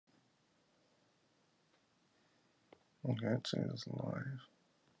Okay, it says live.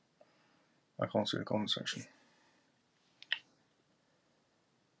 I can't see the comment section.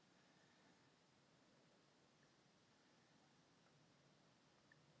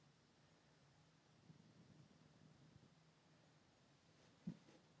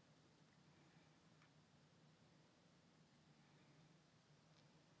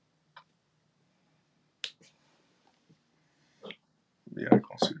 Yeah, I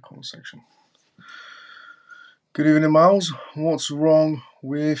can't see the comment section. Good evening, Miles. What's wrong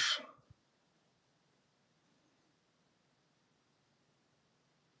with...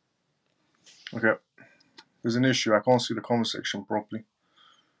 Okay, there's an issue. I can't see the comment section properly.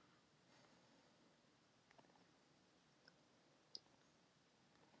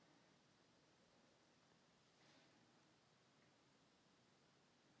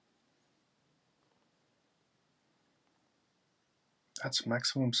 That's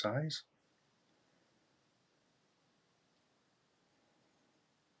maximum size?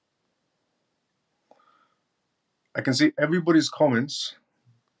 I can see everybody's comments,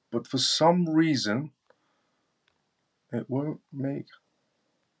 but for some reason, it won't make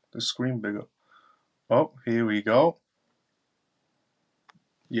the screen bigger. Oh, here we go.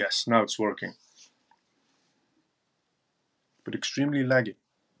 Yes, now it's working. But extremely laggy.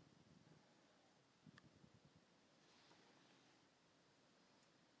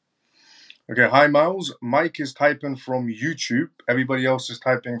 Okay, hi Miles. Mike is typing from YouTube. Everybody else is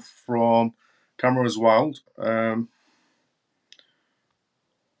typing from Cameras Wild. No,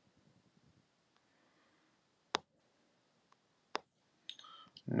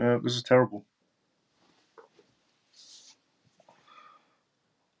 this is terrible.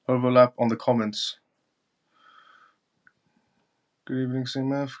 Overlap on the comments. Good evening,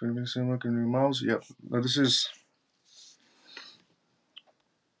 CMF. Good evening, CMF. Good evening, Miles. Yep. No, this is...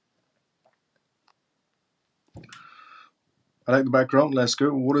 I like the background. Let's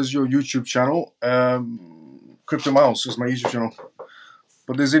go. What is your YouTube channel? Crypto Miles is my YouTube channel.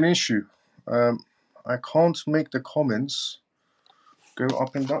 But there's an issue. I can't make the comments go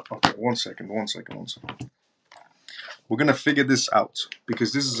up and down. Okay, one second. We're going to figure this out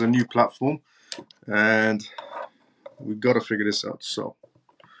because this is a new platform and we got to figure this out. So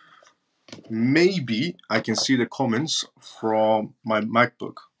maybe I can see the comments from my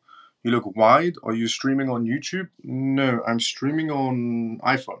MacBook. You look wide. Are you streaming on YouTube? No, I'm streaming on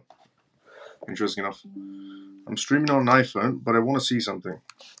iPhone. Interesting enough. I'm streaming on an iPhone, but I want to see something.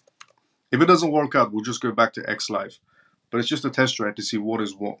 If it doesn't work out, we'll just go back to X Live. But it's just a test drive to see what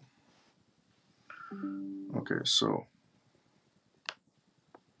is what. Okay, so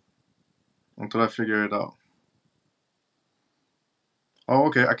until I figure it out. Oh,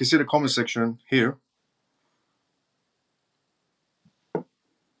 okay, I can see the comment section here.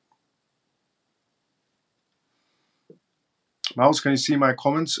 Mouse, can you see my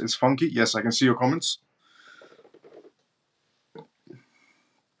comments? It's funky. Yes, I can see your comments.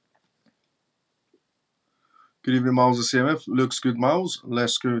 Good evening, Miles of CMF. Looks good, Miles.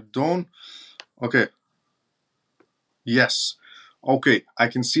 Let's go, Dawn. Okay. Yes. Okay, I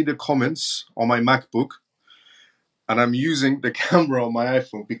can see the comments on my MacBook. And I'm using the camera on my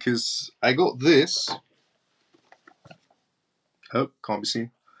iPhone because I got this. Oh, can't be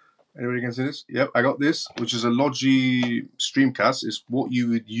seen. Anybody can see this? Yep, I got this, which is a Logi Streamcast. It's what you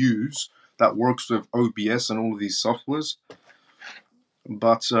would use that works with OBS and all of these softwares.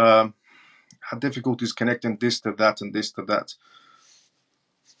 But had difficulties connecting this to that and this to that.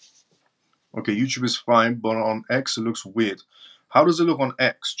 Okay, YouTube is fine, but on X it looks weird. How does it look on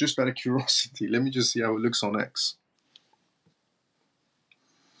X? Just out of curiosity, let me just see how it looks on X.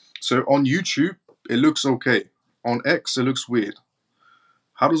 So on YouTube, it looks okay. On X, it looks weird.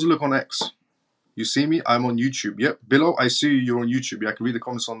 How does it look on X? You see me? I'm on YouTube. Yep. Below, I see you're on YouTube. Yeah, I can read the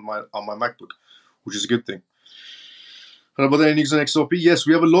comments on my MacBook, which is a good thing. Hello, about any news on XRP? Yes,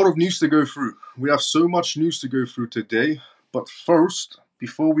 we have a lot of news to go through. We have so much news to go through today. But first,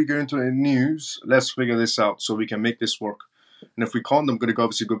 before we go into the news, let's figure this out so we can make this work. And if we can't, I'm going to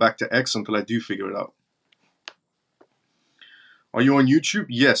obviously go back to X until I do figure it out. Are you on YouTube?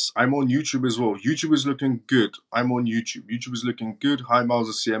 Yes, I'm on YouTube as well. YouTube is looking good. I'm on YouTube. YouTube is looking good. Hi, Miles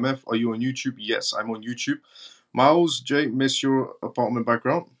of CMF. Are you on YouTube? Yes, I'm on YouTube. Miles, Jay, miss your apartment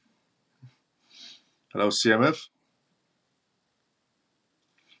background. Hello, CMF.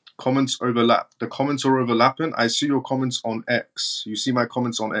 Comments overlap. The comments are overlapping. I see your comments on X. You see my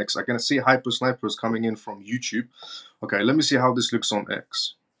comments on X. I can see Hyper Snipers coming in from YouTube. Okay, let me see how this looks on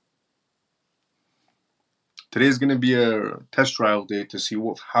X. Today is going to be a test trial day to see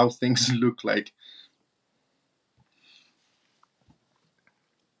how things look like.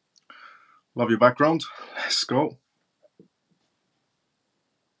 Love your background. Let's go.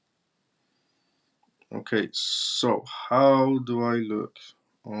 Okay, so how do I look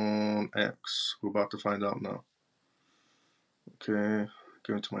on X? We're about to find out now. Okay,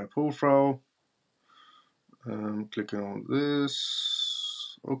 going to my profile. Clicking on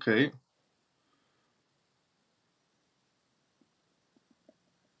this. Okay.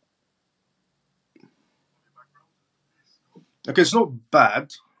 Okay, it's not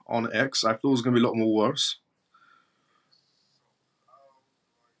bad on X. I thought it was going to be a lot more worse.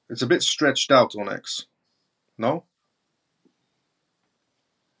 It's a bit stretched out on X. No?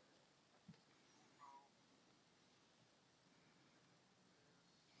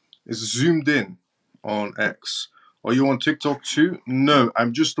 It's zoomed in on X. Are you on TikTok too? No,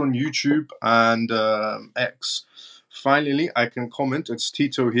 I'm just on YouTube and X. Finally, I can comment. It's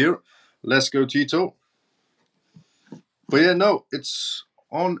Tito here. Let's go, Tito. But yeah, no, it's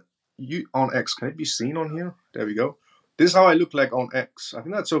on X. Can it be seen on here? There we go. This is how I look like on X. I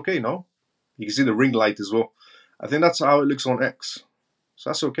think that's okay, no? You can see the ring light as well. I think that's how it looks on X. So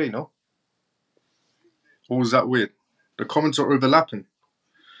that's okay, no? Or was that weird? The comments are overlapping.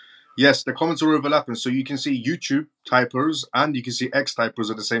 Yes, the comments are overlapping. So you can see YouTube typers and you can see X typers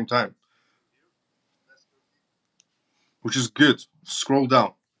at the same time, which is good. Scroll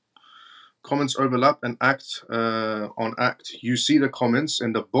down. Comments overlap and act on act. You see the comments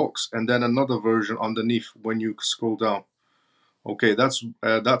in the box and then another version underneath when you scroll down. Okay, that's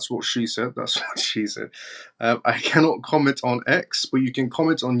what she said. That's what she said. I cannot comment on X, but you can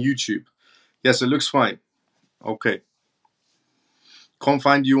comment on YouTube. Yes, it looks fine. Okay. Can't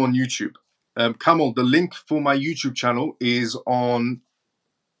find you on YouTube. Camel, the link for my YouTube channel is on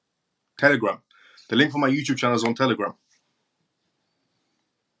Telegram. The link for my YouTube channel is on Telegram.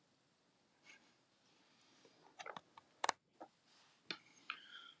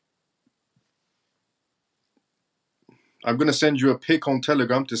 I'm going to send you a pic on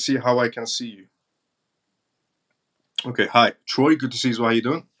Telegram to see how I can see you. Okay, hi. Troy, good to see you. How you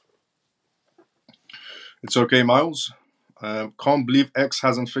doing? It's okay, Miles. Can't believe X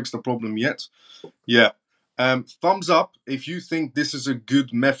hasn't fixed the problem yet. Yeah. Thumbs up if you think this is a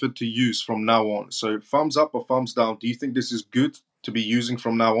good method to use from now on. So thumbs up or thumbs down. Do you think this is good to be using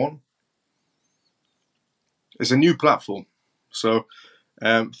from now on? It's a new platform. So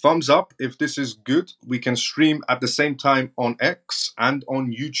thumbs up if this is good. We can stream at the same time on X and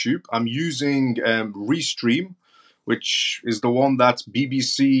on YouTube. I'm using Restream, which is the one that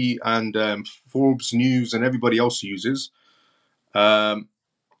BBC and Forbes News and everybody else uses.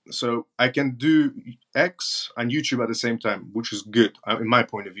 So I can do X and YouTube at the same time, which is good in my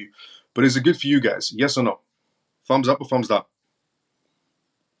point of view. But is it good for you guys? Yes or no? Thumbs up or thumbs down?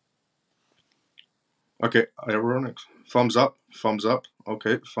 Okay, ironic. Thumbs up, thumbs up.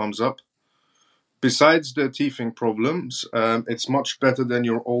 Okay, thumbs up. Besides the teething problems, it's much better than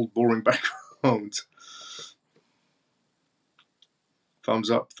your old boring background. Thumbs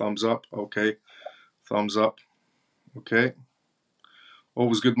up, thumbs up. Okay, thumbs up. Okay.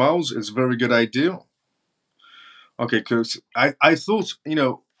 Always good, Miles. It's a very good idea. Okay, because I thought,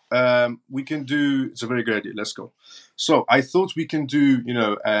 we can do, it's a very good idea. Let's go. So I thought we can do,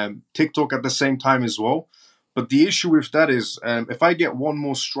 TikTok at the same time as well. But the issue with that is if I get one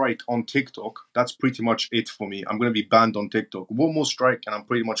more strike on TikTok, that's pretty much it for me. I'm going to be banned on TikTok. One more strike and I'm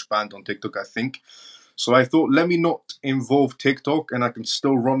pretty much banned on TikTok, I think. So I thought, let me not involve TikTok and I can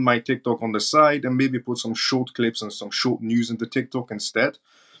still run my TikTok on the side and maybe put some short clips and some short news into TikTok instead.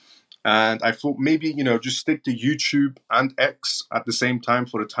 And I thought maybe, just stick to YouTube and X at the same time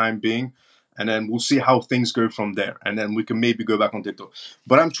for the time being. And then we'll see how things go from there. And then we can maybe go back on TikTok.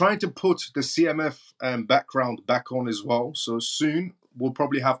 But I'm trying to put the CMF background back on as well. So soon we'll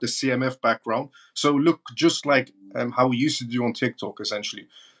probably have the CMF background. So look just like how we used to do on TikTok, essentially.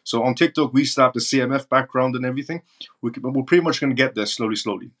 So on TikTok, we used to have the CMF background and everything. We're pretty much going to get there slowly,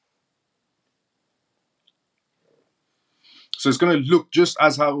 slowly. So it's going to look just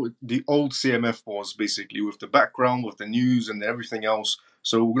as how the old CMF was, basically, with the background, with the news and everything else.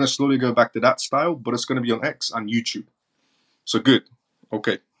 So we're going to slowly go back to that style, but it's going to be on X and YouTube. So good.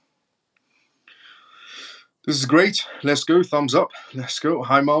 Okay. This is great. Let's go. Thumbs up. Let's go.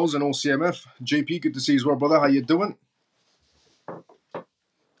 Hi, Miles and all CMF. JP, good to see you as well, brother. How you doing?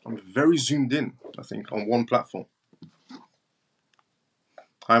 I'm very zoomed in, I think, on one platform.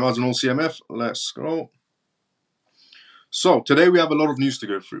 Hi, Miles and all CMF. Let's go. So today we have a lot of news to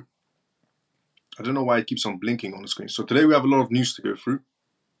go through. I don't know why it keeps on blinking on the screen. So today we have a lot of news to go through.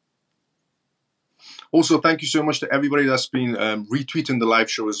 Also, thank you so much to everybody that's been retweeting the live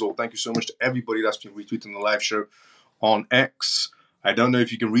show as well. Thank you so much to everybody that's been retweeting the live show on X. I don't know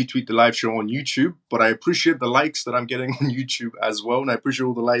if you can retweet the live show on YouTube, but I appreciate the likes that I'm getting on YouTube as well. And I appreciate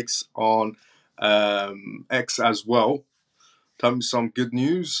all the likes on X as well. Tell me some good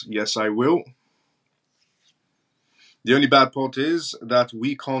news. Yes, I will. The only bad part is that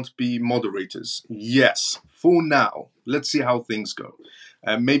we can't be moderators. Yes, for now. Let's see how things go.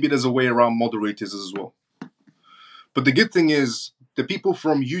 Maybe there's a way around moderators as well. But the good thing is the people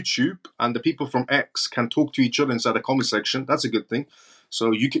from YouTube and the people from X can talk to each other inside the comment section. That's a good thing.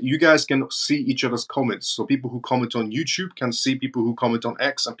 So you guys can see each other's comments. So people who comment on YouTube can see people who comment on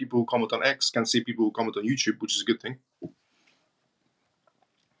X, and people who comment on X can see people who comment on YouTube, which is a good thing.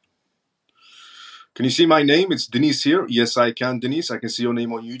 Can you see my name? It's Denise here. Yes, I can, Denise. I can see your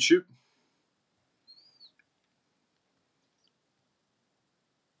name on YouTube.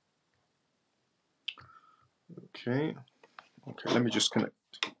 Okay. Okay, let me just connect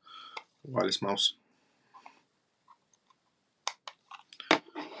wireless mouse.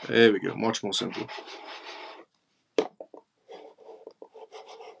 There we go. Much more simple.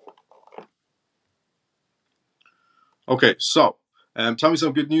 Okay, so tell me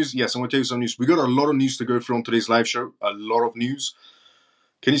some good news. Yes, I'm going to tell you some news. We got a lot of news to go through on today's live show. A lot of news.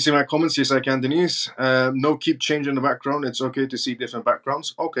 Can you see my comments? Yes, I can, Denise. No, keep changing the background. It's okay to see different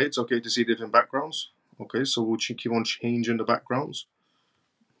backgrounds. Okay, it's okay to see different backgrounds. Okay, so we'll keep on changing the backgrounds.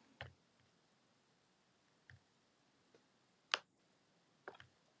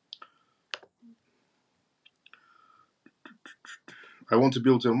 I want to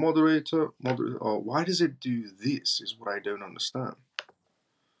build a moderator. Oh, why does it do this is what I don't understand.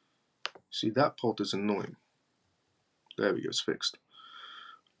 See, that part is annoying. There we go, it's fixed.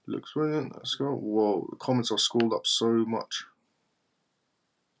 Looks brilliant. Let's go. Whoa, the comments are scrolled up so much.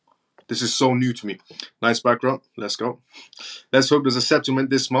 This is so new to me. Nice background. Let's go. Let's hope there's a settlement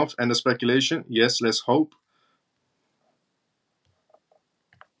this month and a speculation. Yes, let's hope.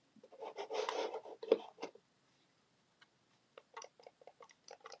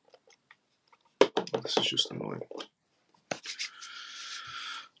 This is just annoying.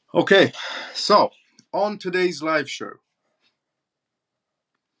 Okay, so on today's live show.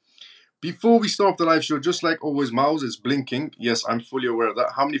 Before we start the live show, just like always, Miles is blinking. Yes, I'm fully aware of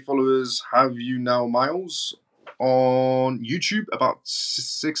that. How many followers have you now, Miles? On YouTube, about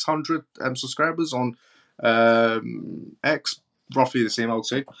 600 subscribers. On X, roughly the same, I would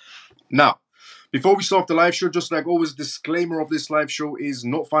say. Now, before we start the live show, just like always, disclaimer of this live show is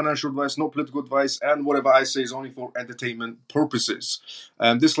not financial advice, not political advice, and whatever I say is only for entertainment purposes.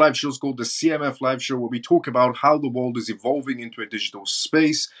 This live show is called the CMF Live Show, where we talk about how the world is evolving into a digital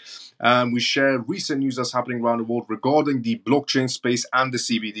space. We share recent news that's happening around the world regarding the blockchain space and the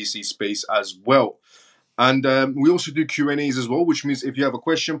CBDC space as well. And we also do Q&As as well, which means if you have a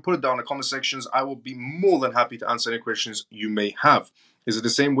question, put it down in the comment sections. I will be more than happy to answer any questions you may have. Is it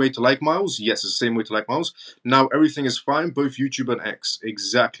the same way to like Miles? Yes, it's the same way to like Miles. Now everything is fine, both YouTube and X.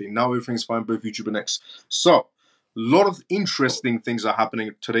 Exactly. Now everything is fine, both YouTube and X. So, a lot of interesting things are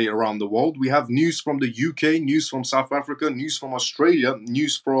happening today around the world. We have news from the UK, news from South Africa, news from Australia,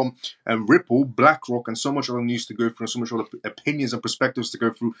 news from Ripple, BlackRock, and so much other news to go through, and so much other opinions and perspectives to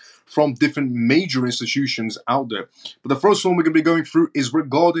go through from different major institutions out there. But the first one we're going to be going through is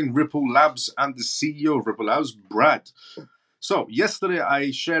regarding Ripple Labs and the CEO of Ripple Labs, Brad. So, yesterday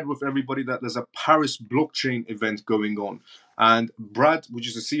I shared with everybody that there's a Paris blockchain event going on. And Brad, which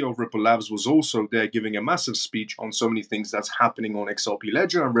is the CEO of Ripple Labs, was also there giving a massive speech on so many things that's happening on XRP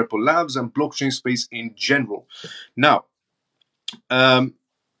Ledger and Ripple Labs and blockchain space in general. Now,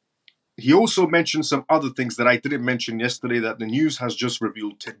 he also mentioned some other things that I didn't mention yesterday that the news has just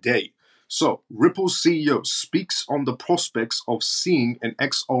revealed today. So, Ripple's CEO speaks on the prospects of seeing an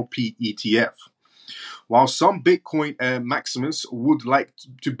XRP ETF. While some Bitcoin maximalists would like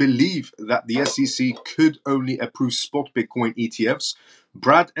to believe that the SEC could only approve spot Bitcoin ETFs,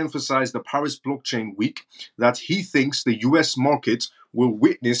 Brad emphasized the Paris Blockchain Week that he thinks the US market will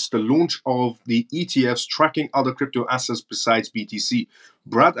witness the launch of the ETFs tracking other crypto assets besides BTC.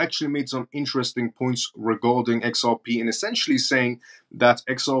 Brad actually made some interesting points regarding XRP and essentially saying that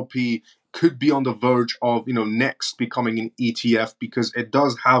XRP could be on the verge of, next becoming an ETF because it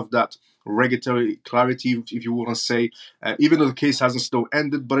does have that regulatory clarity, if you want to say, even though the case hasn't still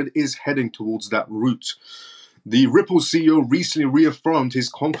ended, but it is heading towards that route. The Ripple CEO recently reaffirmed his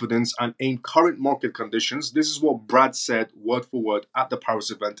confidence and in current market conditions. This is what Brad said word for word at the Paris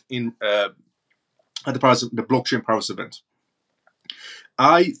event the blockchain Paris event.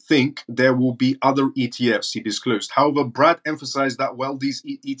 I think there will be other ETFs, he disclosed. However, Brad emphasized that while these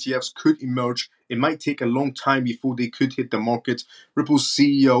ETFs could emerge, it might take a long time before they could hit the market. Ripple's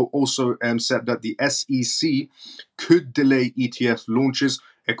CEO also said that the SEC could delay ETF launches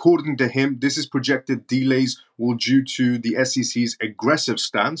According to him, this is projected delays were due to the SEC's aggressive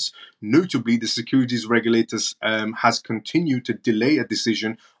stance. Notably, the securities regulators has continued to delay a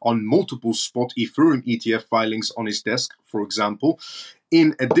decision on multiple spot Ethereum ETF filings on his desk, for example.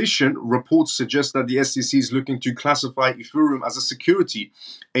 In addition, reports suggest that the SEC is looking to classify Ethereum as a security,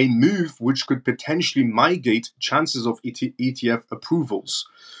 a move which could potentially mitigate chances of ETF approvals.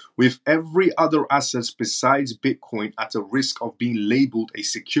 With every other asset besides Bitcoin at a risk of being labeled a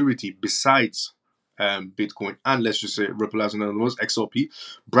security besides Bitcoin, and let's just say Ripple as in other words, XRP,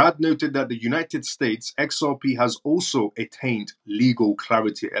 Brad noted that the United States XRP has also attained legal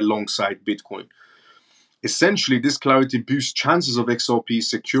clarity alongside Bitcoin. Essentially, this clarity boosts chances of XRP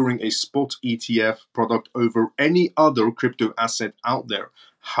securing a spot ETF product over any other crypto asset out there.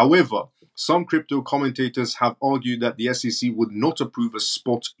 However, some crypto commentators have argued that the SEC would not approve a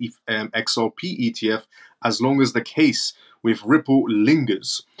spot XRP ETF as long as the case with Ripple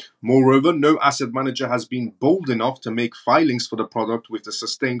lingers. Moreover, no asset manager has been bold enough to make filings for the product with the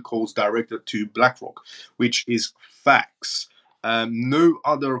sustained calls directed to BlackRock, which is facts. No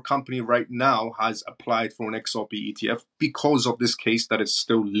other company right now has applied for an XRP ETF because of this case that is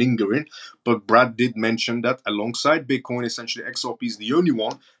still lingering. But Brad did mention that alongside Bitcoin, essentially XRP is the only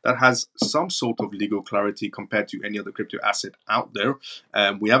one that has some sort of legal clarity compared to any other crypto asset out there.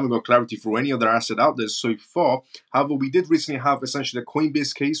 We haven't got clarity for any other asset out there so far. However, we did recently have essentially the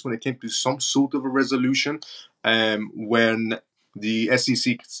Coinbase case when it came to some sort of a resolution when the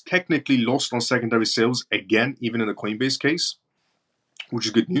SEC technically lost on secondary sales again, even in the Coinbase case, which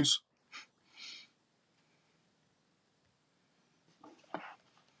is good news.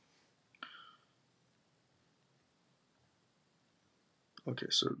 Okay,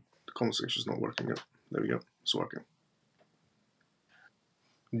 so the comment section is not working yet. There we go, it's working.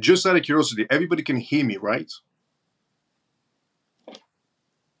 Just out of curiosity, everybody can hear me, right?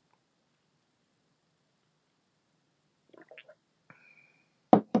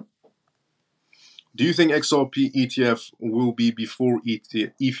 Do you think XRP ETF will be before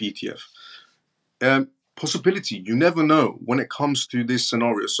ETH ETF? Possibility. You never know when it comes to this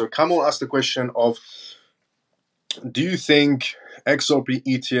scenario. So Kamal asked the question of, do you think XRP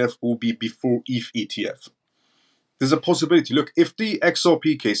ETF will be before ETH ETF? There's a possibility. Look, if the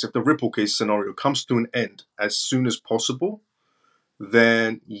XRP case, if the Ripple case scenario comes to an end as soon as possible,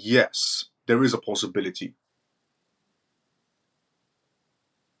 then yes, there is a possibility.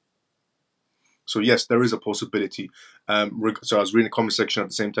 So yes, there is a possibility. So I was reading the comment section at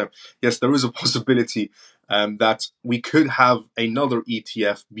the same time. Yes, there is a possibility that we could have another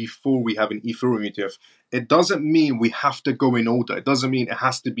ETF before we have an Ethereum ETF. It doesn't mean we have to go in order. It doesn't mean it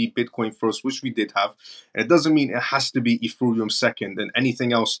has to be Bitcoin first, which we did have. And it doesn't mean it has to be Ethereum second and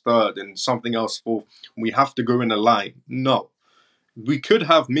anything else third and something else fourth. We have to go in a line. No. We could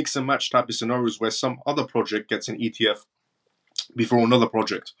have mix and match type of scenarios where some other project gets an ETF before another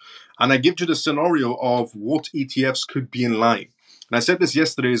project. And I give you the scenario of what ETFs could be in line. And I said this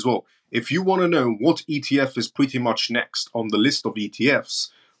yesterday as well. If you want to know what ETF is pretty much next on the list of ETFs,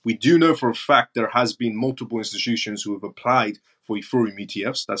 we do know for a fact there has been multiple institutions who have applied for Ethereum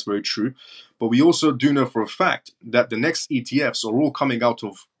ETFs. That's very true. But we also do know for a fact that the next ETFs are all coming out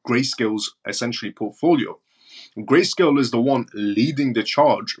of Grayscale's essentially portfolio. Grayscale is the one leading the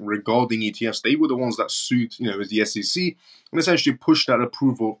charge regarding ETFs. They were the ones that sued, the SEC and essentially pushed that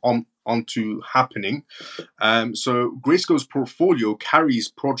approval onto happening. So Grayscale's portfolio carries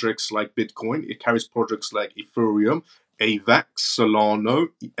projects like Bitcoin. It carries projects like Ethereum, AVAX, Solana,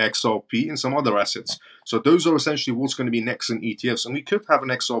 XRP, and some other assets. So those are essentially what's going to be next in ETFs. And we could have an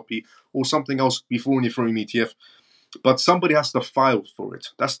XRP or something else before an Ethereum ETF, but somebody has to file for it.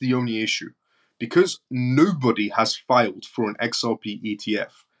 That's the only issue. Because nobody has filed for an XRP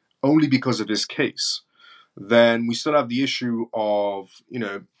ETF, only because of this case, then we still have the issue of,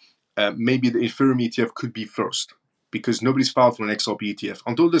 maybe the Ethereum ETF could be first, because nobody's filed for an XRP ETF.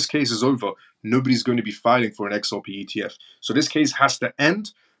 Until this case is over, nobody's going to be filing for an XRP ETF. So this case has to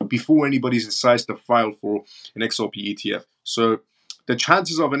end before anybody decides to file for an XRP ETF. So the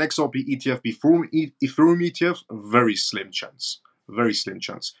chances of an XRP ETF before an Ethereum ETF, very slim chance. Very slim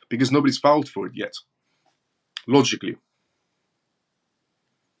chance, because nobody's filed for it yet, logically.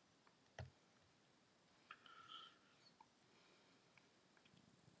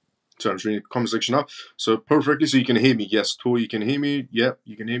 So I'm just reading the comment section now. So perfectly, so you can hear me. Yes, Tor, you can hear me. Yep,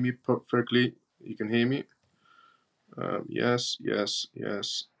 you can hear me perfectly. You can hear me. Yes.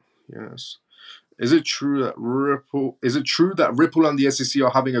 Is it true that Ripple? Is it true that Ripple and the SEC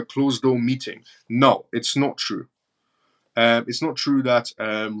are having a closed door meeting? No, it's not true. It's not true that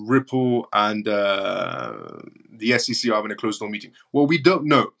Ripple and the SEC are having a closed door meeting. Well, we don't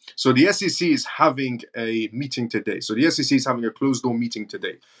know. So the SEC is having a meeting today. So the SEC is having a closed door meeting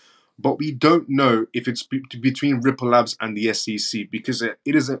today. But we don't know if it's between Ripple Labs and the SEC because it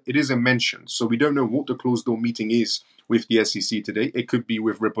is a mention. So we don't know what the closed door meeting is with the SEC today. It could be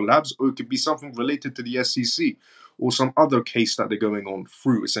with Ripple Labs, or it could be something related to the SEC or some other case that they're going on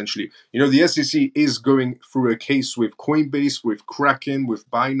through, essentially. You know, the SEC is going through a case with Coinbase, with Kraken, with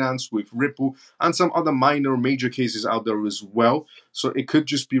Binance, with Ripple, and some other minor major cases out there as well. So it could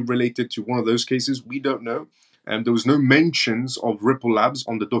just be related to one of those cases. We don't know. There was no mentions of Ripple Labs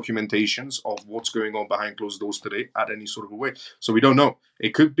on the documentations of what's going on behind closed doors today at any sort of a way. So we don't know.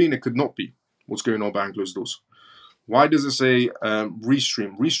 It could be and it could not be what's going on behind closed doors. Why does it say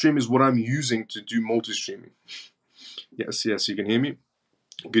Restream? Restream is what I'm using to do multi-streaming. Yes, you can hear me.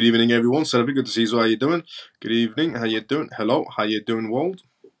 Good evening, everyone. Selvi, good to see you. How you doing? Good evening. How you doing? Hello. How you doing, world?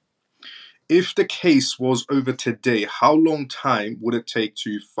 If the case was over today, how long time would it take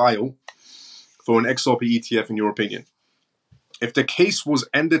to file for an XRP ETF, in your opinion? If the case was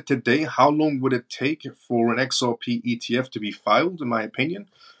ended today, how long would it take for an XRP ETF to be filed, in my opinion?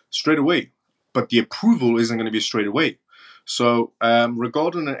 Straight away. But the approval isn't going to be straight away. So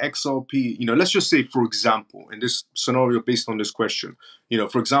regarding an XRP, let's just say, for example, in this scenario based on this question,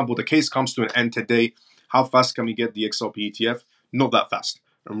 for example, the case comes to an end today. How fast can we get the XRP ETF? Not that fast,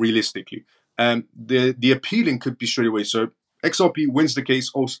 realistically. The appealing could be straight away. So XRP wins the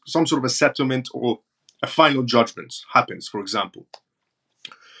case, or some sort of a settlement or a final judgment happens, for example.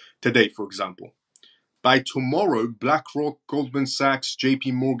 Today, for example. By tomorrow, BlackRock, Goldman Sachs,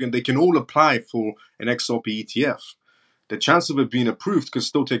 JP Morgan, they can all apply for an XRP ETF. The chance of it being approved could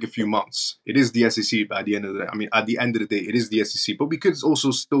still take a few months. It is the SEC at the end of the day. I mean, at the end of the day, it is the SEC. But we could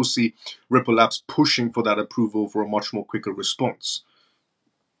also still see Ripple Labs pushing for that approval for a much more quicker response.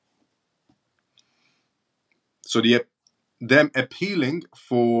 So them appealing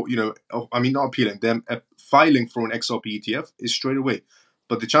for, not appealing, them filing for an XRP ETF is straight away.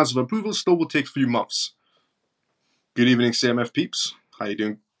 But the chance of approval still will take a few months. Good evening, CMF peeps. How you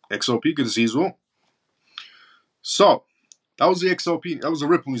doing? XRP, good to see you as well. So, that was the XRP, that was the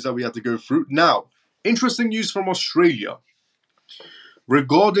Ripple news that we had to go through. Now, interesting news from Australia.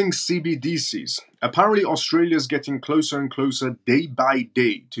 Regarding CBDCs, apparently Australia is getting closer and closer day by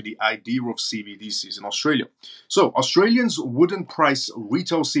day to the idea of CBDCs in Australia. So Australians wouldn't price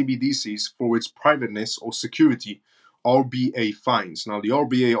retail CBDCs for its privateness or security RBA fines. Now the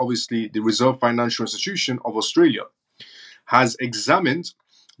RBA, obviously the Reserve Financial Institution of Australia, has examined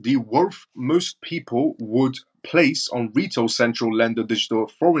the worth most people would place on retail central lender digital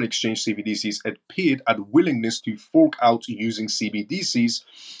foreign exchange CBDCs appeared at willingness to fork out using CBDCs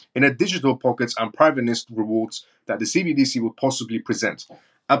in a digital pockets and privateness rewards that the CBDC would possibly present.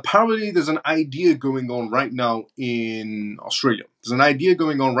 Apparently, there's an idea going on right now in Australia.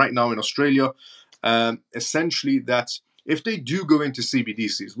 Essentially that if they do go into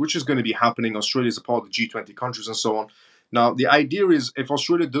CBDCs, which is going to be happening, Australia is a part of the G20 countries and so on. Now, the idea is if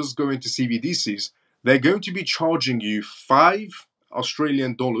Australia does go into CBDCs, they're going to be charging you $5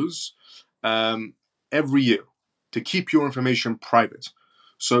 Australian every year to keep your information private.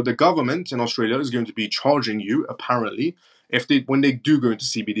 So the government in Australia is going to be charging you, apparently, when they do go into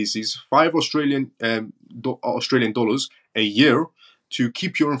CBDCs, $5 Australian dollars a year to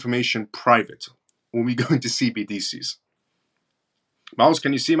keep your information private when we go into CBDCs. Miles,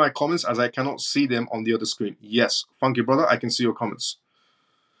 can you see my comments as I cannot see them on the other screen? Yes, Funky Brother, I can see your comments.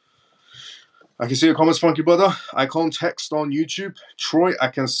 I can see your comments, Funky Brother. I can't text on YouTube. Troy, I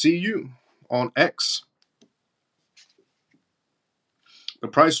can see you on X. The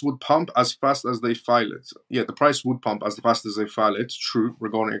price would pump as fast as they file it. Yeah, the price would pump as fast as they file it. True,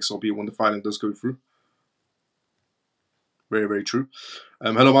 regarding XRP when the filing does go through. Very, very true.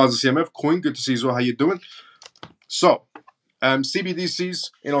 Hello, Miles of CMF. Coin, good to see you as well. How you doing? So,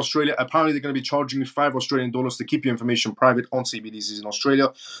 CBDCs in Australia, apparently they're going to be charging you $5 Australian to keep your information private on CBDCs in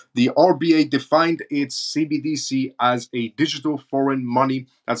Australia. The RBA defined its CBDC as a digital foreign money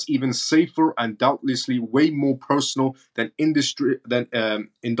that's even safer and doubtlessly way more personal than industrial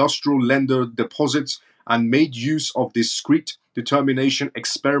lender deposits, and made use of discrete determination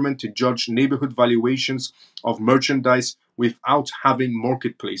experiment to judge neighborhood valuations of merchandise without having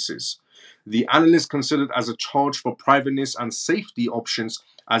marketplaces. The analyst considered as a charge for privateness and safety options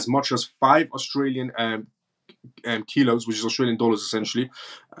as much as 5 Australian kilos, which is Australian dollars essentially,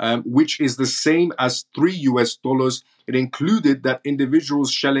 which is the same as $3. It included that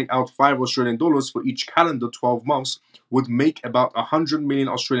individuals shelling out 5 Australian dollars for each calendar 12 months would make about 100 million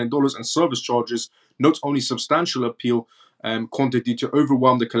Australian dollars, and service charges not only substantial appeal quantity to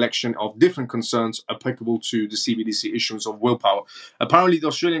overwhelm the collection of different concerns applicable to the CBDC issuance of willpower. Apparently, the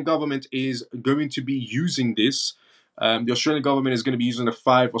Australian government is going to be using this. The Australian government is going to be using the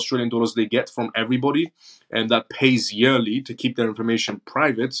 $5 they get from everybody, and that pays yearly to keep their information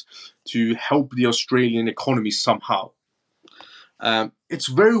private to help the Australian economy somehow. It's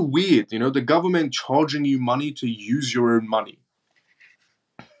very weird, the government charging you money to use your own money.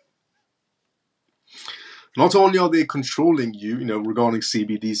 Not only are they controlling you, regarding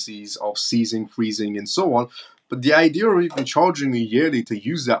CBDCs of seizing, freezing, and so on, but the idea of even charging you yearly to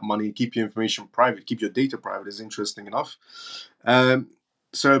use that money and keep your information private, keep your data private, is interesting enough.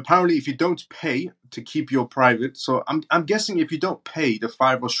 So apparently, if you don't pay to keep your private, so I'm guessing if you don't pay the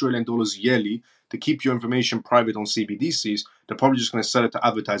 $5 yearly to keep your information private on CBDCs, they're probably just going to sell it to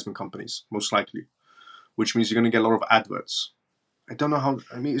advertisement companies, most likely, which means you're going to get a lot of adverts. I don't know how.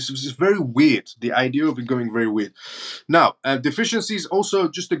 It's just very weird. The idea of it going very weird. Now, deficiencies also,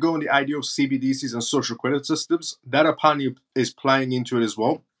 just to go on the idea of CBDCs and social credit systems, that apparently is playing into it as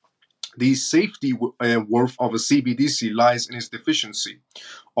well. The safety worth of a CBDC lies in its deficiency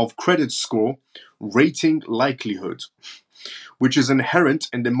of credit score rating likelihood, which is inherent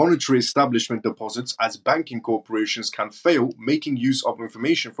in the monetary establishment deposits, as banking corporations can fail. Making use of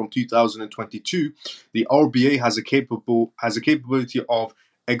information from 2022, the RBA has a capability of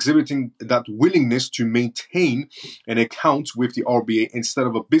exhibiting that willingness to maintain an account with the RBA instead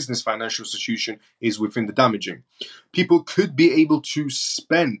of a business financial institution is within the damaging. People could be able to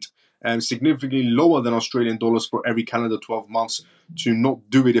spend significantly lower than Australian dollars for every calendar 12 months to not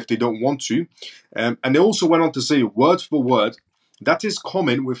do it if they don't want to. And they also went on to say, word for word, that is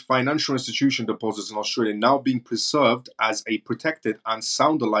common with financial institution deposits in Australia now being preserved as a protected and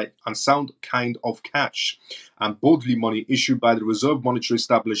sound kind of cash and bodily money issued by the Reserve Monetary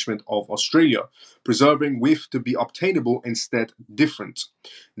Establishment of Australia, preserving with to be obtainable instead different.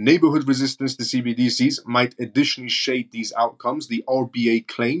 Neighbourhood resistance to CBDCs might additionally shade these outcomes, the RBA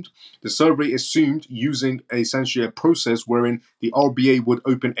claimed. The survey assumed using essentially a process wherein the RBA would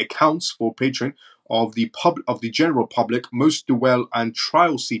open accounts for patron of the general public. Most dual and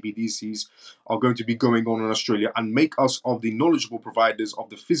trial CBDCs are going to be going on in Australia and make us of the knowledgeable providers of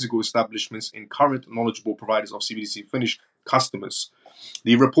the physical establishments in current knowledgeable providers of CBDC finished customers.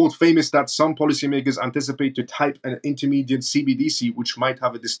 The report famous that some policymakers anticipate to type an intermediate CBDC which might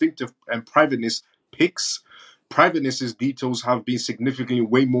have a distinctive and privateness PICs. Privateness's details have been significantly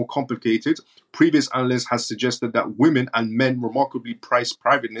way more complicated. Previous analysts has suggested that women and men remarkably price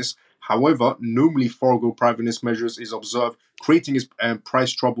privateness. However, normally forego privateness measures is observed, creating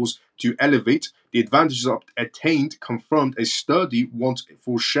price troubles to elevate. The advantages attained confirmed a sturdy want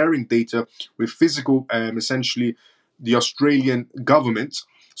for sharing data with physical, essentially, the Australian government.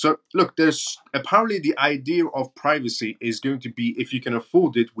 So look, there's apparently the idea of privacy is going to be, if you can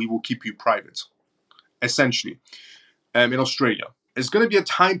afford it, we will keep you private. Essentially, in Australia, it's going to be a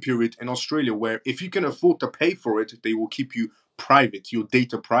time period in Australia where if you can afford to pay for it, they will keep you private, your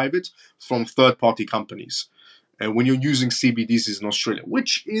data private from third-party companies. And when you're using CBDCs in Australia,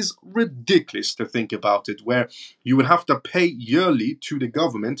 which is ridiculous to think about it, where you would have to pay yearly to the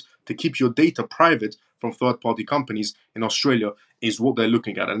government to keep your data private from third-party companies in Australia, is what they're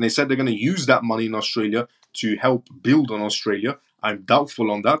looking at. And they said they're going to use that money in Australia to help build on Australia. I'm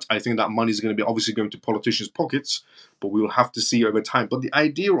doubtful on that. I think that money is going to be obviously going to politicians' pockets, but we will have to see over time. But the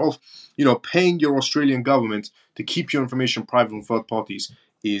idea of, paying your Australian government to keep your information private from third parties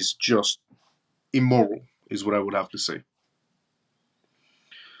is just immoral, is what I would have to say.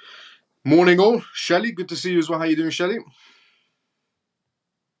 Morning all. Shelley, good to see you as well. How you doing, Shelley?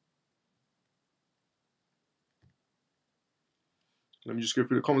 Let me just go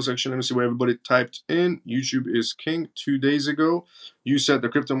through the comment section. Let me see where everybody typed in. YouTube is king. 2 days ago, you said the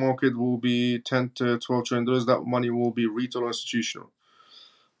crypto market will be 10 to 12 trillion dollars. That money will be retail or institutional.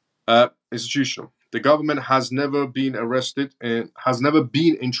 Institutional. The government has never been arrested and has never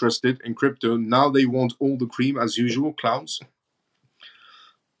been interested in crypto. Now they want all the cream as usual. Clowns.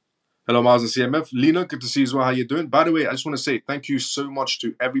 Hello, Miles and CMF. Lena, good to see you as well. How you doing? By the way, I just want to say thank you so much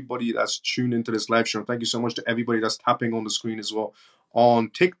to everybody that's tuned into this live show. Thank you so much to everybody that's tapping on the screen as well on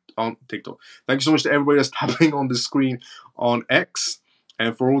TikTok. Thank you so much to everybody that's tapping on the screen on X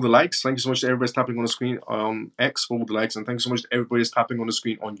and for all the likes. Thank you so much to everybody that's tapping on the screen on X for all the likes. And thank you so much to everybody that's tapping on the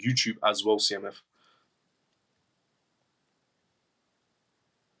screen on YouTube as well, CMF.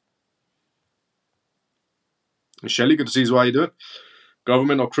 And Shelly, good to see you as well. How you doing?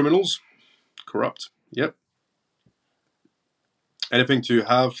 Government or criminals? Corrupt. Yep. Anything to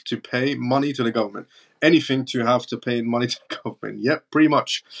have to pay money to the government. Anything to have to pay money to the government. Yep, pretty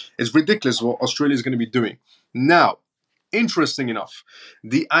much. It's ridiculous what Australia is going to be doing. Now, Interesting enough,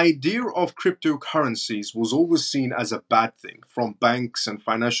 the idea of cryptocurrencies was always seen as a bad thing from banks and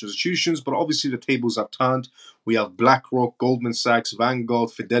financial institutions, but obviously the tables have turned. We have BlackRock, Goldman Sachs,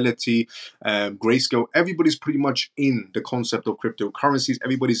 Vanguard, Fidelity, Grayscale. Everybody's pretty much in the concept of cryptocurrencies.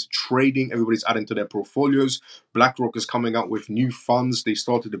 Everybody's trading, everybody's adding to their portfolios. BlackRock is coming out with new funds. They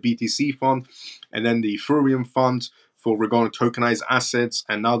started the BTC fund and then the Ethereum fund for regarding tokenized assets,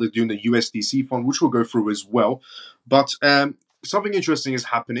 and now they're doing the USDC fund, which we'll go through as well. But something interesting is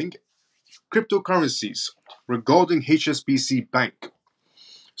happening. Cryptocurrencies regarding HSBC Bank.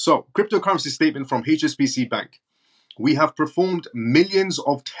 So, cryptocurrency statement from HSBC Bank. We have performed millions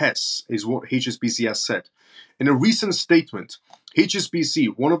of tests, is what HSBC has said. In a recent statement,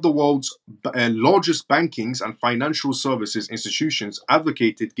 HSBC, one of the world's largest bankings and financial services institutions,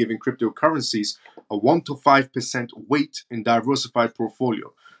 advocated giving cryptocurrencies a 1 to 5% weight in diversified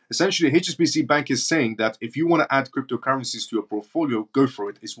portfolio. Essentially, HSBC Bank is saying that if you want to add cryptocurrencies to your portfolio, go for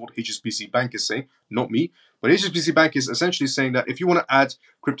it, is what HSBC Bank is saying, not me. But HSBC Bank is essentially saying that if you want to add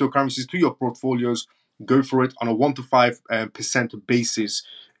cryptocurrencies to your portfolios, go for it on a 1 to 5% basis.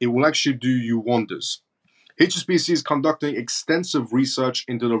 It will actually do you wonders. HSBC is conducting extensive research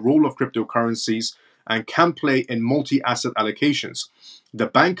into the role of cryptocurrencies and can play in multi-asset allocations. The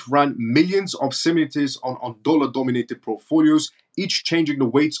bank ran millions of simulators on dollar-dominated portfolios, each changing the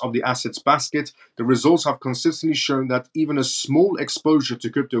weights of the assets basket. The results have consistently shown that even a small exposure to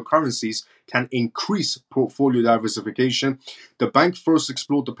cryptocurrencies can increase portfolio diversification. The bank first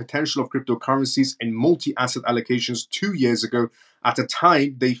explored the potential of cryptocurrencies in multi-asset allocations 2 years ago. At a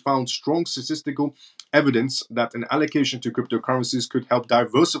time, they found strong statistical evidence that an allocation to cryptocurrencies could help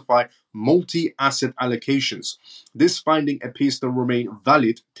diversify multi-asset allocations. This finding appears to remain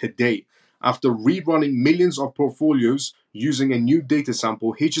valid today. After rerunning millions of portfolios using a new data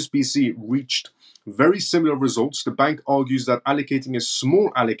sample, HSBC reached very similar results. The bank argues that allocating a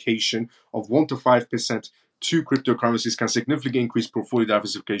small allocation of 1 to 5% to cryptocurrencies can significantly increase portfolio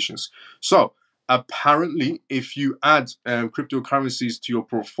diversifications. So, apparently, if you add cryptocurrencies to your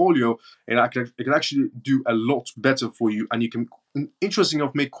portfolio, it can actually do a lot better for you, and you can, interesting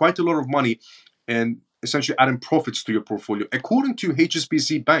enough, make quite a lot of money and essentially adding profits to your portfolio. According to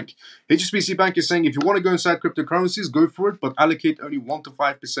HSBC Bank, HSBC Bank is saying if you want to go inside cryptocurrencies, go for it, but allocate only 1 to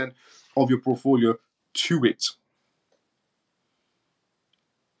 5% of your portfolio to it.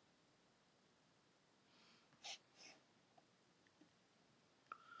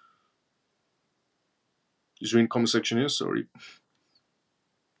 Just reading the comment section here, sorry.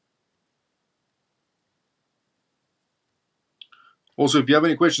 Also, if you have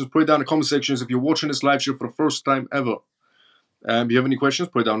any questions, put it down in the comment sections. If you're watching this live show for the first time ever, if you have any questions,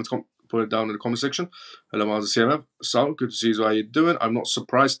 put it down in the comment section. Hello, Miles CMF. Sal, good to see you. How you doing? I'm not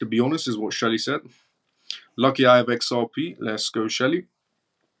surprised, to be honest, is what Shelly said. Lucky I have XRP. Let's go, Shelly.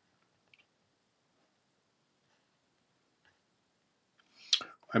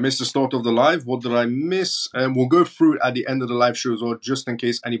 I missed the start of the live. What did I miss? We'll go through it at the end of the live show as well, just in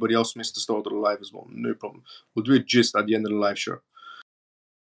case anybody else missed the start of the live as well. No problem. We'll do it just at the end of the live show.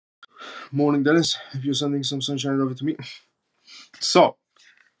 Morning, Dennis. If you're sending some sunshine over to me. So,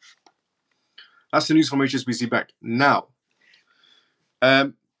 that's the news from HSBC Bank. Now,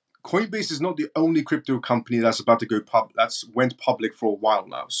 Coinbase is not the only crypto company that's about to go public. That's went public for a while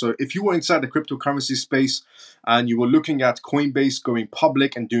now. So if you were inside the cryptocurrency space and you were looking at Coinbase going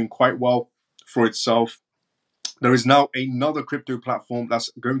public and doing quite well for itself, there is now another crypto platform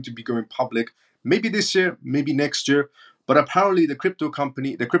that's going to be going public, maybe this year, maybe next year. But apparently the crypto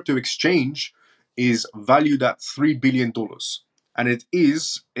company, the crypto exchange, is valued at $3 billion. And it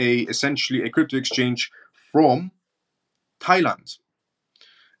is essentially a crypto exchange from Thailand.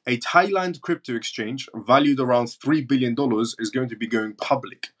 A Thailand crypto exchange valued around $3 billion is going to be going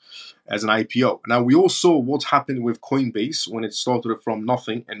public as an IPO. Now, we all saw what happened with Coinbase when it started from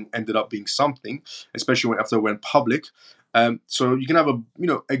nothing and ended up being something, especially after it went public. So you can have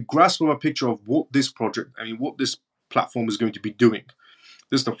a grasp of a picture of what this project, what this platform is going to be doing.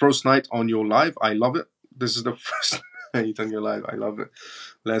 This is the first night on your live. I love it. This is the first night on your live. I love it.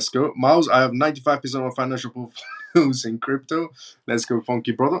 Let's go. Miles, I have 95% of my financial portfolios in crypto. Let's go,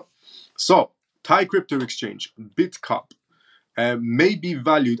 funky brother. So, Thai crypto exchange, BitCup, may be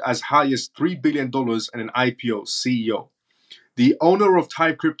valued as high as $3 billion in an IPO, CEO. The owner of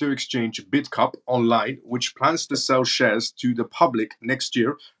Thai crypto exchange BitCup Online, which plans to sell shares to the public next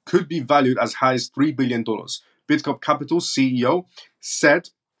year, could be valued as high as $3 billion. BitCup Capital CEO said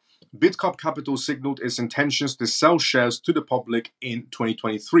BitCup Capital signaled its intentions to sell shares to the public in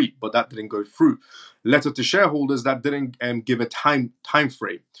 2023, but that didn't go through. Letter to shareholders that didn't give a time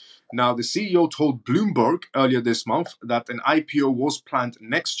frame. Now, the CEO told Bloomberg earlier this month that an IPO was planned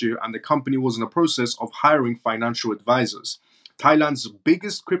next year and the company was in the process of hiring financial advisors. Thailand's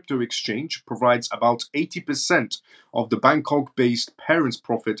biggest crypto exchange provides about 80% of the Bangkok-based parent's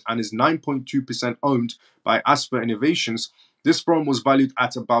profit and is 9.2% owned by Asper Innovations. This firm was valued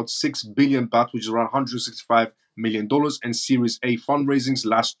at about 6 billion baht, which is around $165 million, in Series A fundraisings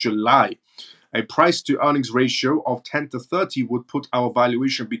last July. A price to earnings ratio of 10 to 30 would put our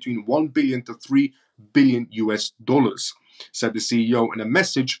valuation between 1 billion to 3 billion US dollars, said the CEO in a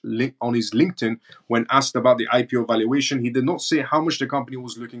message on his LinkedIn. When asked about the IPO valuation, he did not say how much the company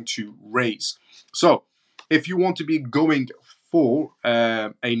was looking to raise. So, if you want to be going for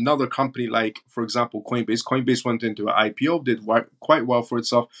another company like, for example, Coinbase went into an IPO, did quite well for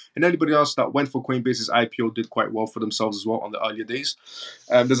itself, and anybody else that went for Coinbase's IPO did quite well for themselves as well on the earlier days.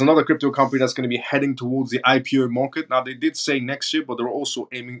 There's another crypto company that's going to be heading towards the IPO market. Now, they did say next year, but they're also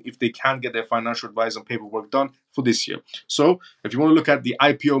aiming, if they can, get their financial advice and paperwork done for this year. So, if you want to look at the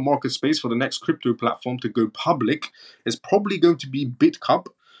IPO market space for the next crypto platform to go public, it's probably going to be BitCup.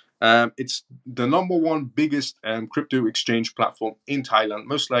 It's the number one biggest crypto exchange platform in Thailand,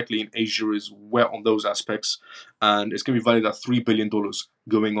 most likely in Asia as well on those aspects. And it's going to be valued at $3 billion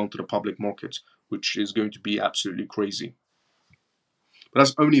going onto the public market, which is going to be absolutely crazy. But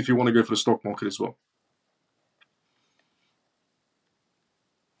that's only if you want to go for the stock market as well.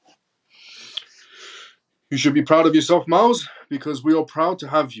 You should be proud of yourself, Miles, because we are proud to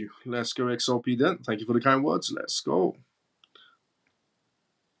have you. Let's go XRP then. Thank you for the kind words. Let's go.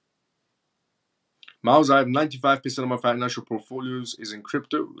 Miles, I have 95% of my financial portfolios is in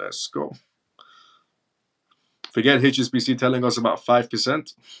crypto. Let's go. Forget HSBC telling us about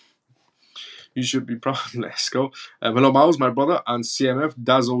 5%. You should be proud. Let's go. Hello, Miles, my brother, and CMF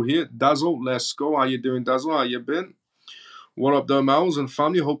Dazzle here. Dazzle, let's go. How you doing, Dazzle? How you been? What up, though, Miles and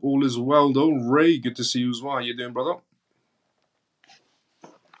family? Hope all is well, though. Ray, good to see you as well. How you doing, brother?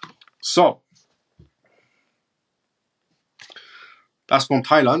 So, that's from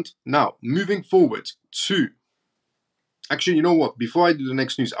Thailand. Now, moving forward to... Actually, you know what? Before I do the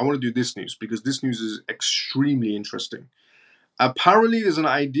next news, I want to do this news because this news is extremely interesting. Apparently, there's an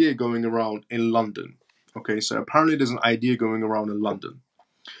idea going around in London. Okay, so apparently there's an idea going around in London.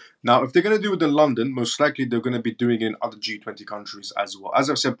 Now, if they're going to do it in London, most likely they're going to be doing it in other G20 countries as well. As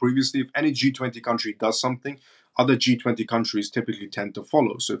I've said previously, if any G20 country does something, other G20 countries typically tend to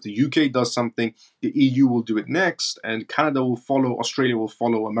follow. So if the UK does something, the EU will do it next, and Canada will follow, Australia will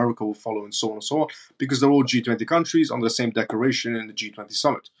follow, America will follow, and so on and so on, because they're all G20 countries on the same declaration in the G20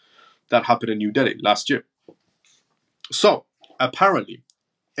 summit. That happened in New Delhi last year. So, apparently,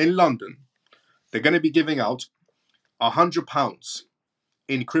 in London, they're going to be giving out £100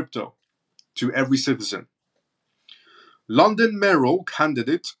 in crypto to every citizen. London mayoral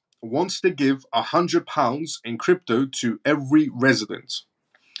candidate wants to give £100 in crypto to every resident.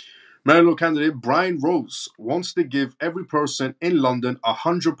 Mayoral candidate Brian Rose wants to give every person in London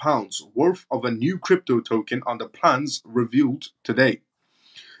 £100 worth of a new crypto token under plans revealed today.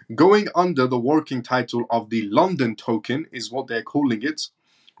 Going under the working title of the London token is what they're calling it.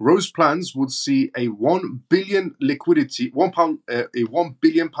 Rose plans would see a £1 billion liquidity pool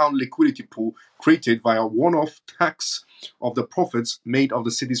created via one-off tax of the profits made of the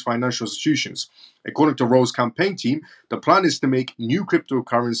city's financial institutions. According to Rose's campaign team, the plan is to make new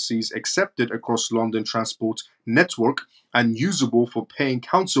cryptocurrencies accepted across London transport network and usable for paying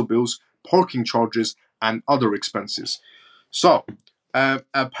council bills, parking charges, and other expenses. So,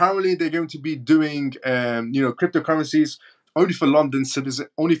 apparently they're going to be doing, cryptocurrencies only for London citizens,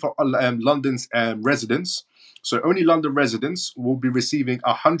 only for London's residents. So only London residents will be receiving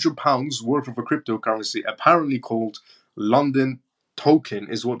 £100 worth of a cryptocurrency, apparently called London token,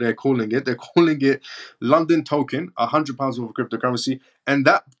 is what they're calling it. They're calling it London token, £100 worth of cryptocurrency, and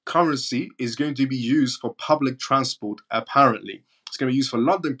that currency is going to be used for public transport, apparently. It's going to be used for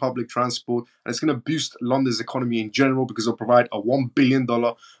London public transport, and it's going to boost London's economy in general because it'll provide a $1 billion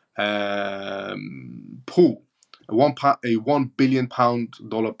pool, a £1 billion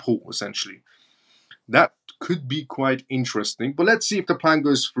pool, essentially. That could be quite interesting, but let's see if the plan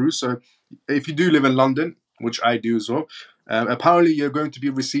goes through. So if you do live in London, which I do as well, apparently you're going to be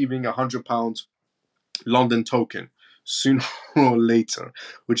receiving £100 London token sooner or later,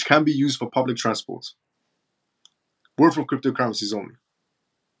 which can be used for public transport. Worth of cryptocurrencies only.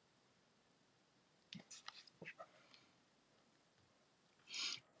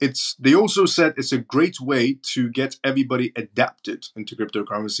 They also said it's a great way to get everybody adapted into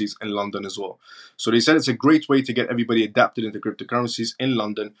cryptocurrencies in London as well. So they said it's a great way to get everybody adapted into cryptocurrencies in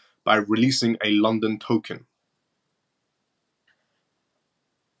London by releasing a London token.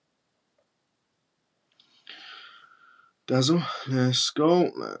 Dazzle, let's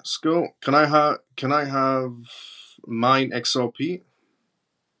go. Can I have mine XRP?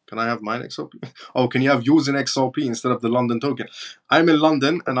 Can I have mine XRP? Oh, can you have yours in XRP instead of the London token? I'm in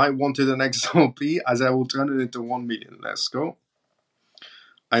London and I wanted an XRP as I will turn it into 1 million. Let's go.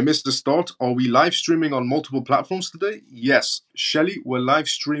 I missed the start. Are we live streaming on multiple platforms today? Yes. Shelly, we're live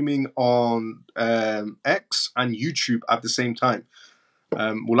streaming on X and YouTube at the same time.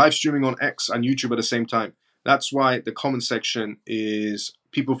 We're live streaming on X and YouTube at the same time. That's why the comment section is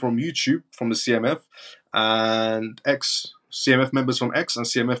people from YouTube, from the CMF, and X, CMF members from X and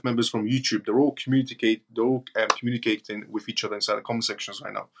CMF members from YouTube. They're all communicating with each other inside the comment sections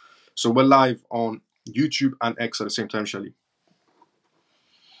right now. So we're live on YouTube and X at the same time, Shelly.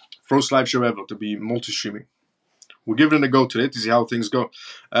 First live show ever to be multi-streaming. We're giving it a go today to see how things go.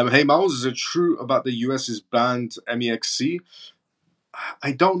 Hey Miles, is it true about the US has banned MEXC?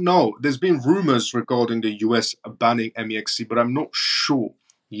 I don't know. There's been rumors regarding the US banning MEXC, but I'm not sure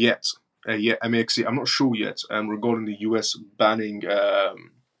yet. MEXC, I'm not sure yet regarding the US banning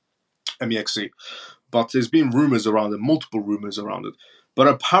MEXC. But there's been rumors around it, multiple rumors around it. But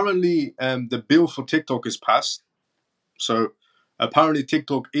apparently the bill for TikTok is passed. So apparently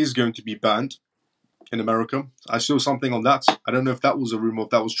TikTok is going to be banned in America. I saw something on that. I don't know if that was a rumor,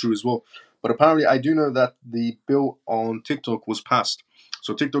 if that was true as well. But apparently I do know that the bill on TikTok was passed.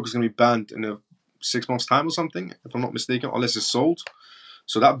 So TikTok is going to be banned in 6 months' time or something, if I'm not mistaken, unless it's sold.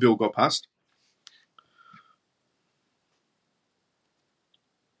 So that bill got passed.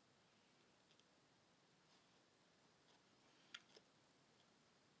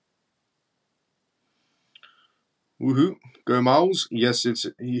 Woohoo! Go Miles! Yes,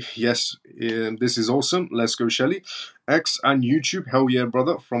 this is awesome. Let's go, Shelly. X and YouTube, hell yeah,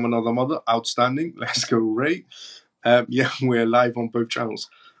 brother! From another mother, outstanding. Let's go, Ray. Yeah, we're live on both channels,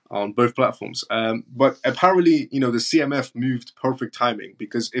 on both platforms. But apparently, the CMF moved perfect timing,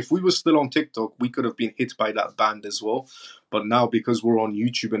 because if we were still on TikTok, we could have been hit by that ban as well. But now, because we're on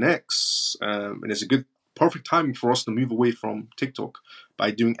YouTube and X, and it's a perfect timing for us to move away from TikTok by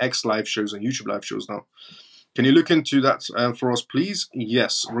doing X live shows and YouTube live shows now. Can you look into that for us, please?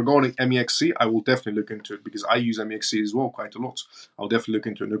 Yes. Regarding MEXC, I will definitely look into it, because I use MEXC as well quite a lot. I'll definitely look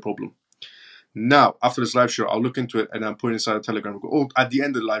into it, no problem. Now, after this live show, I'll look into it and I'll put it inside a Telegram group. Or at the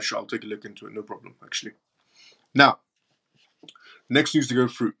end of the live show, I'll take a look into it, no problem, actually. Now, next news to go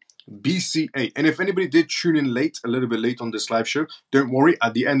through. BCA. And if anybody did tune in late, a little bit late on this live show, don't worry.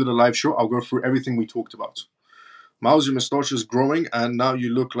 At the end of the live show, I'll go through everything we talked about. Miles, your moustache is growing, and now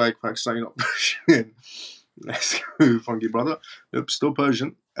you look like Pakistani, not Persian. Let's go, funky brother. Nope, still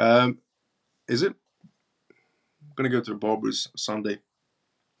Persian. Is it? I'm going to go to the barber's Sunday.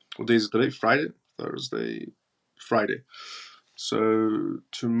 What day is it today? Friday? Thursday? Friday. So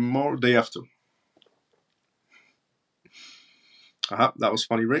tomorrow, day after. That was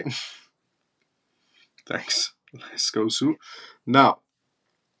funny, right? Thanks. Let's go, Sue. Now,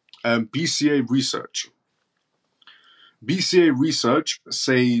 BCA research. BCA research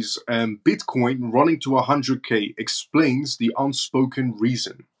says Bitcoin running to 100K explains the unspoken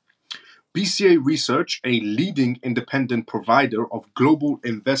reason. BCA Research, a leading independent provider of global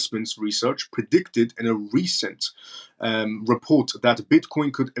investments research, predicted in a recent report that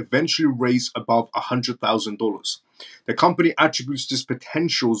Bitcoin could eventually raise above $100,000. The company attributes this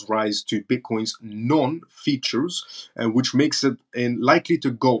potential's rise to Bitcoin's non-features, which makes it likely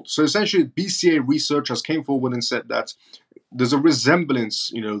to gold. So essentially, BCA researchers came forward and said that there's a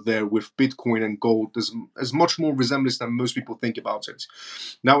resemblance, there with Bitcoin and gold. There's much more resemblance than most people think about it.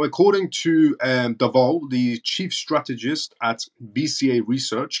 Now, according to Daval, the chief strategist at BCA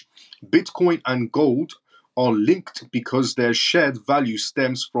Research, Bitcoin and gold are linked because their shared value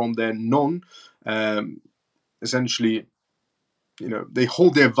stems from their essentially, they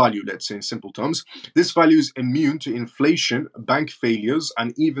hold their value, let's say in simple terms. This value is immune to inflation, bank failures,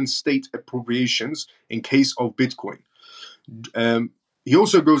 and even state appropriations in case of Bitcoin. He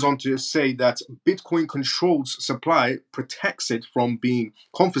also goes on to say that Bitcoin controls supply, protects it from being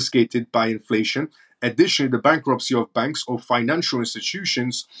confiscated by inflation. Additionally, the bankruptcy of banks or financial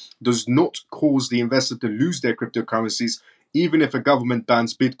institutions does not cause the investor to lose their cryptocurrencies, even if a government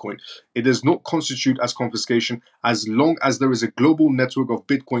bans Bitcoin. It does not constitute as confiscation as long as there is a global network of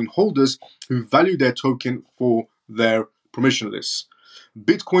Bitcoin holders who value their token for their permissionless.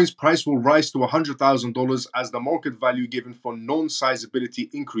 Bitcoin's price will rise to $100,000 as the market value given for non-sizability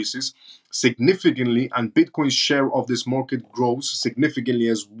increases significantly, and Bitcoin's share of this market grows significantly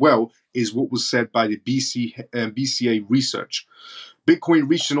as well, is what was said by the BCA research. Bitcoin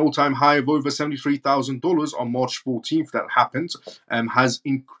reached an all-time high of over $73,000 on March 14th. That happened, and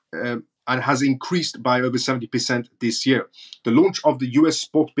has increased by over 70% this year. The launch of the US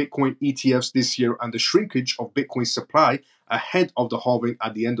spot Bitcoin ETFs this year and the shrinkage of Bitcoin supply ahead of the halving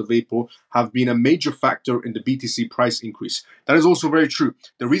at the end of April have been a major factor in the BTC price increase. That is also very true.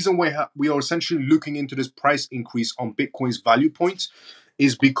 The reason why we are essentially looking into this price increase on Bitcoin's value point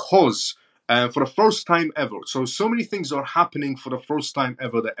is because for the first time ever, so many things are happening for the first time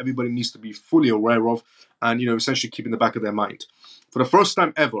ever that everybody needs to be fully aware of and, essentially keep in the back of their mind. For the first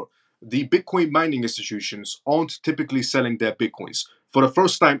time ever, the Bitcoin mining institutions aren't typically selling their Bitcoins. For the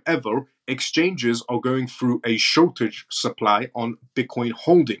first time ever, exchanges are going through a shortage supply on Bitcoin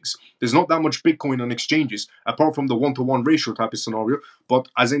holdings. There's not that much Bitcoin on exchanges, apart from the one-to-one ratio type of scenario, but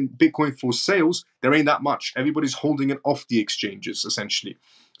as in Bitcoin for sales, there ain't that much. Everybody's holding it off the exchanges, essentially.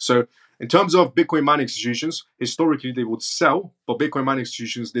 So in terms of Bitcoin mining institutions, historically they would sell, but Bitcoin mining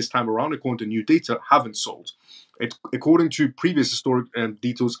institutions this time around, according to new data, haven't sold. According to previous historic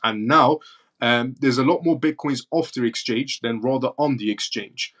details and now, there's a lot more Bitcoins off the exchange than rather on the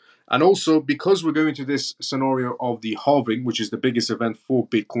exchange. And also, because we're going to this scenario of the halving, which is the biggest event for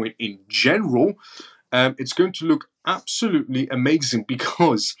Bitcoin in general, it's going to look absolutely amazing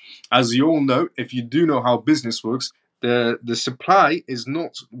because, as you all know, if you do know how business works, the supply is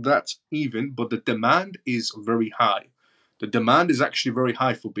not that even, but the demand is very high. The demand is actually very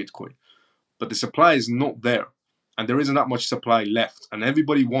high for Bitcoin, but the supply is not there. And there isn't that much supply left, and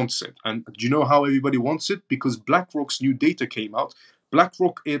everybody wants it. And do you know how everybody wants it? Because BlackRock's new data came out.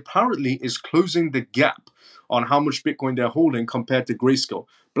 BlackRock apparently is closing the gap on how much Bitcoin they're holding compared to Grayscale.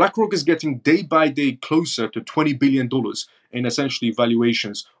 BlackRock is getting day by day closer to $20 billion in essentially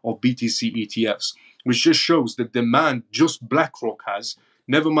valuations of BTC ETFs, which just shows the demand just BlackRock has.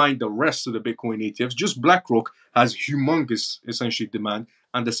 Never mind the rest of the Bitcoin ETFs, just BlackRock has humongous essentially demand,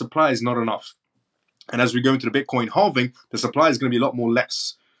 and the supply is not enough. And as we go into the Bitcoin halving, the supply is going to be a lot more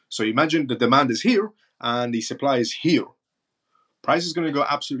less. So imagine the demand is here and the supply is here. Price is going to go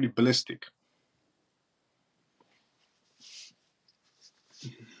absolutely ballistic.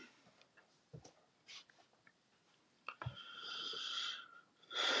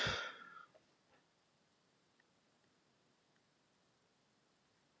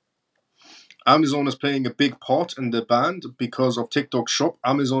 Amazon is playing a big part in the band because of TikTok Shop.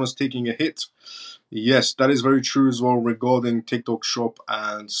 Amazon is taking a hit. Yes, that is very true as well regarding TikTok Shop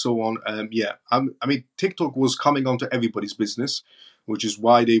and so on. I mean, TikTok was coming onto everybody's business, which is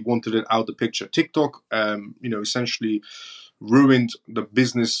why they wanted it out of the picture. TikTok, essentially ruined the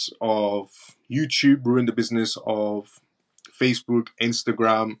business of YouTube, ruined the business of Facebook,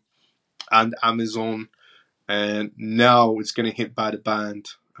 Instagram, and Amazon, and now it's getting hit by the ban,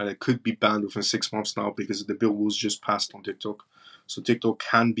 and it could be banned within 6 months now because the bill was just passed on TikTok. So TikTok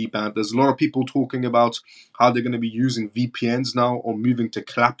can be banned. There's a lot of people talking about how they're going to be using VPNs now or moving to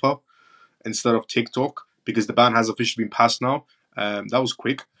Clapper instead of TikTok because the ban has officially been passed now. That was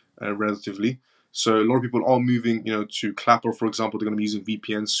quick, relatively. So a lot of people are moving, to Clapper, for example. They're going to be using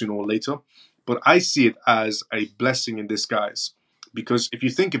VPNs sooner or later. But I see it as a blessing in disguise because if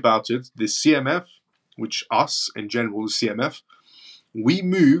you think about it, the CMF, which us in general, the CMF, we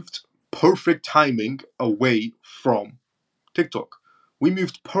moved perfect timing away from TikTok. We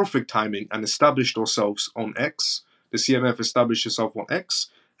moved perfect timing and established ourselves on X. The CMF established itself on X,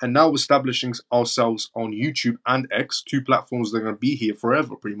 and now establishing ourselves on YouTube and X, two platforms that are going to be here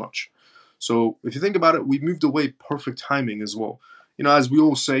forever, pretty much. So if you think about it, we moved away perfect timing as well. As we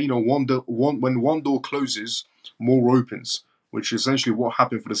all say, when one door closes, more opens, which is essentially what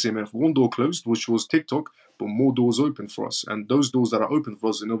happened for the CMF. One door closed, which was TikTok, but more doors open for us. And those doors that are open for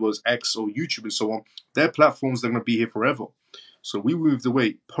us, in other words, X or YouTube and so on, they're platforms that are going to be here forever. So we moved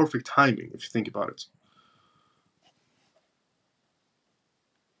away. Perfect timing, if you think about it.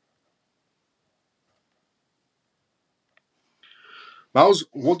 Miles,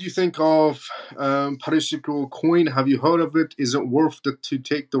 what do you think of Parisical Coin? Have you heard of it? Is it worth it to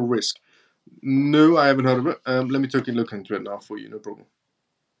take the risk? No, I haven't heard of it. Let me take a look into it now for you. No problem.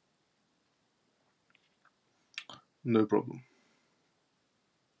 No problem.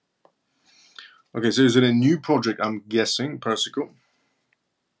 Okay, so is it a new project? I'm guessing, Parisical.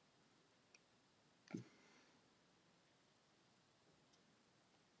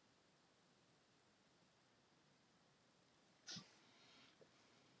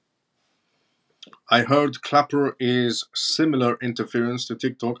 I heard Clapper is similar interference to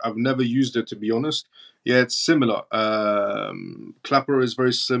TikTok. I've never used it, to be honest. Yeah, it's similar. Clapper is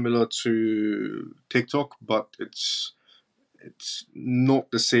very similar to TikTok, but it's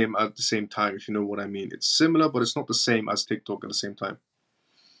not the same at the same time, if you know what I mean. It's similar, but it's not the same as TikTok at the same time.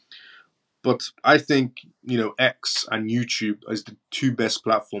 But I think, X and YouTube is the two best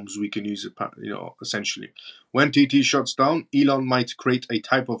platforms we can use it, essentially. When TT shuts down, Elon might create a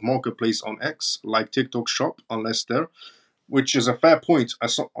type of marketplace on X, like TikTok Shop, unless there, which is a fair point. I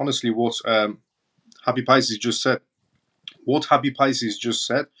saw, honestly, what Happy Pisces just said. What Happy Pisces just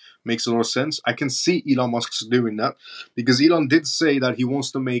said makes a lot of sense. I can see Elon Musk's doing that, because Elon did say that he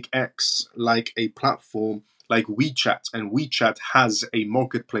wants to make X like a platform like WeChat, and WeChat has a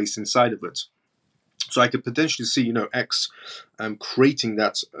marketplace inside of it. So I could potentially see, X creating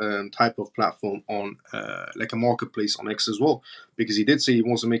that type of platform on like a marketplace on X as well, because he did say he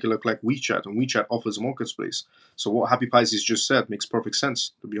wants to make it look like WeChat, and WeChat offers a marketplace. So what Happy Pisces just said makes perfect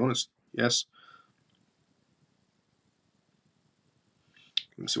sense, to be honest. Yes.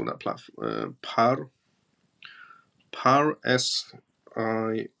 Let me see what that platform. Par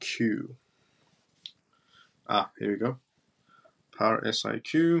SIQ. Here we go. Par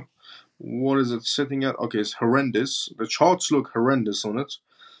SIQ. What is it sitting at? Okay, it's horrendous. The charts look horrendous on it.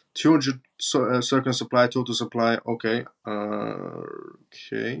 200 second supply, total supply. Okay.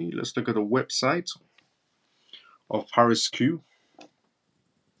 Okay, let's look at the website of Paris Q.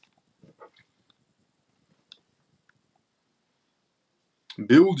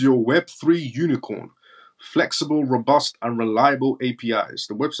 Build your Web3 unicorn. Flexible, robust, and reliable APIs.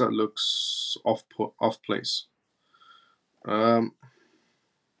 The website looks off place.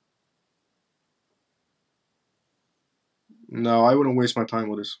 No, I wouldn't waste my time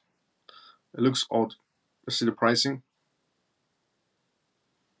with this. It looks odd. Let's see the pricing.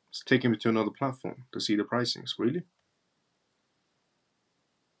 It's taking me to another platform to see the pricings. Really?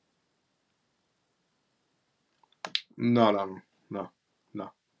 No.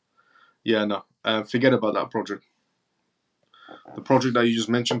 Yeah, no. Forget about that project. The project that you just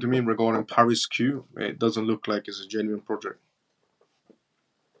mentioned to me regarding Paris Q, it doesn't look like it's a genuine project.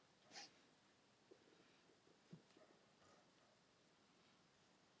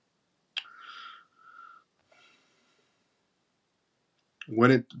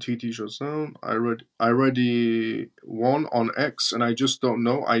 When it TT shuts down, I already won on X, and I just don't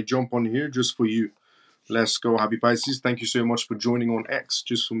know. I jump on here just for you. Let's go, Happy Pisces. Thank you so much for joining on X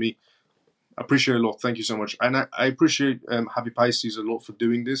just for me. I appreciate it a lot. Thank you so much. And I appreciate Happy Pisces a lot for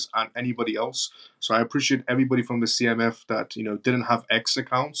doing this, and anybody else. So I appreciate everybody from the CMF that didn't have X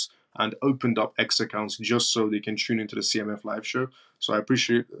accounts and opened up X accounts just so they can tune into the CMF Live Show. So I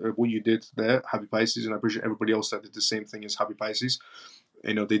appreciate what you did there, Happy Pisces, and I appreciate everybody else that did the same thing as Happy Pisces.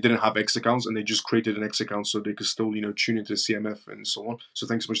 They didn't have X accounts and they just created an X account so they could still tune into the CMF and so on. So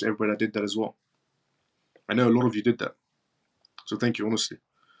thanks so much to everybody that did that as well. I know a lot of you did that, so thank you, honestly.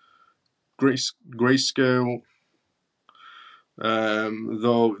 Grayscale,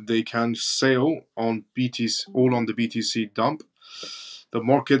 though they can sell on BTC, all on the BTC dump. The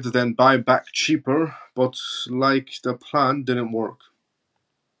market then buy back cheaper, but like the plan didn't work.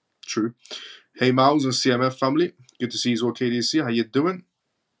 True. Hey Miles and CMF family, good to see you all. KDC, how you doing?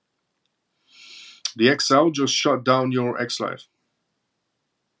 The XL just shut down your X Live.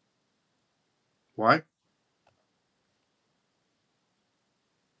 Why?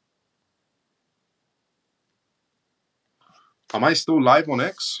 Am I still live on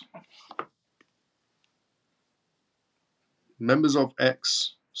X? Members of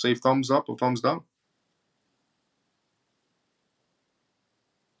X, say thumbs up or thumbs down.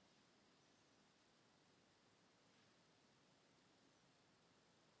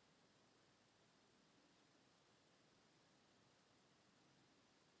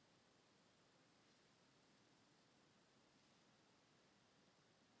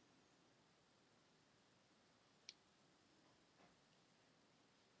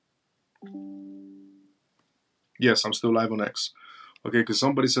 Yes, I'm still live on X. Okay, because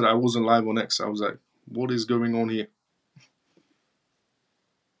somebody said I wasn't live on X. I was like, what is going on here?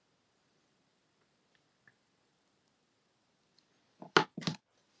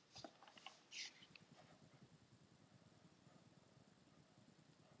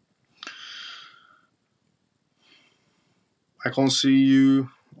 I can't see you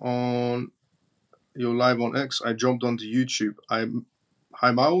on your live on X. I jumped onto YouTube. Hi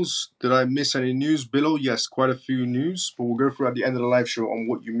Miles, did I miss any news below? Yes, quite a few news, but we'll go through at the end of the live show on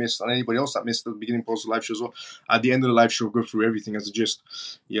what you missed, and anybody else that missed the beginning part of the live show as well. At the end of the live show, we'll go through everything as a gist.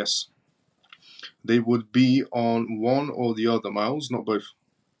 Yes, they would be on one or the other, Miles, not both.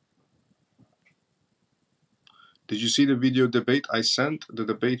 Did you see the video debate I sent? The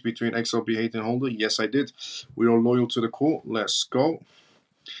debate between XRP hating holder? Yes, I did. We are loyal to the core. Let's go.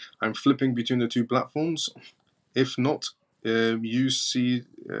 I'm flipping between the two platforms. If not, you see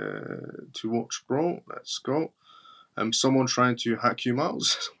to watch, bro. Let's go. Someone trying to hack you,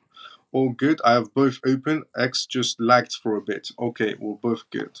 Miles. All good. I have both open. X just lagged for a bit. Okay, we're both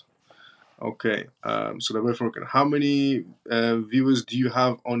good. Okay, so they're both working. How many viewers do you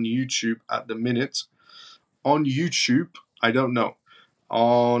have on YouTube at the minute? On YouTube, I don't know.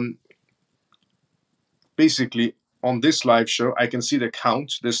 On basically on this live show, I can see the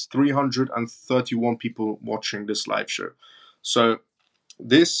count. There's 331 people watching this live show. So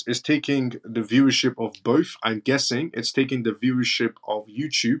this is taking the viewership of both. I'm guessing it's taking the viewership of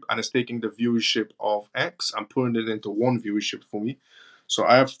YouTube and it's taking the viewership of X and putting it into one viewership for me. So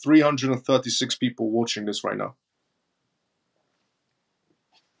I have 336 people watching this right now.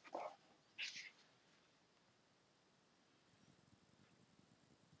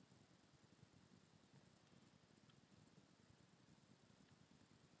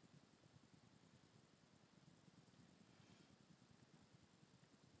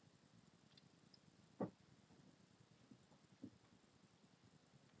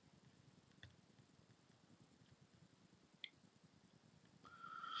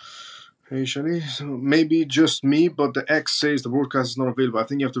 Hey, Shani. So maybe just me, but the X says the broadcast is not available. I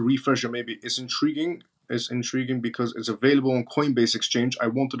think you have to refresh it. Maybe it's intriguing. It's intriguing because it's available on Coinbase Exchange. I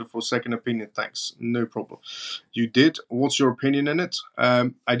wanted it for second opinion. Thanks. No problem. You did. What's your opinion in it?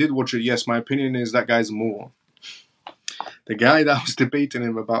 I did watch it. Yes, my opinion is that guy's a moron. The guy that was debating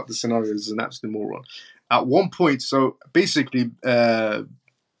him about the scenario is an absolute moron. At one point, so basically, Bilal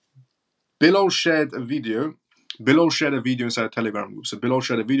shared a video. Bilal shared a video inside a Telegram group. So Bilal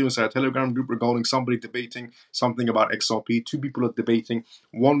shared a video inside a Telegram group regarding somebody debating something about XRP. Two people are debating.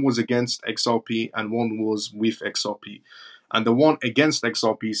 One was against XRP and one was with XRP. And the one against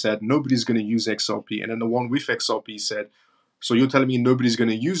XRP said, nobody's going to use XRP. And then the one with XRP said, so you're telling me nobody's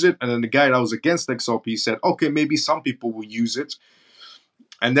going to use it? And then the guy that was against XRP said, okay, maybe some people will use it.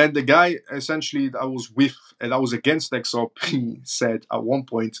 And then the guy essentially that was against XRP said at one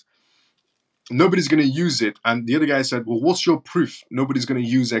point, nobody's going to use it. And the other guy said, well, what's your proof nobody's going to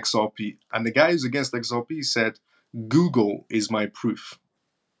use XRP? And the guy who's against XRP said, Google is my proof.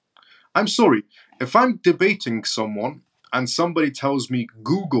 I'm sorry, if I'm debating someone and somebody tells me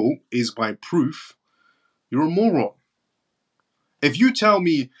Google is my proof, you're a moron. If you tell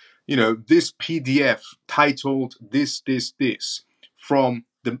me, this PDF titled this from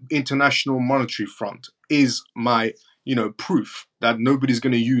the International Monetary Fund is my, proof that nobody's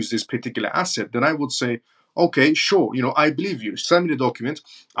going to use this particular asset, then I would say, okay, sure, I believe you. Send me the document.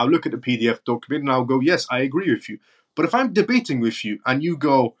 I'll look at the PDF document and I'll go, yes, I agree with you. But if I'm debating with you and you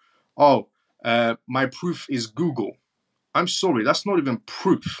go, oh, my proof is Google, I'm sorry, that's not even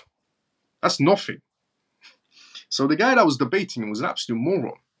proof. That's nothing. So the guy that was debating him was an absolute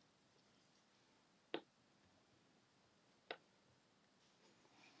moron.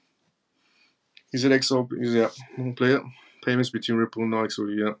 He said XRP, yeah, play it. Payments between Ripple and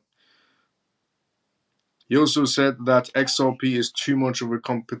XRP, yeah. He also said that XRP is too much of a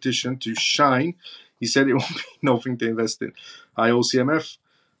competition to shine. He said it won't be nothing to invest in. Hi, CMF.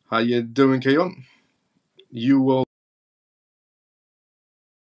 How you doing, Kayon? You will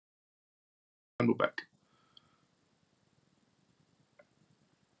handle back.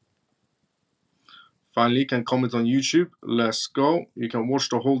 Finally, can comment on YouTube. Let's go. You can watch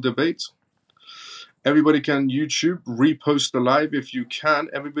the whole debate. Everybody can YouTube repost the live if you can.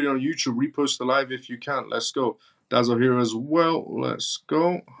 Everybody on YouTube repost the live if you can. Let's go. Dazzle here as well. Let's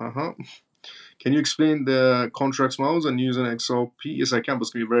go. Can you explain the contracts, Miles, and using XRP? Yes, I can, but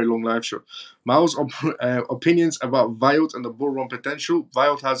it's going to be a very long live show. Miles' opinions about Viot and the bull run potential.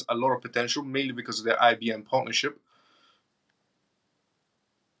 Viot has a lot of potential, mainly because of their IBM partnership.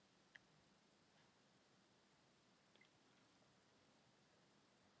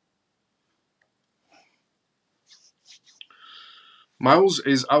 Miles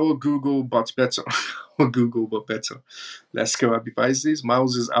is our Google, but better. Our Google, but better. Let's go, Happy Pisces.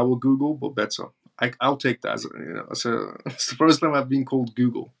 Miles is our Google, but better. I'll take that as it's the first time I've been called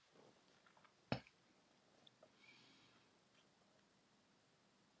Google.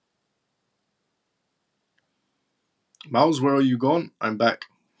 Miles, where are you gone? I'm back.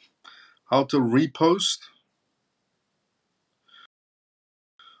 How to repost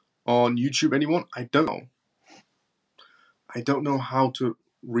on YouTube, anyone? I don't know. I don't know how to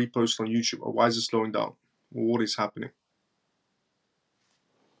repost on YouTube. Or why is it slowing down? What is happening?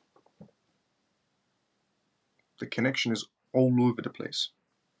 The connection is all over the place.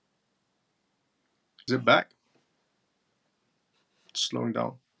 Is it back? slowing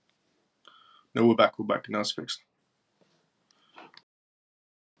down. No, we're back. We're back. Now it's fixed.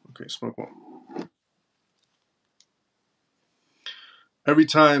 Okay, smoke one. Every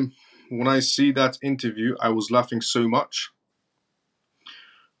time when I see that interview, I was laughing so much.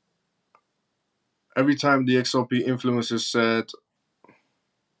 Every time the XRP influencer said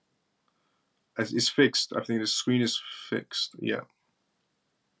it's fixed, I think the screen is fixed. Yeah.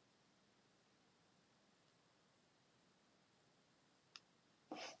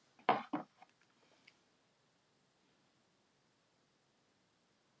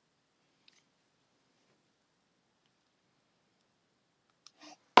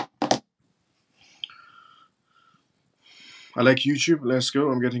 I like YouTube. Let's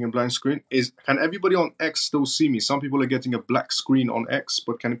go. I'm getting a blank screen. Can everybody on X still see me? Some people are getting a black screen on X,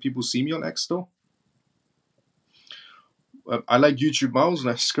 but can people see me on X still? I like YouTube Miles.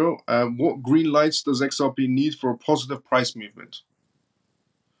 Let's go. What green lights does XRP need for a positive price movement?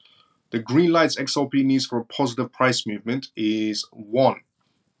 The green lights XRP needs for a positive price movement is one,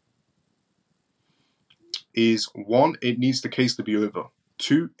 it needs the case to be over.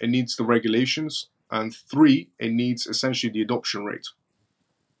 2, it needs the regulations. And 3, it needs essentially the adoption rate.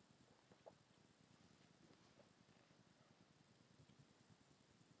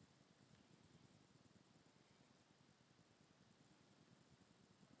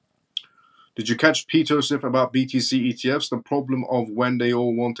 Did you catch Peter's about BTC ETFs? The problem of when they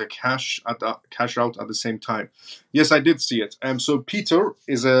all want to cash out at the same time. Yes, I did see it. So Peter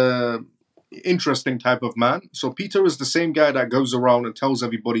is a interesting type of man. So Peter is the same guy that goes around and tells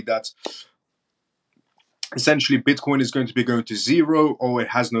everybody that essentially Bitcoin is going to be going to zero, or it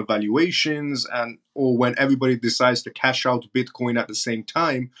has no valuations, and or when everybody decides to cash out Bitcoin at the same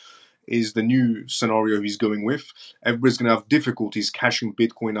time is the new scenario he's going with. Everybody's going to have difficulties cashing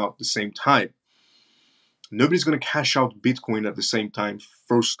Bitcoin out at the same time. Nobody's going to cash out Bitcoin at the same time,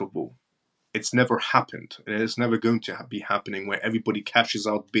 first of all. It's never happened, and it's never going to be happening where everybody cashes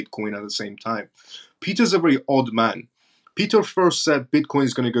out Bitcoin at the same time. Peter's a very odd man. Peter first said Bitcoin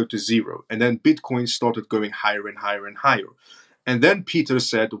is going to go to zero, and then Bitcoin started going higher and higher and higher. And then Peter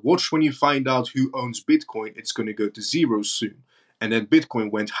said, watch when you find out who owns Bitcoin, it's going to go to zero soon. And then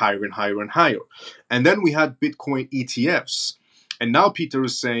Bitcoin went higher and higher and higher. And then we had Bitcoin ETFs. And now Peter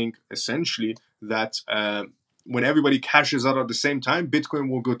is saying, essentially, that when everybody cashes out at the same time, Bitcoin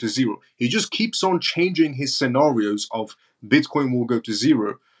will go to zero. He just keeps on changing his scenarios of Bitcoin will go to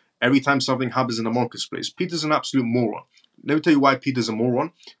zero every time something happens in the marketplace. Peter's an absolute moron. Let me tell you why Peter's a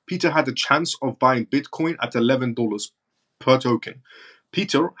moron. Peter had a chance of buying Bitcoin at $11 per token.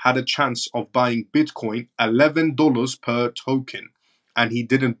 Peter had a chance of buying Bitcoin $11 per token, and he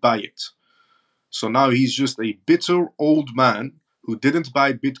didn't buy it. So now he's just a bitter old man who didn't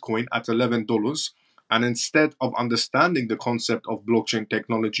buy Bitcoin at $11, and instead of understanding the concept of blockchain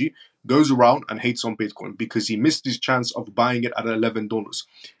technology, goes around and hates on Bitcoin because he missed his chance of buying it at $11.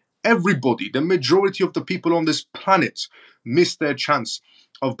 Everybody, the majority of the people on this planet, missed their chance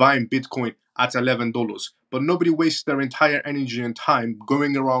of buying Bitcoin at $11. But nobody wastes their entire energy and time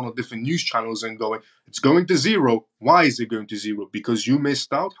going around on different news channels and going, it's going to zero. Why is it going to zero? Because you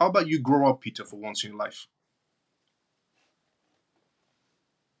missed out? How about you grow up, Peter, for once in your life?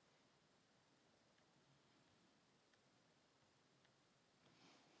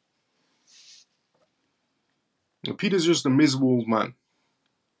 Peter's just a miserable old man.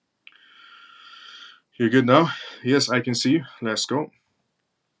 You're good now? Yes, I can see you. Let's go.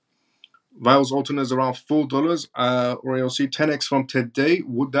 Vials alternate is around $4. Or you'll see 10x from today.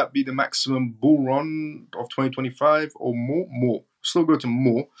 Would that be the maximum bull run of 2025 or more? More. Still go to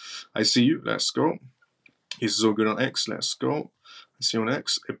more. I see you. Let's go. This is all good on X. Let's go. I see you on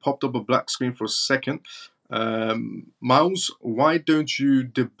X. It popped up a black screen for a second. Miles, why don't you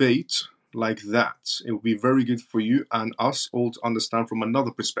debate like that? It would be very good for you and us all to understand from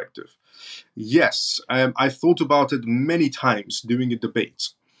another perspective. Yes, I thought about it many times doing a debate.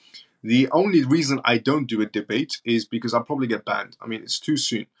 The only reason I don't do a debate is because I'll probably get banned. I mean, it's too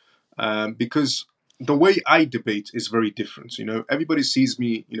soon. Because the way I debate is very different. You know, everybody sees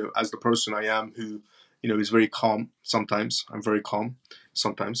me, you know, as the person I am who, you know, is very calm. Sometimes I'm very calm.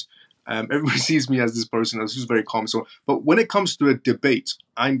 Sometimes everybody sees me as this person who's very calm. So, but when it comes to a debate,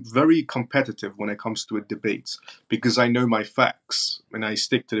 I'm very competitive when it comes to a debate because I know my facts and I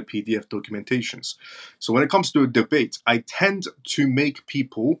stick to the PDF documentations. So when it comes to a debate, I tend to make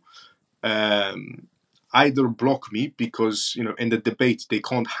people either block me because, you know, in the debate they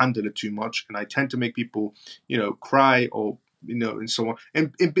can't handle it too much, and I tend to make people, you know, cry or, you know, and so on,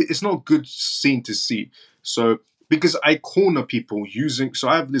 and it's not good scene to see. So because I corner people using. So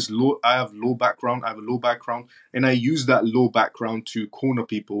I have this law. I have law background. I have a law background, and I use that law background to corner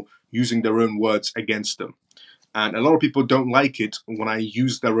people using their own words against them. And a lot of people don't like it when I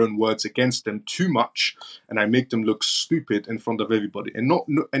use their own words against them too much, and I make them look stupid in front of everybody. And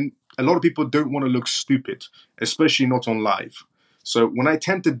a lot of people don't want to look stupid, especially not on live. So when I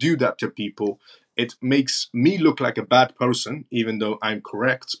tend to do that to people, it makes me look like a bad person, even though I'm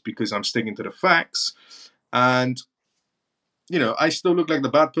correct because I'm sticking to the facts. And I still look like the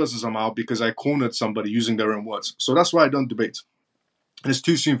bad person somehow because I cornered somebody using their own words. So that's why I don't debate. And it's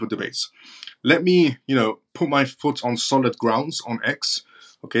too soon for debates. Let me, put my foot on solid grounds on X.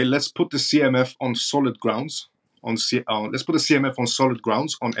 Okay, let's put the CMF on solid grounds let's put the CMF on solid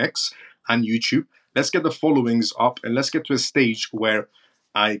grounds on X and YouTube. Let's get the followings up, and let's get to a stage where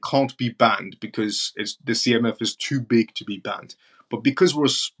I can't be banned because the CMF is too big to be banned. But because we're a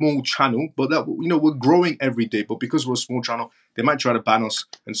small channel, but that we're growing every day. But because we're a small channel, they might try to ban us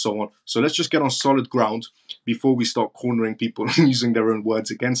and so on. So let's just get on solid ground before we start cornering people and using their own words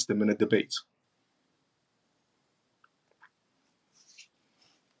against them in a debate.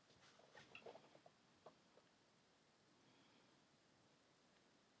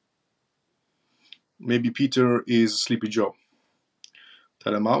 Maybe Peter is Sleepy Joe.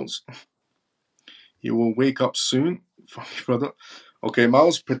 Tell him, Miles. He will wake up soon. Funny brother. Okay,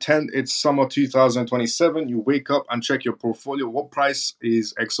 Miles, pretend it's summer 2027. You wake up and check your portfolio. What price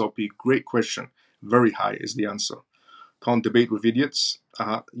is XRP? Great question. Very high is the answer. Can't debate with idiots.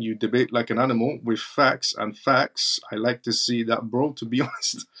 You debate like an animal with facts and facts. I like to see that, bro, to be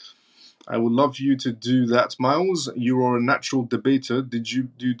honest. I would love you to do that, Miles. You are a natural debater. Did you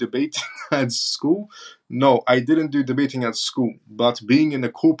do debating at school? No, I didn't do debating at school, but being in the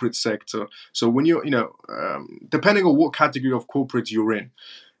corporate sector. So when you're, depending on what category of corporate you're in,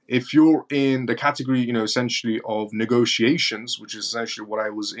 if you're in the category, essentially of negotiations, which is essentially what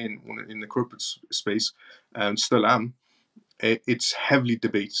I was in the corporate space, and still am, it's heavily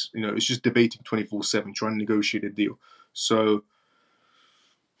debates. It's just debating 24/7, trying to negotiate a deal. So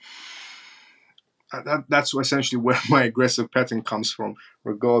that's essentially where my aggressive pattern comes from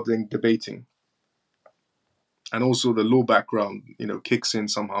regarding debating. And also the law background, kicks in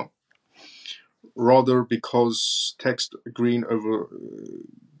somehow. Rather because text green over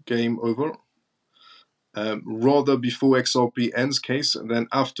game over. Rather before XRP ends case than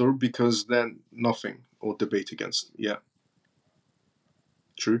after, because then nothing or debate against. Yeah.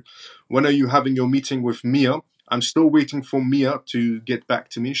 True. When are you having your meeting with Mia? I'm still waiting for Mia to get back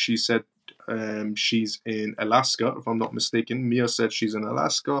to me. She said she's in Alaska, if I'm not mistaken. Mia said she's in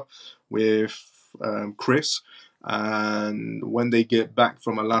Alaska with Chris. And when they get back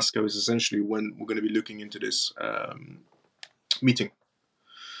from Alaska is essentially when we're going to be looking into this meeting.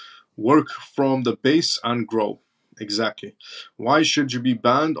 Work from the base and grow. Exactly. Why should you be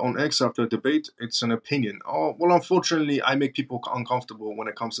banned on X after a debate? It's an opinion. Oh, well, unfortunately, I make people uncomfortable when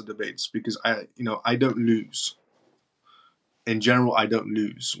it comes to debates because I don't lose. In general, I don't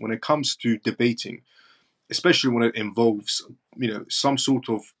lose. When it comes to debating, especially when it involves, some sort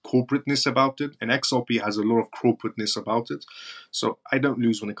of corporateness about it, and XRP has a lot of corporateness about it. So I don't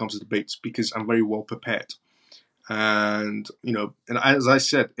lose when it comes to debates because I'm very well prepared. And and as I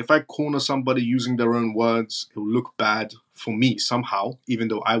said, if I corner somebody using their own words, it will look bad for me somehow, even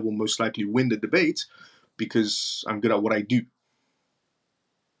though I will most likely win the debate because I'm good at what I do.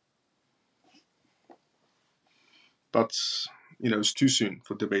 But it's too soon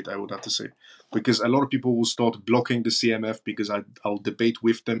for debate, I would have to say, because a lot of people will start blocking the CMF because I'll debate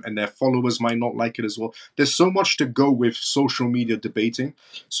with them, and their followers might not like it as well. There's so much to go with social media debating.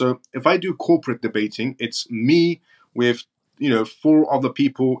 So if I do corporate debating, it's me with 4 other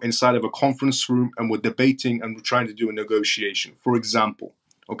people inside of a conference room, and we're debating and we're trying to do a negotiation, for example.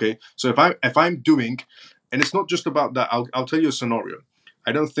 Okay, so if I'm doing, and it's not just about that. I'll tell you a scenario.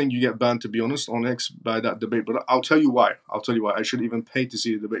 I don't think you get banned, to be honest, on X by that debate, but I'll tell you why. I should even pay to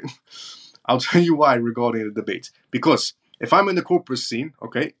see the debate. I'll tell you why regarding the debate. Because if I'm in the corporate scene,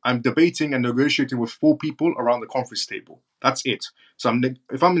 okay, I'm debating and negotiating with 4 people around the conference table. That's it. So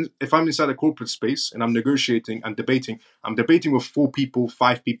if I'm inside a corporate space and I'm negotiating and debating, I'm debating with 4 people,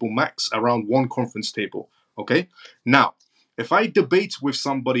 5 people max around one conference table. Okay. Now, if I debate with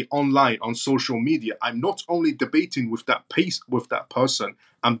somebody online on social media, I'm not only debating with that person,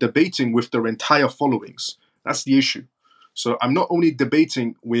 I'm debating with their entire followings. That's the issue. So I'm not only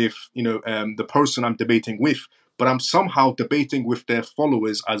debating with the person I'm debating with, but I'm somehow debating with their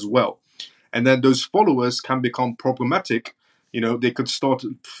followers as well. And then those followers can become problematic You know, they could start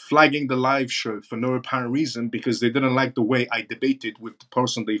flagging the live show for no apparent reason because they didn't like the way I debated with the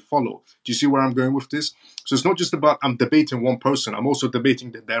person they follow. Do you see where I'm going with this? So it's not just about I'm debating one person. I'm also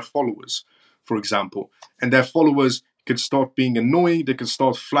debating their followers, for example, and their followers could start being annoying. They could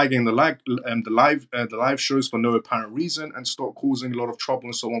start flagging the live shows for no apparent reason and start causing a lot of trouble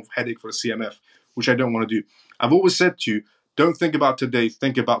and so on, headache for the CMF, which I don't want to do. I've always said to you, don't think about today,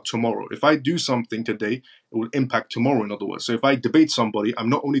 think about tomorrow. If I do something today, it will impact tomorrow, in other words. So if I debate somebody, I'm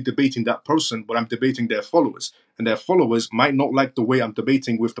not only debating that person, but I'm debating their followers. And their followers might not like the way I'm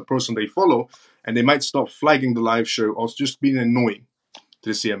debating with the person they follow, and they might start flagging the live show or just being annoying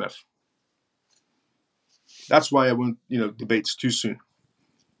to the CMF. That's why I won't, debate too soon.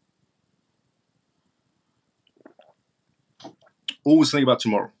 Always think about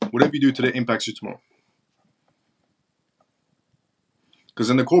tomorrow. Whatever you do today impacts you tomorrow. Because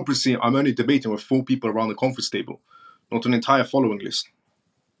in the corporate scene, I'm only debating with 4 people around the conference table, not an entire following list.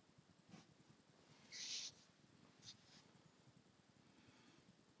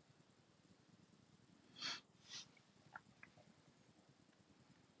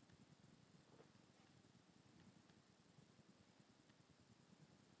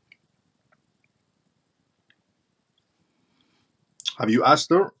 Have you asked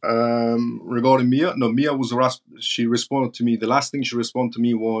her regarding Mia? No, Mia was she responded to me. The last thing she responded to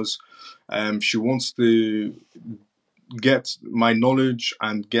me was she wants to get my knowledge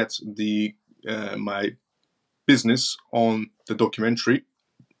and get the my business on the documentary.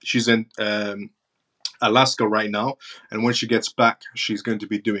 She's in Alaska right now, and when she gets back, she's going to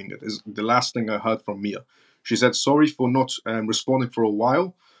be doing it. Is the last thing I heard from Mia. She said sorry for not responding for a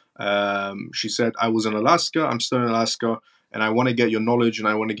while. She said I was in Alaska. I'm still in Alaska, and I want to get your knowledge and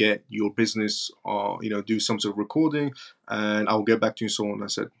I want to get your business, do some sort of recording, and I'll get back to you. So on. I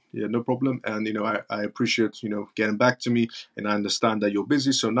said, yeah, no problem, and I appreciate getting back to me, and I understand that you're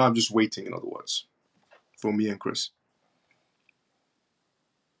busy. So now I'm just waiting. In other words, for me and Chris.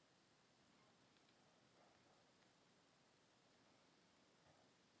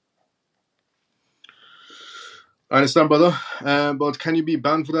 I understand, brother. But can you be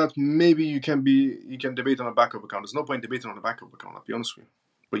banned for that? Maybe you can be. You can debate on a backup account. There's no point debating on a backup account. I'll be honest with you.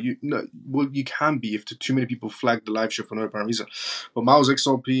 But you can be if too many people flag the live show for no apparent reason. But Miles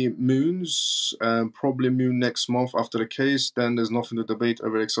XRP moons, probably moon next month after the case. Then there's nothing to debate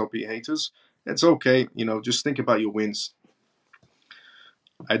over XRP haters. It's okay. Just think about your wins.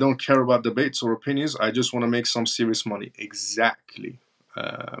 I don't care about debates or opinions. I just want to make some serious money. Exactly.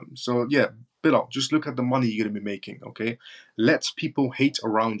 So yeah, Bilal, just look at the money you're going to be making, okay? Let people hate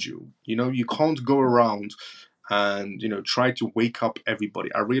around you. You can't go around and, try to wake up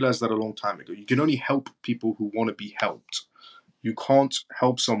everybody. I realized that a long time ago. You can only help people who want to be helped. You can't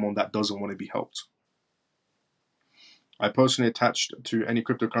help someone that doesn't want to be helped. I personally attached to any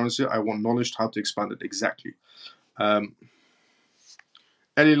cryptocurrency. I want knowledge how to expand it. Exactly.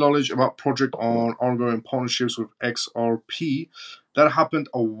 Any knowledge about project on ongoing partnerships with XRP? That happened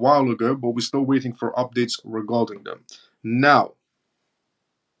a while ago, but we're still waiting for updates regarding them. Now,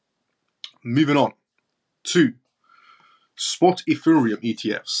 moving on to spot Ethereum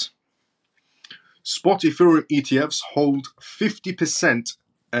ETFs. Spot Ethereum ETFs hold 50%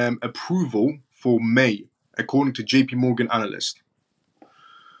 approval for May, according to JP Morgan analyst.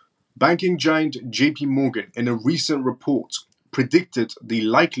 Banking giant JP Morgan, in a recent report, predicted the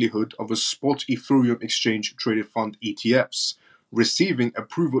likelihood of a spot Ethereum exchange traded fund ETFs receiving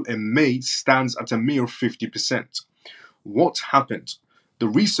approval in May stands at a mere 50%. What happened? The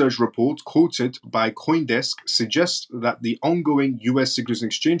research report quoted by CoinDesk suggests that the ongoing US Securities and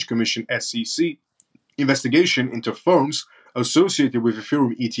Exchange Commission SEC investigation into firms associated with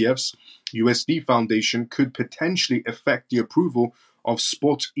Ethereum ETFs, USD Foundation, could potentially affect the approval of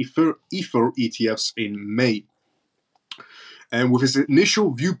spot Ether ETFs in May. And with its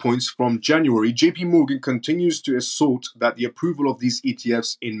initial viewpoints from January, JP Morgan continues to assert that the approval of these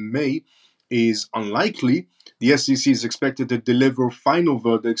ETFs in May is unlikely. The SEC is expected to deliver final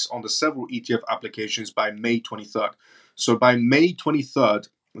verdicts on the several ETF applications by May 23rd. So by May 23rd,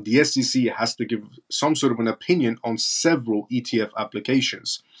 the SEC has to give some sort of an opinion on several ETF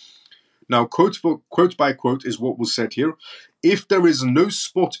applications. Now, quote by quote is what was said here. If there is no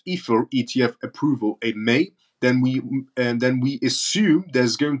spot Ether ETF approval in May, then we assume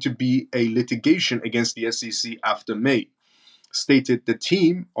there's going to be a litigation against the SEC after May, stated the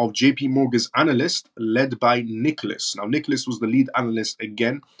team of JP Morgan's analyst led by Nicholas. Now, Nicholas was the lead analyst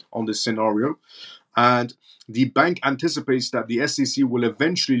again on this scenario, and the bank anticipates that the SEC will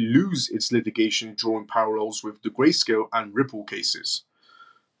eventually lose its litigation, drawing parallels with the Grayscale and Ripple cases.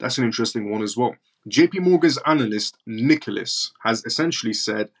 That's an interesting one as well. JP Morgan's analyst Nicholas has essentially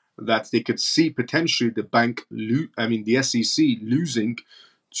said that they could see potentially the the SEC losing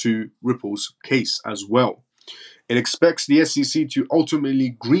to Ripple's case as well. It expects the SEC to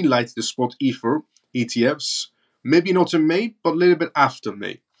ultimately greenlight the spot Ether ETFs, maybe not in May, but a little bit after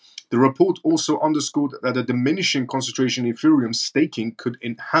May. The report also underscored that a diminishing concentration in Ethereum staking could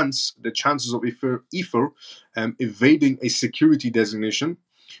enhance the chances of Ether evading a security designation.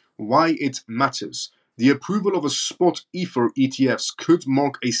 Why it matters. The approval of a spot Ether ETFs could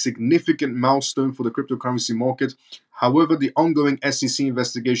mark a significant milestone for the cryptocurrency market. However, the ongoing SEC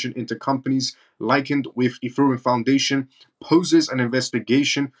investigation into companies likened with Ethereum Foundation poses an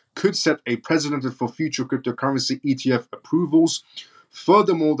investigation could set a precedent for future cryptocurrency ETF approvals.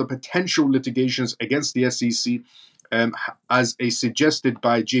 Furthermore, the potential litigations against the SEC, as suggested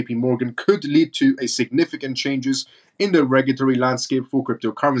by JP Morgan, could lead to a significant changes in the regulatory landscape for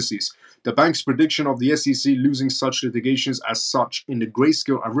cryptocurrencies. The bank's prediction of the SEC losing such litigations as such in the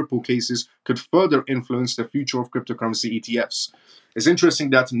Grayscale and Ripple cases could further influence the future of cryptocurrency ETFs. It's interesting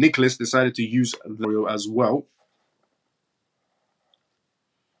that Nicholas decided to use the as well.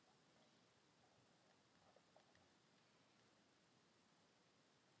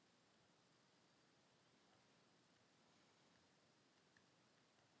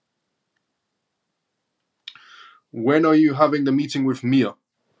 When are you having the meeting with Mia?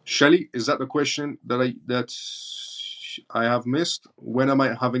 Shelly, is that the question that I have missed? When am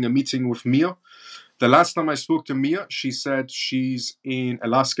I having a meeting with Mia? The last time I spoke to Mia, she said she's in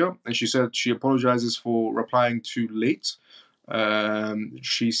Alaska, and she said she apologizes for replying too late.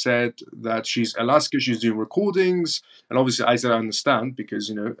 She said that she's Alaska, she's doing recordings, and obviously I said I understand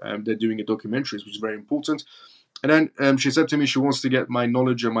because they're doing a documentary, which is very important. And then she said to me she wants to get my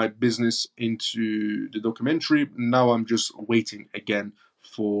knowledge and my business into the documentary. Now I'm just waiting again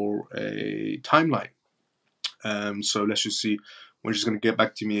for a timeline. So let's just see when she's going to get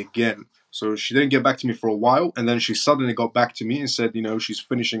back to me again. So she didn't get back to me for a while, and then she suddenly got back to me and said, she's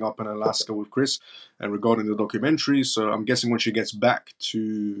finishing up in Alaska with Chris and regarding the documentary. So I'm guessing when she gets back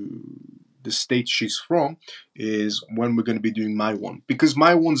to the state she's from is when we're going to be doing my one, because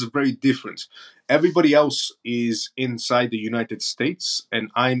my ones are very different. Everybody else is inside the United States and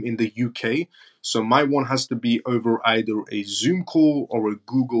I'm in the UK. So my one has to be over either a Zoom call or a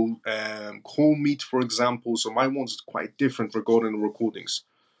Google call meet, for example. So my one's quite different regarding the recordings.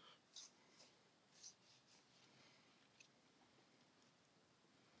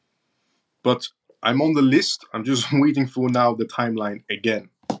 But I'm on the list. I'm just waiting for now the timeline again.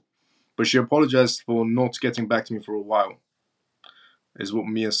 But she apologized for not getting back to me for a while, is what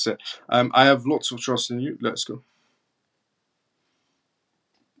Mia said. I have lots of trust in you. Let's go.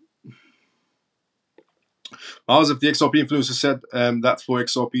 Miles, if the XRP influencer said that for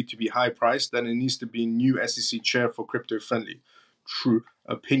XRP to be high priced, then it needs to be a new SEC chair for crypto friendly. True.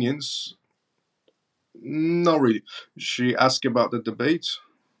 Opinions? Not really. She asked about the debate.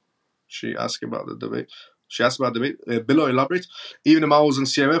 She asked about debate. Below, elaborate. Even the Miles and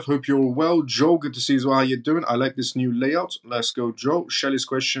CMF, hope you're all well. Joe, good to see you as well. How you doing? I like this new layout. Let's go, Joe. Shelly's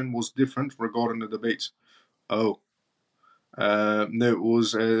question was different regarding the debate. Oh. No, it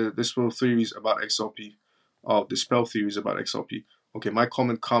was dispel theories about XRP. Oh, dispel theories about XRP. Okay, my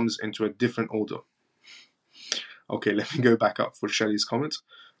comment comes into a different order. Okay, let me go back up for Shelly's comment.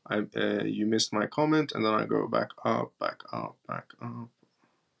 You missed my comment, and then I go back up, back up, back up.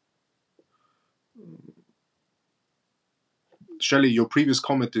 Shelly, your previous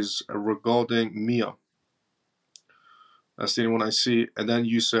comment is regarding Mia. That's the only one I see. And then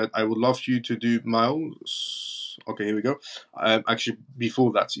you said, I would love you to do Miles. Okay, here we go. Actually,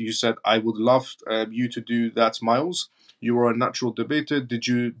 before that, you said, I would love you to do that, Miles. You are a natural debater. Did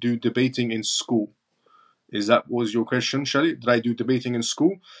you do debating in school? Is that was your question, Shelly? Did I do debating in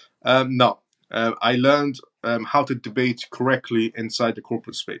school? No. I learned how to debate correctly inside the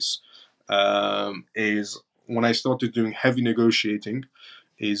corporate space. Is when I started doing heavy negotiating,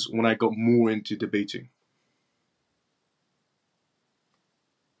 is when I got more into debating.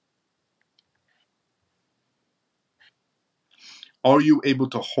 Are you able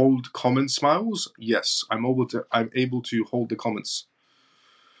to hold comments, Miles? Yes, I'm able to hold the comments.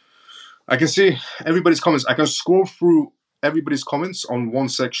 I can see everybody's comments. I can scroll through everybody's comments on one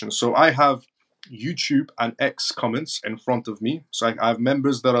section. So I have YouTube and X comments in front of me. So I have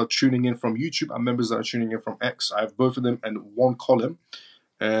members that are tuning in from YouTube and members that are tuning in from X. I have both of them in one column.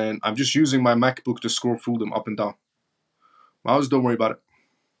 And I'm just using my MacBook to scroll through them up and down. Miles, don't worry about it.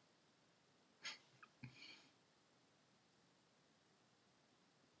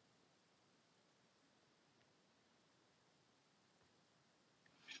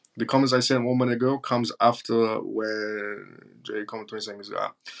 The comments I sent 1 minute ago comes after when Jay comment 20 seconds ago.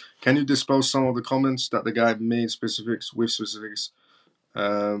 Can you dispel some of the comments that the guy made specifics with specifics?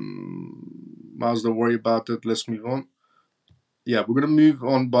 Miles, don't worry about it. Let's move on. Yeah, we're gonna move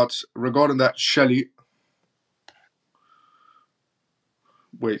on. But regarding that, Shelly,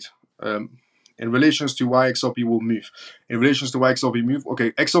 wait. In relations to why XRP will move. In relations to why XRP move,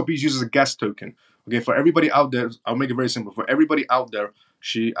 okay, XRP is used as a gas token. Okay, for everybody out there, I'll make it very simple. For everybody out there,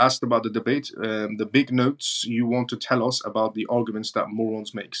 she asked about the debate, the big notes you want to tell us about the arguments that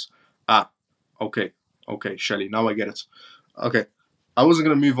morons makes. Okay, Shelly, now I get it. Okay, I wasn't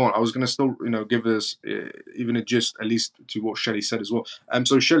gonna move on. I was gonna still, give us even a gist at least to what Shelly said as well.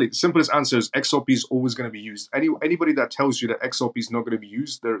 So Shelly, the simplest answer is XRP is always going to be used. Anybody that tells you that XRP is not going to be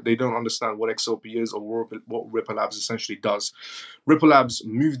used, they don't understand what XRP is or what Ripple Labs essentially does. Ripple Labs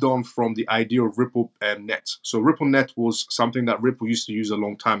moved on from the idea of Ripple Net. So Ripple Net was something that Ripple used to use a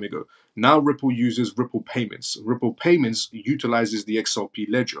long time ago. Now Ripple uses Ripple Payments. Ripple Payments utilizes the XRP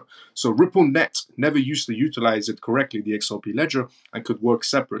ledger. So Ripple Net never used to utilize it correctly, the XRP ledger, and could work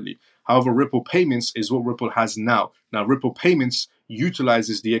separately. However, Ripple Payments is what Ripple has now. Now, Ripple Payments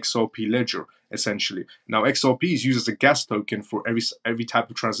utilizes the XRP ledger, essentially. Now, XRP is used as a gas token for every type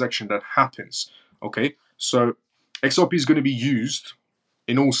of transaction that happens. Okay, so XRP is going to be used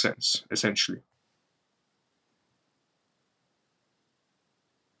in all sense, essentially.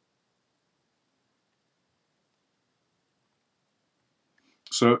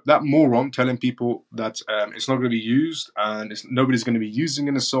 So that moron telling people that it's not going to be used and nobody's going to be using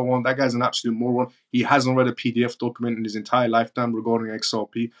it and so on, that guy's an absolute moron. He hasn't read a PDF document in his entire lifetime regarding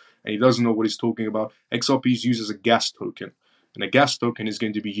XRP, and he doesn't know what he's talking about. XRP is used as a gas token, and a gas token is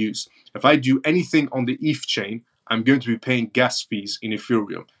going to be used. If I do anything on the ETH chain, I'm going to be paying gas fees in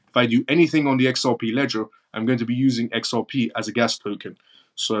Ethereum. If I do anything on the XRP ledger, I'm going to be using XRP as a gas token.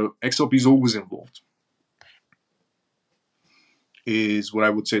 So XRP is always involved, is what I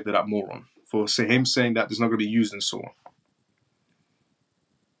would say to that moron for him saying that it's not going to be used and so on.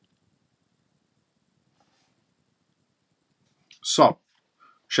 So,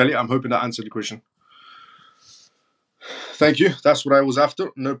 Shelly, I'm hoping that answered the question. Thank you. That's what I was after.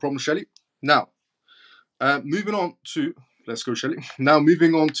 No problem, Shelly. Now, moving on to, let's go, Shelly. Now,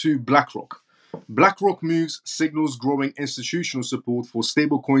 moving on to BlackRock. BlackRock moves signals growing institutional support for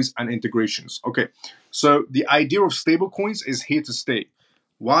stablecoins and integrations. Okay, so the idea of stablecoins is here to stay.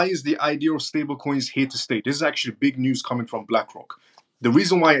 Why is the idea of stablecoins here to stay? This is actually big news coming from BlackRock. The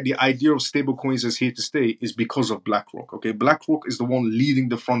reason why the idea of stablecoins is here to stay is because of BlackRock. Okay, BlackRock is the one leading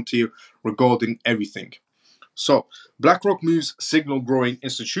the frontier regarding everything. So, BlackRock moves signal growing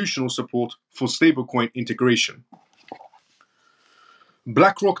institutional support for stablecoin integration.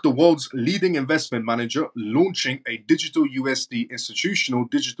 BlackRock, the world's leading investment manager, launching a digital USD institutional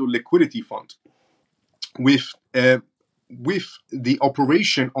digital liquidity fund. With the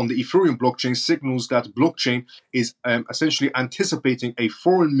operation on the Ethereum blockchain signals that blockchain is essentially anticipating a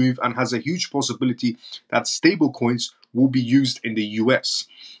foreign move and has a huge possibility that stablecoins will be used in the US.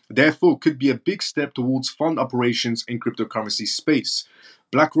 Therefore, could be a big step towards fund operations in cryptocurrency space.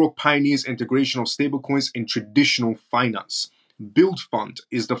 BlackRock pioneers integration of stablecoins in traditional finance. Build Fund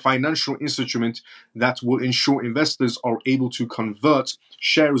is the financial instrument that will ensure investors are able to convert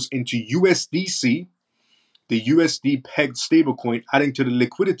shares into USDC, the USD pegged stablecoin, adding to the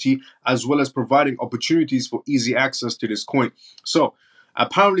liquidity as well as providing opportunities for easy access to this coin. So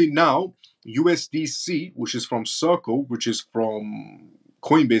apparently now USDC, which is from Circle, which is from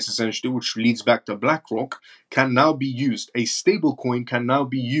Coinbase essentially, which leads back to BlackRock, can now be used. A stablecoin can now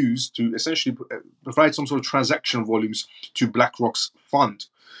be used to essentially provide some sort of transaction volumes to BlackRock's fund.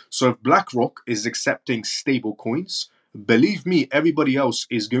 So if BlackRock is accepting stablecoins, believe me, everybody else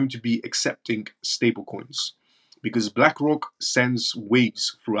is going to be accepting stablecoins, because BlackRock sends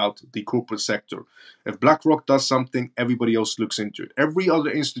waves throughout the corporate sector. If BlackRock does something, everybody else looks into it. Every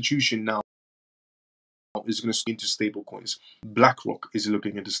other institution now is going to into stablecoins. BlackRock is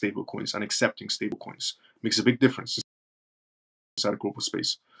looking into stablecoins and accepting stablecoins. Makes a big difference inside the corporate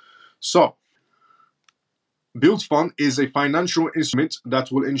space. So, Build Fund is a financial instrument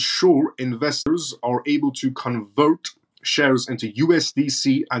that will ensure investors are able to convert shares into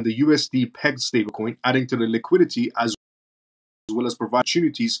USDC and the USD pegged stablecoin, adding to the liquidity as well as provide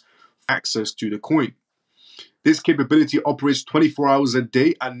opportunities for access to the coin. This capability operates 24 hours a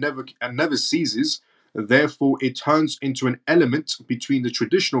day and never ceases. Therefore, it turns into an element between the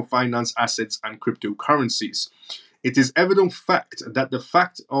traditional finance assets and cryptocurrencies. It is evident fact that the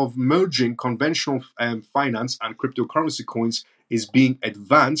fact of merging conventional finance and cryptocurrency coins is being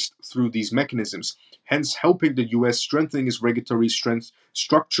advanced through these mechanisms, hence helping the US strengthening its regulatory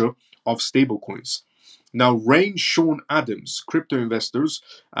structure of stablecoins. Now, Rain Sean Adams, crypto investors,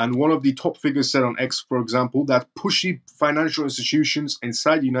 and one of the top figures said on X, for example, that pushy financial institutions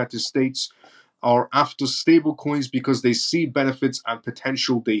inside the United States are after stablecoins because they see benefits and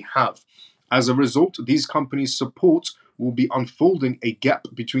potential they have. As a result, these companies' support will be unfolding a gap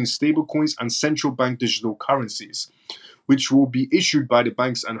between stablecoins and central bank digital currencies, which will be issued by the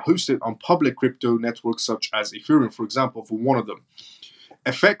banks and hosted on public crypto networks such as Ethereum, for example, for one of them.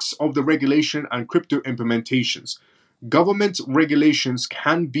 Effects of the regulation and crypto implementations. Government regulations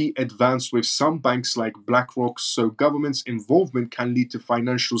can be advanced with some banks like BlackRock, so government's involvement can lead to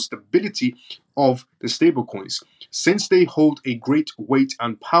financial stability of the stablecoins, since they hold a great weight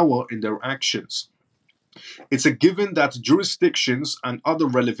and power in their actions. It's a given that jurisdictions and other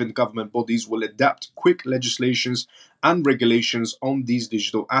relevant government bodies will adapt quick legislations and regulations on these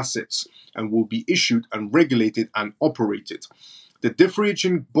digital assets and will be issued and regulated and operated. The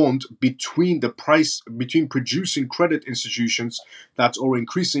differentiating bond between producing credit institutions that are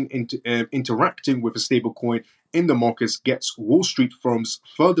interacting with a stablecoin in the markets gets Wall Street firms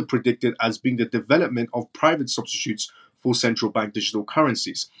further predicted as being the development of private substitutes for central bank digital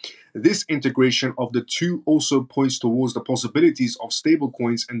currencies. This integration of the two also points towards the possibilities of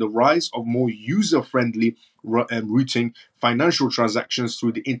stablecoins and the rise of more user-friendly routing financial transactions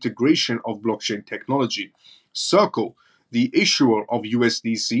through the integration of blockchain technology. Circle, the issuer of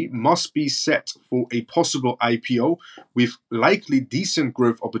USDC, must be set for a possible IPO with likely decent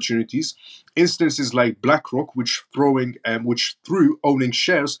growth opportunities. Instances like BlackRock, which through owning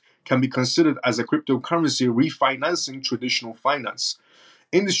shares can be considered as a cryptocurrency refinancing traditional finance.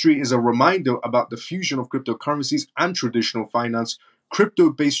 Industry is a reminder about the fusion of cryptocurrencies and traditional finance,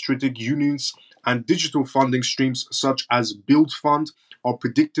 crypto-based strategic unions, and digital funding streams such as Build Fund are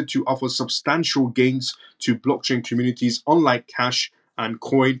predicted to offer substantial gains to blockchain communities, unlike cash and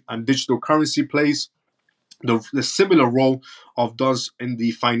coin and digital currency plays the similar role of does in the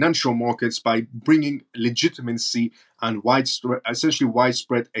financial markets by bringing legitimacy and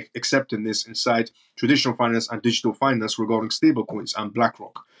widespread acceptance inside traditional finance and digital finance regarding stablecoins and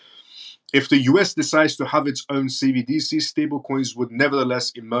BlackRock. If the US decides to have its own CBDC, stablecoins would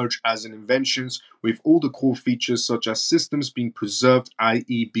nevertheless emerge as an invention with all the core features such as systems being preserved,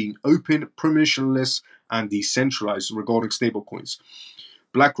 i.e. being open, permissionless, and decentralized regarding stablecoins.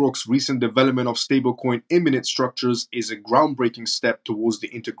 BlackRock's recent development of stablecoin imminent structures is a groundbreaking step towards the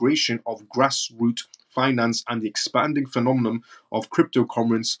integration of grassroots finance and the expanding phenomenon of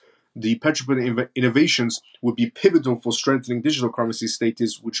cryptocurrency. The petrol innovations would be pivotal for strengthening digital currency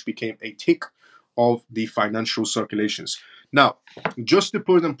status, which became a tick of the financial circulations. Now, just to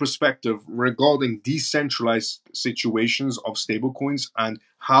put in perspective regarding decentralized situations of stablecoins and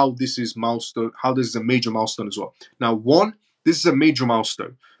how this is a major milestone as well. Now, one, this is a major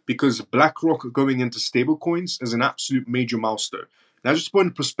milestone because BlackRock going into stablecoins is an absolute major milestone. Now, just to put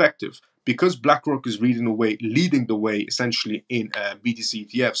in perspective, because BlackRock is leading the way essentially in BTC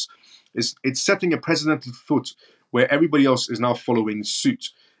ETFs, it's setting a precedented foot where everybody else is now following suit.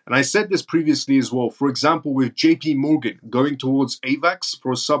 And I said this previously as well. For example, with JP Morgan going towards AVAX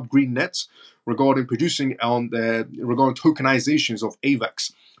for a sub-green net regarding tokenizations of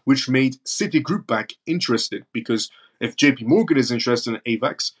AVAX, which made Citigroup back interested because if JP Morgan is interested in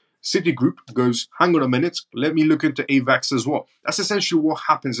AVAX, Citigroup goes, hang on a minute, let me look into AVAX as well. That's essentially what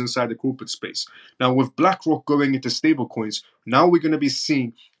happens inside the corporate space. Now, with BlackRock going into stablecoins, now we're going to be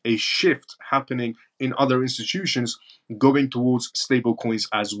seeing a shift happening in other institutions going towards stablecoins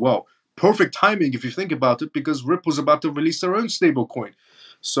as well. Perfect timing if you think about it, because Ripple's about to release their own stablecoin.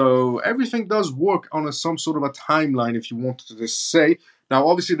 So everything does work on some sort of a timeline, if you wanted to say. Now,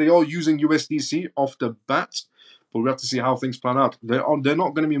 obviously, they are using USDC off the bat, but we have to see how things plan out. They're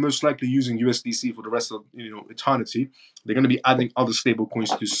not going to be most likely using USDC for the rest of eternity. They're going to be adding other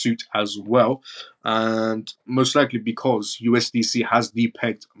stablecoins to suit as well, and most likely because USDC has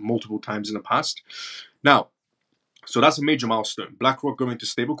depegged multiple times in the past. Now, so that's a major milestone. BlackRock going to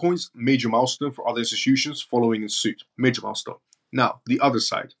stablecoins, major milestone for other institutions following in suit. Major milestone. Now, the other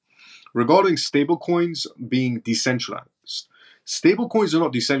side. Regarding stablecoins being decentralized. Stablecoins are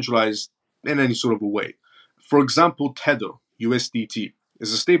not decentralized in any sort of a way. For example, Tether, USDT,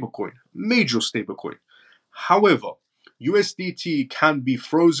 is a stablecoin, major stablecoin. However, USDT can be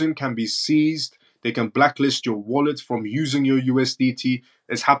frozen, can be seized, they can blacklist your wallet from using your USDT.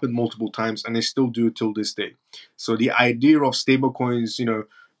 It's happened multiple times and they still do it till this day. So the idea of stablecoins,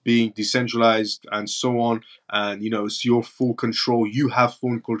 being decentralized and so on, and it's your full control, you have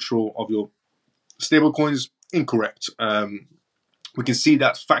full control of your stablecoins, incorrect. We can see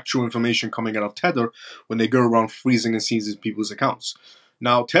that factual information coming out of Tether when they go around freezing and seizing people's accounts.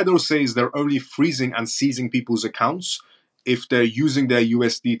 Now, Tether says they're only freezing and seizing people's accounts if they're using their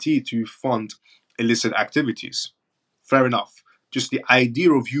USDT to fund illicit activities. Fair enough. Just the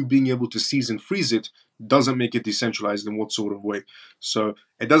idea of you being able to seize and freeze it doesn't make it decentralized in what sort of way. So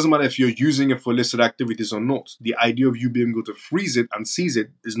it doesn't matter if you're using it for illicit activities or not. The idea of you being able to freeze it and seize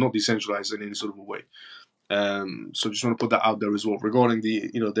it is not decentralized in any sort of a way. So just want to put that out there as well. Regarding the,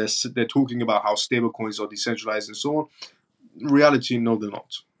 they're talking about how stablecoins are decentralized and so on. In reality, no, they're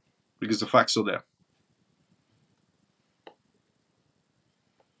not, because the facts are there.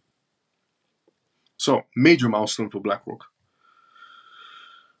 So, major milestone for BlackRock.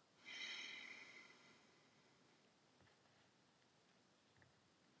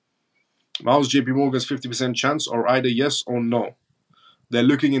 Miles, JP Morgan's 50% chance are either yes or no. They're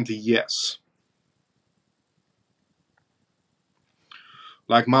looking into yes.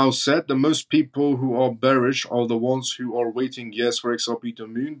 Like Miles said, the most people who are bearish are the ones who are waiting yes for XRP to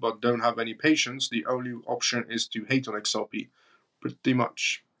moon but don't have any patience. The only option is to hate on XRP. Pretty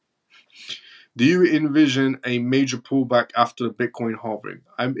much. Do you envision a major pullback after the Bitcoin halving?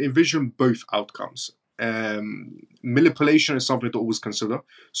 I envision both outcomes. Manipulation is something to always consider.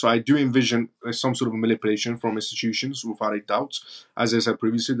 So I do envision some sort of manipulation from institutions without a doubt. As I said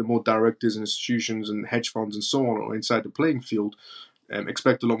previously, the more directors and institutions and hedge funds and so on are inside the playing field,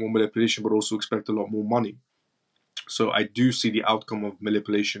 expect a lot more manipulation, but also expect a lot more money. So I do see the outcome of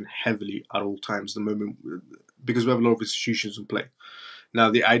manipulation heavily at all times, the moment, because we have a lot of institutions in play. Now,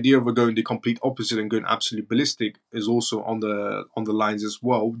 the idea of going the complete opposite and going absolutely ballistic is also on the lines as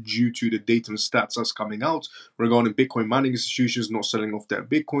well, due to the data and stats that's coming out regarding Bitcoin mining institutions not selling off their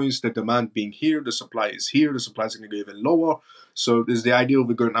Bitcoins, the demand being here, the supply is here, the supply is going to go even lower. So there's the idea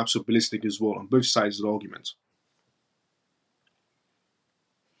of going absolutely ballistic as well on both sides of the argument.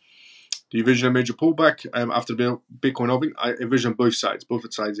 Do you envision a major pullback after the Bitcoin halving? I envision both sides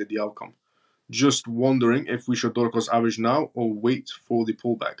of the outcome. Just wondering if we should dollar cost average now or wait for the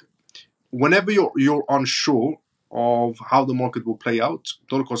pullback. Whenever you're unsure of how the market will play out,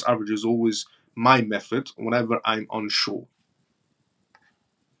 dollar cost average is always my method whenever I'm unsure.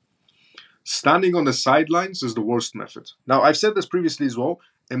 Standing on the sidelines is the worst method. Now, I've said this previously as well.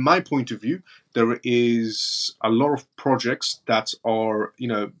 In my point of view, there is a lot of projects that are,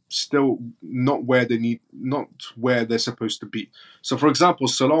 still not where they're supposed to be. So, for example,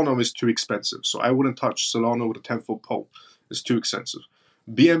 Solana is too expensive. So I wouldn't touch Solana with a 10-foot pole. It's too expensive.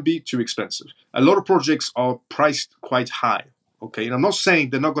 BNB, too expensive. A lot of projects are priced quite high. Okay, and I'm not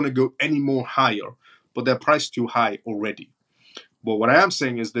saying they're not going to go any more higher, but they're priced too high already. But what I am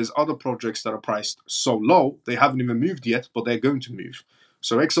saying is there's other projects that are priced so low, they haven't even moved yet, but they're going to move.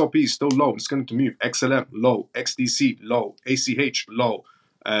 So XRP is still low, it's going to move. XLM, low. XDC, low. ACH, low.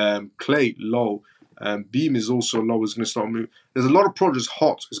 Clay, low. Beam is also low, it's going to start moving. There's a lot of projects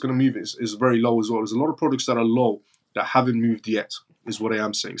hot, it's going to move, it's very low as well. There's a lot of projects that are low that haven't moved yet, is what I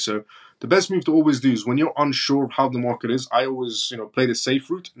am saying. So the best move to always do is when you're unsure of how the market is, I always, play the safe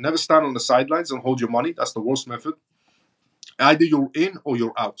route. Never stand on the sidelines and hold your money. That's the worst method. Either you're in or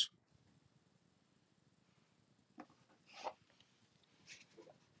you're out.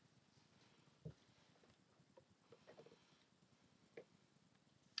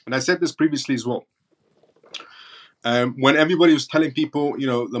 And I said this previously as well. When everybody was telling people,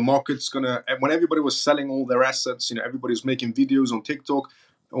 the market's gonna, when everybody was selling all their assets, everybody was making videos on TikTok,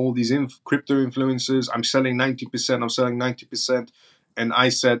 all these crypto influencers, I'm selling 90%, I'm selling 90%. And I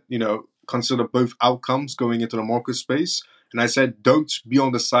said, consider both outcomes going into the market space. And I said, don't be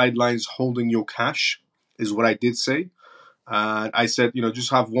on the sidelines holding your cash, is what I did say. And I said,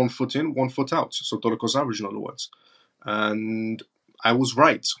 just have 1 foot in, 1 foot out. So dollar cost average, in other words. And I was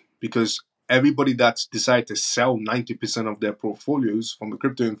right, because everybody that decided to sell 90% of their portfolios from the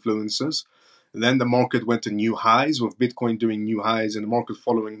crypto influencers, then the market went to new highs, with Bitcoin doing new highs and the market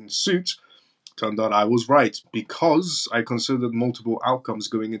following suit. Turned out I was right, because I considered multiple outcomes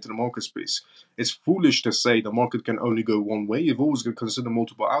going into the market space. It's foolish to say the market can only go one way. You've always got to consider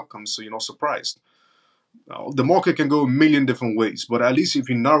multiple outcomes, so you're not surprised. The market can go a million different ways, but at least if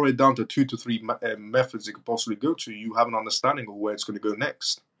you narrow it down to 2 to 3 methods it could possibly go to, you have an understanding of where it's going to go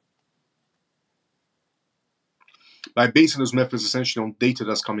next. By basing those methods essentially on data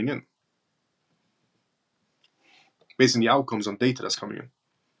that's coming in. Basing the outcomes on data that's coming in.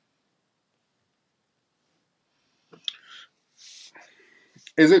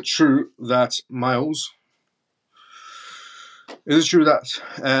 Is it true that, Miles, is it true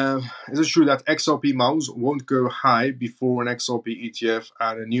that XRP Miles won't go high before an XRP ETF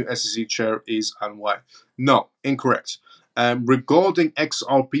and a new SEC chair is and why? No, incorrect. Regarding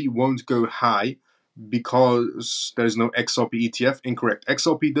XRP won't go high because there's no XRP ETF. Incorrect.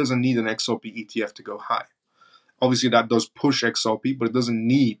 XRP doesn't need an XRP ETF to go high. Obviously, that does push XRP, but it doesn't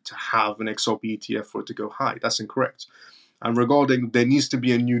need to have an XRP ETF for it to go high. That's incorrect. And regarding there needs to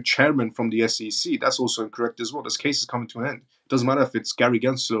be a new chairman from the SEC, that's also incorrect as well. This case is coming to an end. It doesn't matter if it's Gary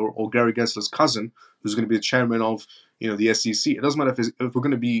Gensler or Gary Gensler's cousin who's going to be the chairman of the SEC. It doesn't matter if we're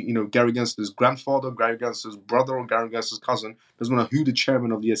going to be Gary Gensler's grandfather, Gary Gensler's brother, or Gary Gensler's cousin. It doesn't matter who the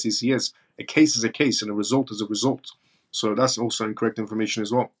chairman of the SEC is. A case is a case, and a result is a result. So that's also incorrect information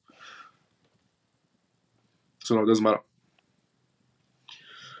as well. So no, it doesn't matter.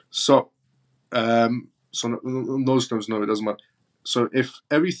 So in those terms, no, it doesn't matter. So if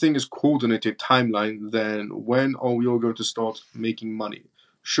everything is coordinated timeline, then when are we all going to start making money?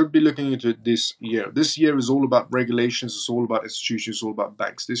 Should be looking into it this year. This year is all about regulations. It's all about institutions. It's all about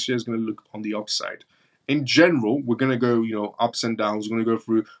banks. This year is going to look on the upside. In general, we're going to go, ups and downs. We're going to go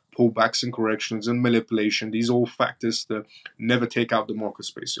through pullbacks and corrections and manipulation. These are all factors that never take out the market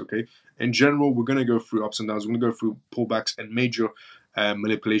space, okay? In general, we're going to go through ups and downs. We're going to go through pullbacks and major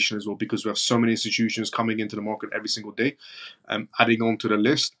manipulation as well, because we have so many institutions coming into the market every single day, adding on to the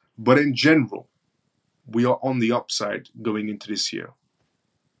list. But in general, we are on the upside going into this year.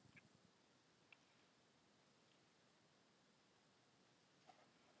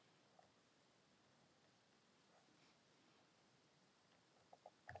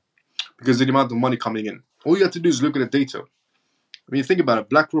 Because of the amount of money coming in. All you have to do is look at the data. I mean, think about it.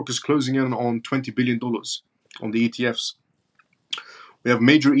 BlackRock is closing in on $20 billion on the ETFs. We have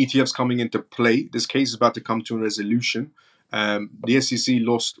major ETFs coming into play. This case is about to come to a resolution. The SEC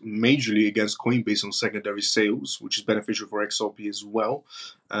lost majorly against Coinbase on secondary sales, which is beneficial for XRP as well.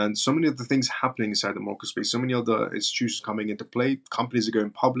 And so many other things happening inside the market space. So many other institutions coming into play. Companies are going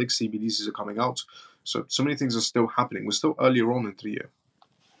public. CBDCs are coming out. So many things are still happening. We're still earlier on into the year.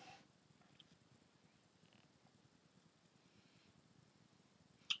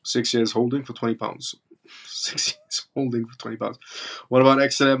 6 years holding for £20. 6 years holding for £20. What about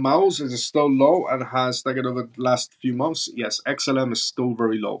XLM Miles? Is it still low and has staggered over the last few months? Yes, XLM is still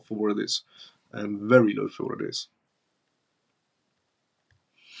very low for what it is. And very low for what it is.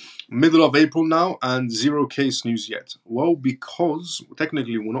 Middle of April now and 0 case news yet. Well, because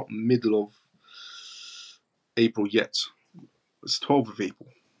technically we're not middle of April yet. It's 12th of April.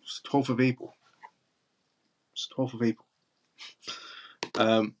 It's 12th of April. It's 12th of April.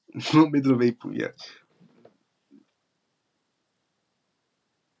 Not middle of April yet.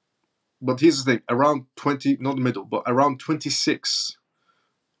 But here's the thing, around 20, not the middle, but around 26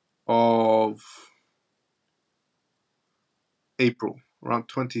 of April, around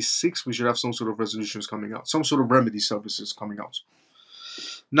 26, we should have some sort of resolutions coming out, some sort of remedy services coming out.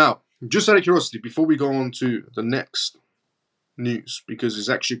 Now, just out of curiosity, before we go on to the next news, because it's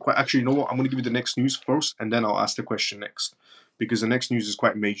actually you know what, I'm going to give you the next news first, and then I'll ask the question next, because the next news is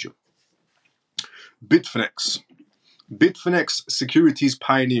quite major. Bitfinex Securities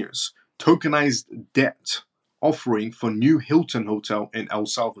pioneers tokenized debt offering for new Hilton hotel in El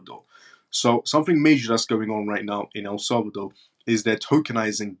Salvador. So something major that's going on right now in El Salvador is they're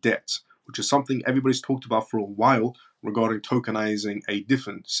tokenizing debt, which is something everybody's talked about for a while regarding tokenizing a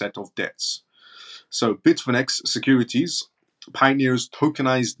different set of debts. So Bitfinex Securities pioneers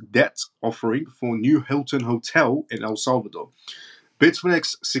tokenized debt offering for new Hilton hotel in El Salvador.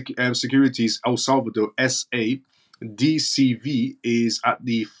 Bitfinex Securities El Salvador SA DCV is at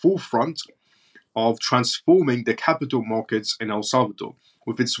the forefront of transforming the capital markets in El Salvador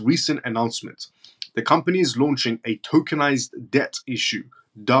with its recent announcement. The company is launching a tokenized debt issue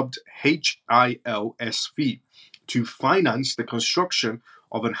dubbed HILSV to finance the construction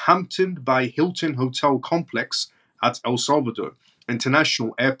of an Hampton by Hilton hotel complex at El Salvador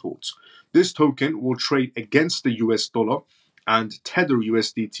International Airport. This token will trade against the US dollar and Tether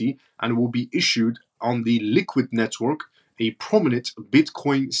USDT and will be issued on the Liquid network, a prominent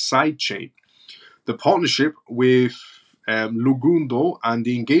Bitcoin sidechain. The partnership with Lugundo and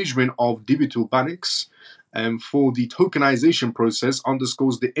the engagement of Digital Banix for the tokenization process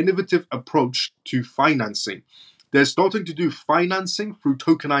underscores the innovative approach to financing. They're starting to do financing through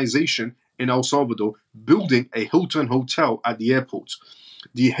tokenization in El Salvador, building a Hilton hotel at the airport.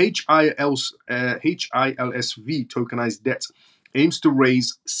 The HILSV tokenized debt aims to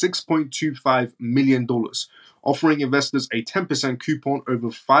raise $6.25 million, offering investors a 10% coupon over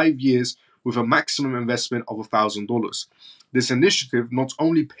 5 years with a maximum investment of $1,000. This initiative not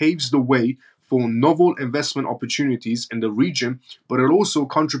only paves the way for novel investment opportunities in the region, but it also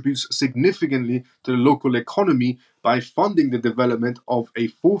contributes significantly to the local economy by funding the development of a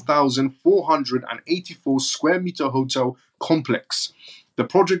 4,484 square meter hotel complex. The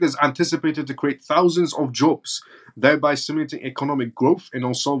project is anticipated to create thousands of jobs, thereby stimulating economic growth in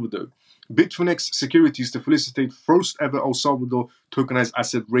El Salvador. Bitfinex Securities, to felicitate first ever El Salvador tokenized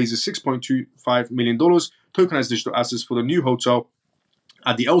asset, raises $6.25 million tokenized digital assets for the new hotel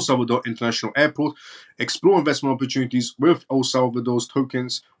at the El Salvador International Airport. Explore investment opportunities with El Salvador's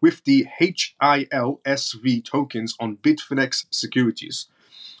tokens with the HILSV tokens on Bitfinex Securities.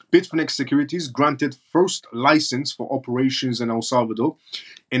 Bitfinex Securities granted first license for operations in El Salvador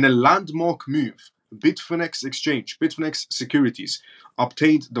in a landmark move. Bitfinex Exchange, Bitfinex Securities,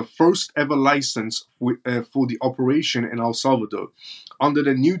 obtained the first ever license for the operation in El Salvador under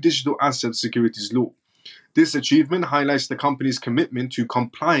the new digital asset securities law. This achievement highlights the company's commitment to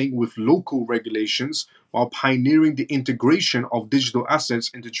complying with local regulations while pioneering the integration of digital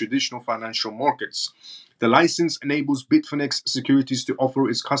assets into traditional financial markets. The license enables Bitfinex Securities to offer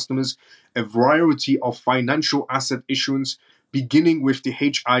its customers a variety of financial asset issuance, beginning with the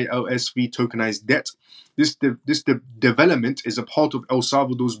HILSV tokenized debt. This development is a part of El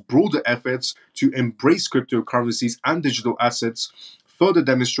Salvador's broader efforts to embrace cryptocurrencies and digital assets, further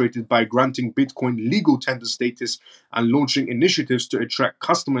demonstrated by granting Bitcoin legal tender status and launching initiatives to attract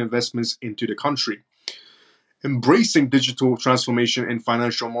customer investments into the country. Embracing digital transformation in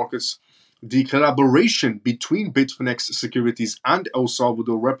financial markets, the collaboration between Bitfinex Securities and El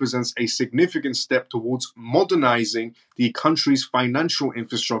Salvador represents a significant step towards modernizing the country's financial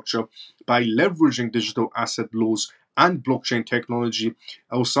infrastructure by leveraging digital asset laws and blockchain technology.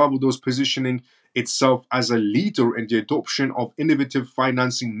 El Salvador's positioning itself as a leader in the adoption of innovative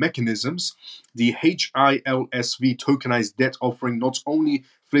financing mechanisms. The HILSV tokenized debt offering not only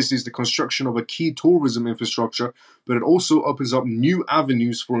facilitates the construction of a key tourism infrastructure, but it also opens up new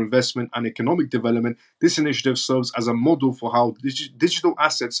avenues for investment and economic development. This initiative serves as a model for how digital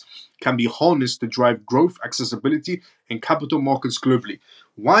assets can be harnessed to drive growth, accessibility, and capital markets globally.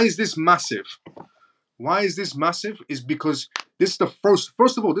 Why is this massive? Why is this massive? Is because this is the first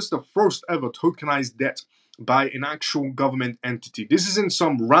ever tokenized debt by an actual government entity. This isn't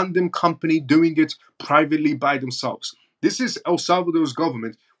some random company doing it privately by themselves. This is El Salvador's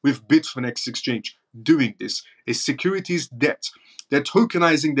government with Bitfinex Exchange doing this. A securities debt. They're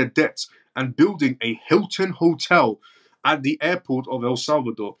tokenizing their debts and building a Hilton hotel at the airport of El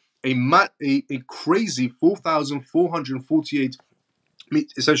Salvador. A crazy 4,448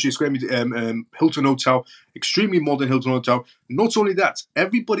 essentially square meter Hilton hotel, extremely modern Hilton hotel. Not only that,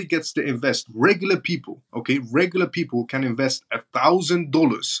 everybody gets to invest. Regular people, okay, regular people can invest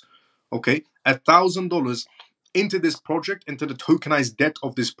 $1,000, okay, $1,000 into this project, into the tokenized debt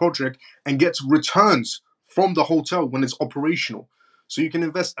of this project, and gets returns from the hotel when it's operational. So you can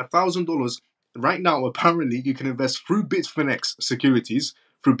invest $1,000 right now. Apparently, you can invest through Bitfinex Securities,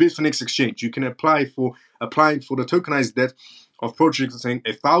 through Bitfinex Exchange. You can applying for the tokenized debt of projects saying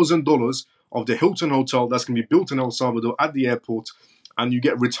 $1,000 of the Hilton hotel that's going to be built in El Salvador at the airport, and you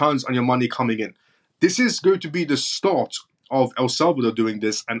get returns on your money coming in. This is going to be the start of El Salvador doing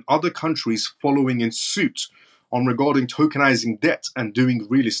this and other countries following in suit on regarding tokenizing debt and doing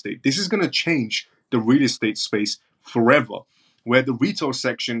real estate. This is going to change the real estate space forever, where the retail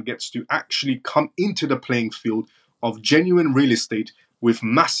section gets to actually come into the playing field of genuine real estate with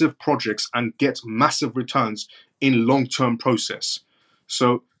massive projects and get massive returns in long-term process.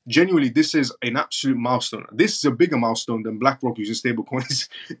 So genuinely, this is an absolute milestone. This is a bigger milestone than BlackRock using stablecoins,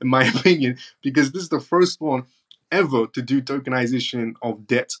 in my opinion, because this is the first one ever to do tokenization of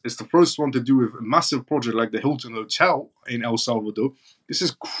debt. It's the first one to do with a massive project like the Hilton Hotel in El Salvador. This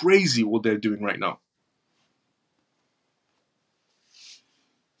is crazy what they're doing right now.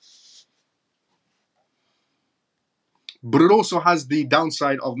 But it also has the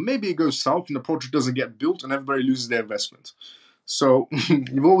downside of maybe it goes south and the project doesn't get built and everybody loses their investment. So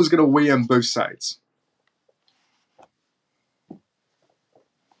you've always got to weigh on both sides.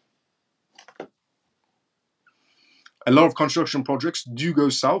 A lot of construction projects do go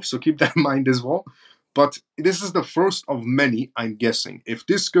south, so keep that in mind as well. But this is the first of many, I'm guessing. If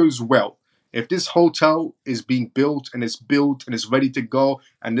this goes well, if this hotel is being built and it's ready to go,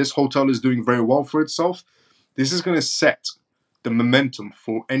 and this hotel is doing very well for itself, this is going to set the momentum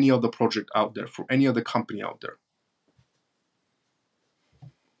for any other project out there, for any other company out there.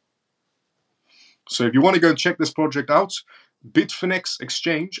 So if you want to go and check this project out, Bitfinex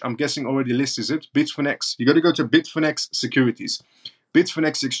Exchange, I'm guessing already lists it. Bitfinex, you got to go to Bitfinex Securities.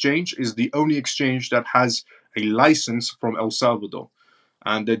 Bitfinex Exchange is the only exchange that has a license from El Salvador.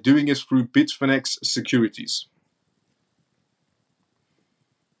 and they're doing it through Bitfinex Securities.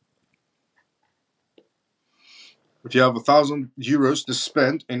 If you have €1,000 to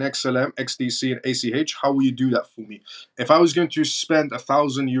spend in XLM, XDC, and ACH, how will you do that for me? If I was going to spend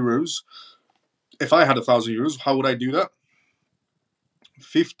 €1,000, if I had €1,000, how would I do that?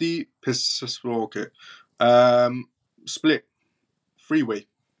 50%. Okay. Split freeway.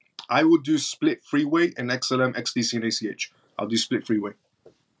 I would do split freeway in XLM, XDC, and ACH. I'll do split freeway.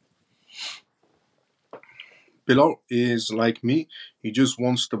 Bilal is like me. He just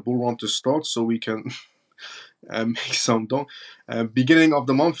wants the bull run to start so we can make some dough. Beginning of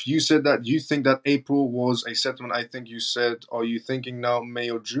the month, you said that you think that April was a settlement. I think you said, are you thinking now May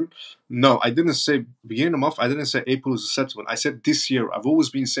or June? No, I didn't say beginning of the month. I didn't say April is a settlement. I said this year. I've always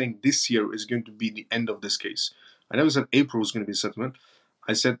been saying this year is going to be the end of this case. I never said April was going to be a settlement.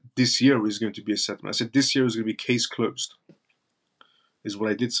 I said this year is going to be a settlement. I said this year is going to be case closed, is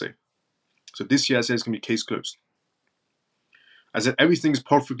what I did say. So this year I said it's going to be case closed. I said everything's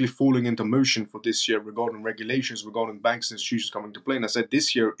perfectly falling into motion for this year regarding regulations, regarding banks and institutions coming to play. And I said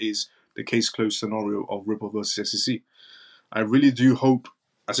this year is the case closed scenario of Ripple versus SEC. I really do hope,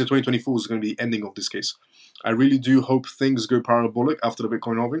 I said 2024 is going to be the ending of this case. I really do hope things go parabolic after the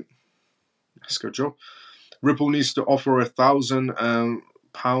Bitcoin halving. Let's go, Joe. Ripple needs to offer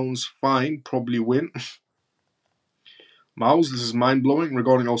 £1,000 fine, probably win. Miles, this is mind-blowing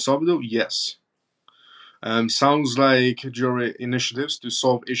regarding El Salvador. Yes. Sounds like jury initiatives to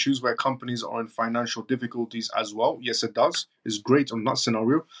solve issues where companies are in financial difficulties as well. Yes, it does. It's great on that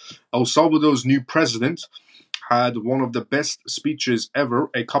scenario. El Salvador's new president had one of the best speeches ever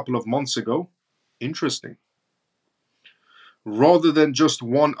a couple of months ago. Interesting. Rather than just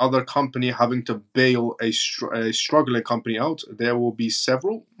one other company having to bail a struggling company out, there will be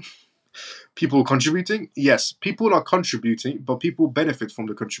several. People contributing? Yes, people are contributing, but people benefit from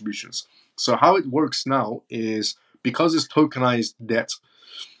the contributions. So how it works now is, because it's tokenized debt,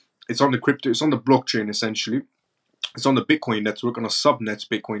 it's on the crypto, it's on the blockchain essentially. It's on the Bitcoin network, on a subnet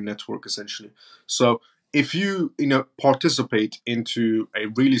Bitcoin network essentially. So if you participate into a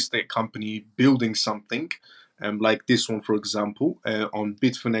real estate company building something, like this one, for example, on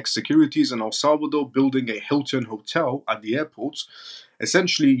Bitfinex Securities in El Salvador, building a Hilton hotel at the airport,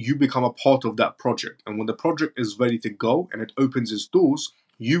 essentially you become a part of that project. And when the project is ready to go and it opens its doors,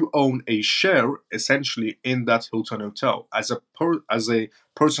 you own a share essentially in that Hilton hotel. As a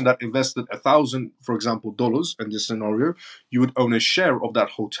person that invested $1,000, for example, dollars in this scenario, you would own a share of that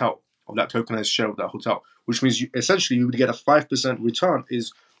hotel, of that tokenized share of that hotel, which means essentially you would get a 5% return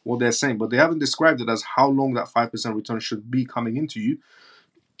is what they're saying, but they haven't described it as how long that 5% return should be coming into you.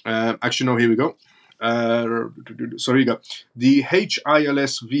 Actually, no, here we go. So here you go. The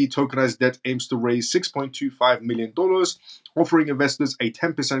HILSV tokenized debt aims to raise $6.25 million, offering investors a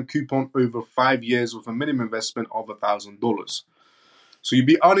 10% coupon over 5 years with a minimum investment of $1,000. So you'd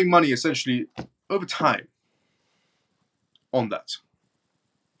be earning money essentially over time on that.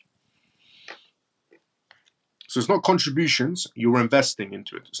 So it's not contributions, you're investing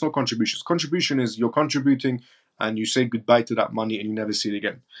into it. It's not contributions. Contribution is you're contributing and you say goodbye to that money and you never see it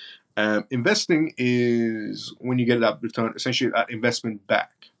again. Investing is when you get that return, essentially that investment back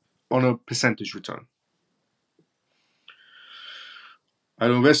on a percentage return.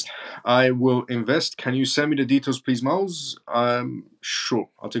 I will invest. Can you send me the details, please, Miles? Sure,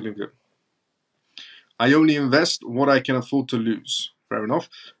 I'll take a look at it. I only invest what I can afford to lose. Fair enough.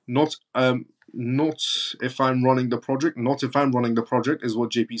 Not if I'm running the project. Not if I'm running the project is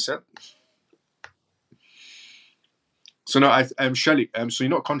what JP said. So no, I'm Shelly. So you're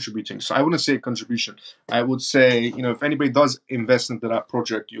not contributing. So I wouldn't say contribution. I would say, if anybody does invest into that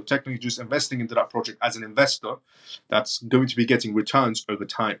project, you're technically just investing into that project as an investor that's going to be getting returns over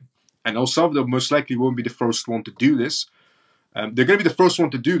time. And El Salvador most likely won't be the first one to do this. They're going to be the first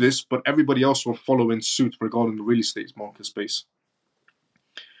one to do this, but everybody else will follow in suit regarding the real estate market space.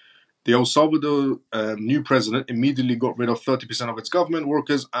 The El Salvador new president immediately got rid of 30% of its government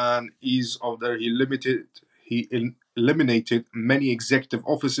workers, and he eliminated many executive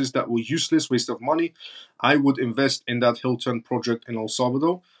offices that were useless, waste of money. I would invest in that Hilton project in El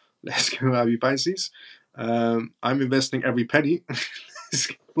Salvador. Let's go, Abby Pisces. I'm investing every penny.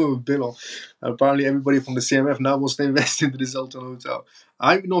 Bill. Apparently, everybody from the CMF now wants to invest into this Hilton hotel.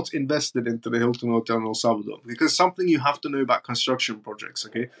 I'm not invested into the Hilton hotel in El Salvador because something you have to know about construction projects.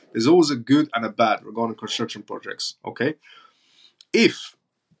 Okay, there's always a good and a bad regarding construction projects. Okay, if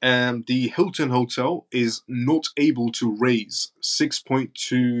the Hilton hotel is not able to raise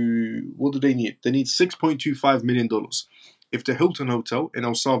 6.2, what do they need? They need $6.25 million. If the Hilton hotel in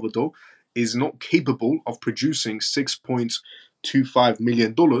El Salvador is not capable of producing $6.25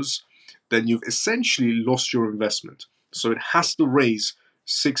 million, then you've essentially lost your investment. So it has to raise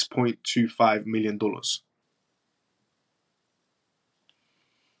 $6.25 million.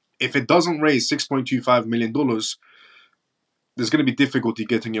 If it doesn't raise $6.25 million, there's going to be difficulty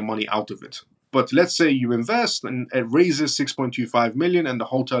getting your money out of it. But let's say you invest and it raises 6.25 million and the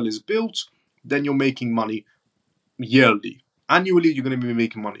hotel is built, then you're making money yearly. Annually, you're going to be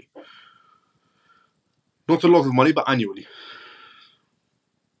making money. Not a lot of money, but annually.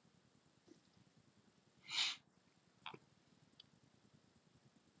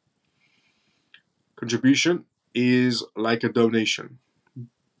 Contribution is like a donation.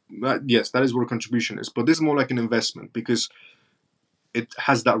 Yes, that is what a contribution is. But this is more like an investment because it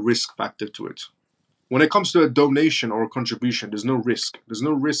has that risk factor to it. When it comes to a donation or a contribution, there's no risk. There's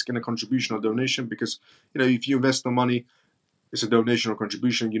no risk in a contribution or donation because, if you invest the money, it's a donation or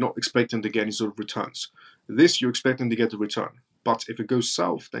contribution, you're not expecting to get any sort of returns. This, you're expecting to get a return. But if it goes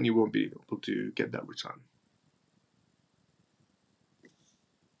south, then you won't be able to get that return.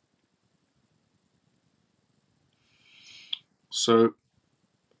 So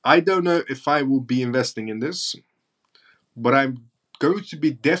I don't know if I will be investing in this, but I'm going to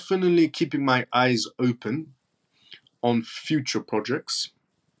be definitely keeping my eyes open on future projects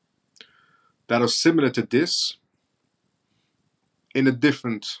that are similar to this in a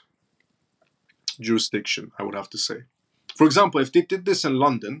different jurisdiction, I would have to say. For example, if they did this in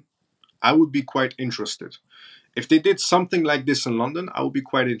London, I would be quite interested. If they did something like this in London, I would be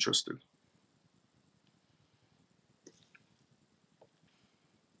quite interested.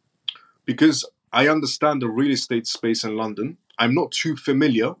 Because I understand the real estate space in London. I'm not too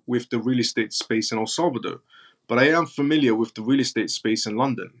familiar with the real estate space in El Salvador, but I am familiar with the real estate space in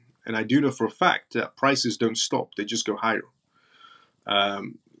London. And I do know for a fact that prices don't stop, they just go higher.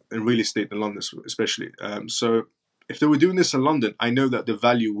 In real estate in London especially. So if they were doing this in London, I know that the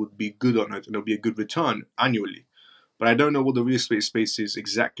value would be good on it and there'll be a good return annually. But I don't know what the real estate space is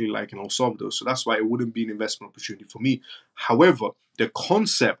exactly like in El Salvador, so that's why it wouldn't be an investment opportunity for me. However, the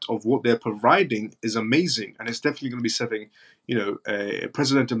concept of what they're providing is amazing, and it's definitely going to be setting, a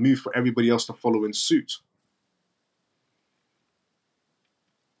precedent and move for everybody else to follow in suit.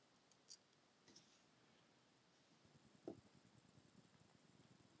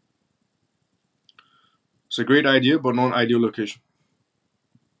 It's a great idea, but not an ideal location.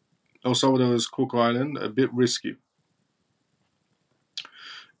 El Salvador's Coco Island, a bit risky.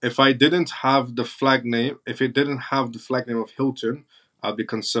 If it didn't have the flag name of Hilton, I'd be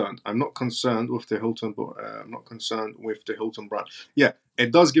concerned. I'm not concerned with the Hilton, but I'm not concerned with the Hilton brand. Yeah,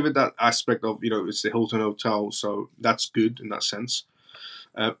 it does give it that aspect of, it's the Hilton hotel, so that's good in that sense.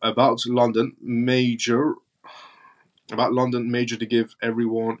 About London, major to give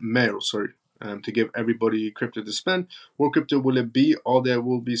everyone to give everybody crypto to spend. What crypto will it be? Or there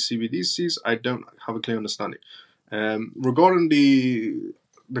will be CBDCs? I don't have a clear understanding. Regarding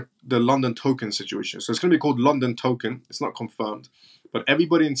the London token situation, so it's going to be called London token. It's not confirmed, but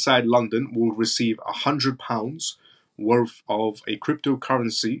everybody inside London will receive £100 worth of a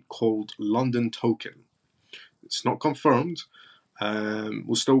cryptocurrency called London token. It's not confirmed.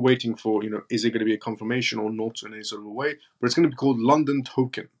 We're still waiting for, is it going to be a confirmation or not in any sort of a way, but it's going to be called London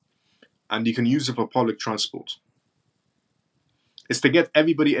token, and you can use it for public transport. It's to get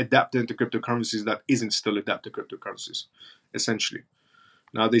everybody adapted into cryptocurrencies that isn't still adapted to cryptocurrencies, essentially.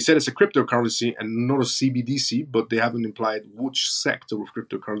 Now, they said it's a cryptocurrency and not a CBDC, but they haven't implied which sector of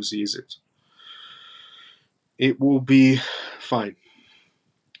cryptocurrency is it. It will be fine.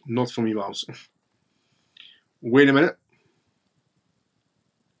 Not for me, Miles. Wait a minute.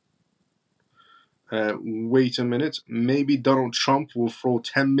 Wait a minute. Maybe Donald Trump will throw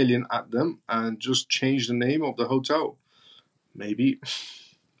 10 million at them and just change the name of the hotel. Maybe.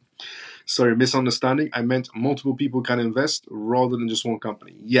 Sorry, misunderstanding. I meant multiple people can invest rather than just one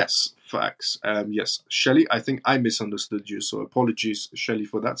company. Yes, facts. Yes, Shelly, I think I misunderstood you. So apologies, Shelly,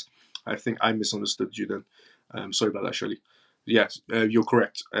 for that. I think I misunderstood you then. Sorry about that, Shelly. Yes, you're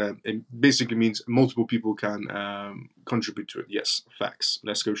correct. It basically means multiple people can contribute to it. Yes, facts.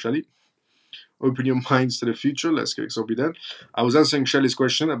 Let's go, Shelly. Open your minds to the future. Let's go, Xobby then. I was answering Shelly's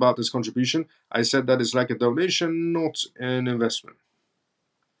question about this contribution. I said that it's like a donation, not an investment.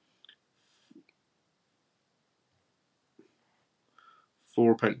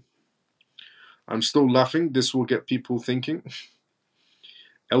 For a penny. I'm still laughing. This will get people thinking.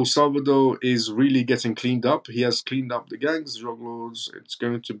 El Salvador is really getting cleaned up. He has cleaned up the gangs, drug lords. It's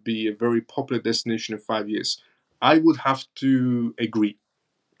going to be a very popular destination in 5 years. I would have to agree.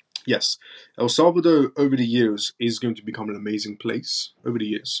 Yes, El Salvador over the years is going to become an amazing place over the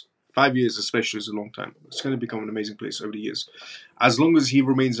years. 5 years especially is a long time. It's going to become an amazing place over the years. As long as he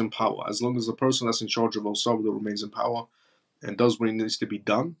remains in power, as long as the person that's in charge of El Salvador remains in power and does what needs to be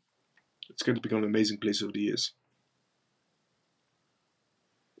done, it's going to become an amazing place over the years.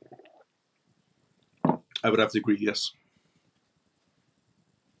 I would have to agree, yes.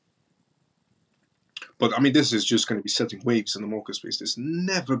 But I mean, this is just going to be setting waves in the market space. It's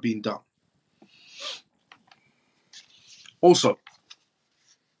never been done. Also,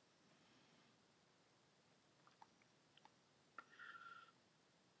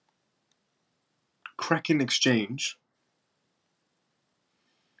 Kraken Exchange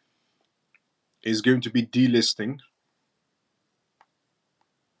is going to be delisting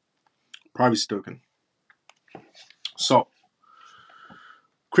privacy token. So,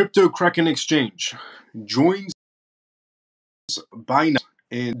 Crypto Kraken Exchange joins Binance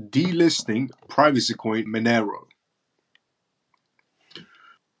in delisting privacy coin Monero.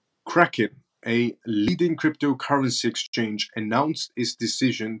 Kraken, a leading cryptocurrency exchange, announced its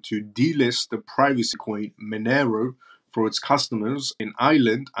decision to delist the privacy coin Monero for its customers in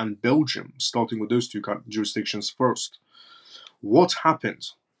Ireland and Belgium, starting with those two jurisdictions first. What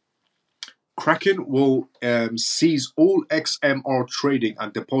happened? Kraken will cease all XMR trading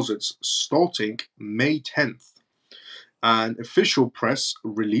and deposits starting May 10th. An official press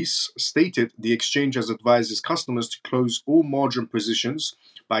release stated the exchange has advised its customers to close all margin positions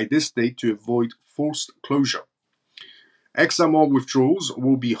by this date to avoid forced closure. XMR withdrawals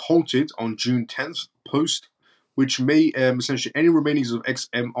will be halted on June 10th post, which may essentially any remainings of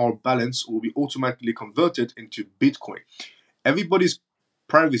XMR balance will be automatically converted into Bitcoin. Everybody's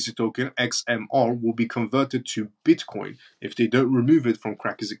privacy token XMR will be converted to Bitcoin if they don't remove it from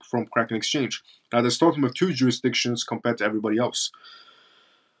Kraken Exchange. Now they're starting with 2 jurisdictions compared to everybody else.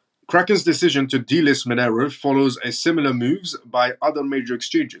 Kraken's decision to delist Monero follows a similar moves by other major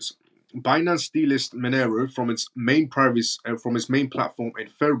exchanges. Binance delisted Monero from its main platform in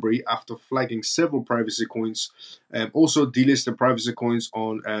February after flagging several privacy coins. Also delisted privacy coins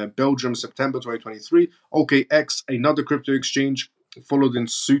on Belgium September 2023. OKX, another crypto exchange, followed in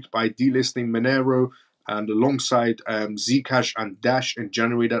suit by delisting Monero, and alongside Zcash and Dash in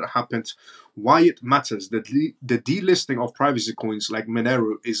January that happened. Why it matters, the delisting of privacy coins like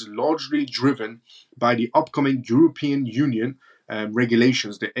Monero is largely driven by the upcoming European Union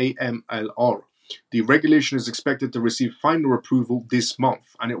regulations, the AMLR. The regulation is expected to receive final approval this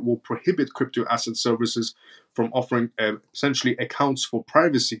month, and it will prohibit crypto asset services from offering essentially accounts for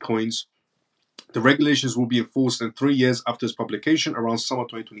privacy coins. The regulations will be enforced in 3 years after its publication, around summer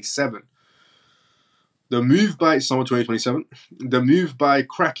 2027. The move by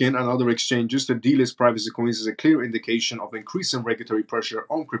Kraken and other exchanges to delist privacy coins is a clear indication of increasing regulatory pressure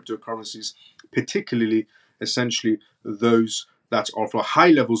on cryptocurrencies, particularly, essentially, those that offer high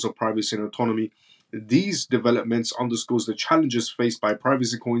levels of privacy and autonomy. These developments underscores the challenges faced by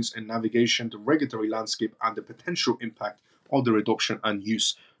privacy coins in navigation the regulatory landscape and the potential impact of their adoption and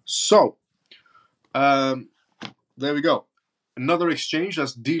use. So, there we go. Another exchange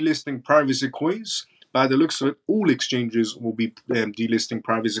that's delisting privacy coins. By the looks of it, all exchanges will be delisting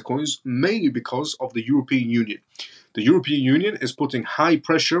privacy coins, mainly because of the European Union. The European Union is putting high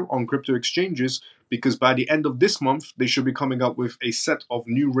pressure on crypto exchanges because by the end of this month, they should be coming up with a set of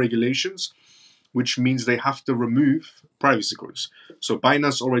new regulations, which means they have to remove privacy coins. So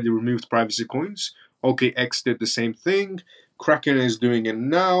Binance already removed privacy coins. OKX did the same thing. Kraken is doing it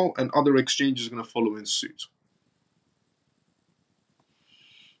now, and other exchanges are going to follow in suit.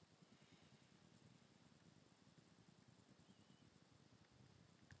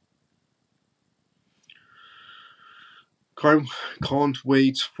 Can't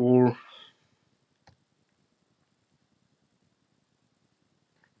wait for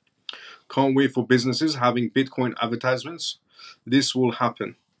businesses having Bitcoin advertisements. This will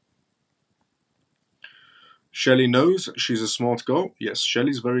happen. Shelly knows she's a smart girl. Yes,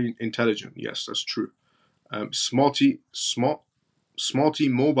 Shelly's very intelligent. Yes, that's true. Smarty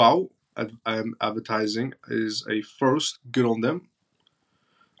Mobile advertising is a first. Good on them.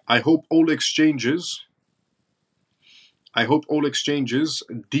 I hope all exchanges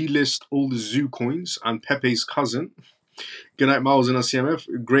delist all the Zoo coins and Pepe's cousin. Good night, Miles and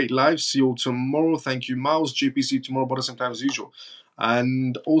CMF. Great live. See you all tomorrow. Thank you, Miles. GPC tomorrow, but same time as usual.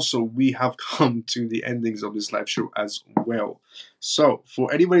 And also, we have come to the endings of this live show as well. So,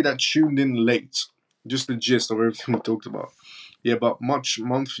 for anybody that tuned in late, just the gist of everything we talked about. Yeah, but which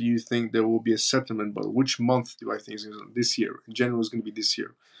month you think there will be a settlement? But which month do I think is this year? In general, is going to be this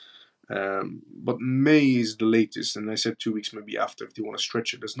year. But May is the latest, and I said 2 weeks maybe after if they want to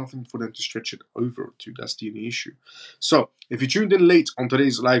stretch it. There's nothing for them to stretch it over to. That's the only issue. So if you tuned in late on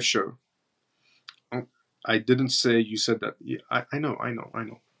today's live show, I didn't say you said that. Yeah, I know.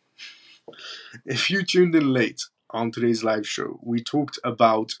 If you tuned in late on today's live show, we talked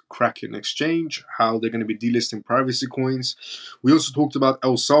about Kraken Exchange, how they're going to be delisting privacy coins. We also talked about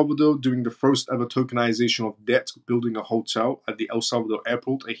El Salvador doing the first ever tokenization of debt, building a hotel at the El Salvador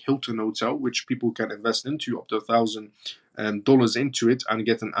airport, a Hilton hotel, which people can invest into up to $1,000 into it and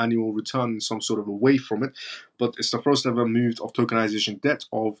get an annual return in some sort of a way from it. But it's the first ever move of tokenization debt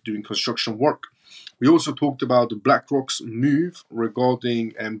of doing construction work. We also talked about BlackRock's move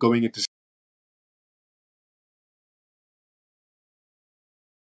regarding going into.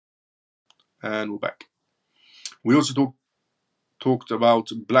 And we're back. We also talked about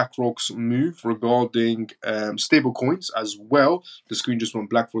BlackRock's move regarding stable coins as well. The screen just went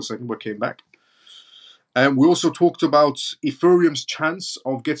black for a second, but came back. And we also talked about Ethereum's chance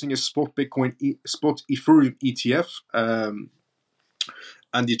of getting a spot Ethereum ETF.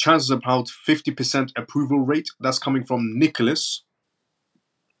 And the chances about 50% approval rate. That's coming from Nicholas,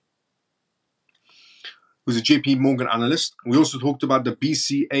 who's a JP Morgan analyst. We also talked about the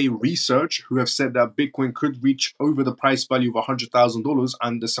BCA research, who have said that Bitcoin could reach over the price value of $100,000,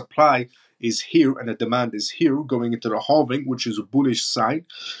 and the supply is here and the demand is here going into the halving, which is a bullish sign.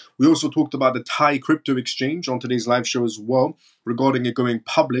 We also talked about the Thai crypto exchange on today's live show as well, regarding it going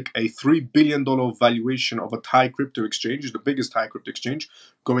public, a $3 billion valuation of a Thai crypto exchange, the biggest Thai crypto exchange,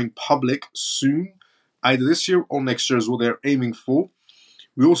 going public soon, either this year or next year is what they're aiming for.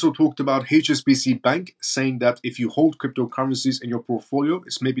 We also talked about HSBC Bank saying that if you hold cryptocurrencies in your portfolio,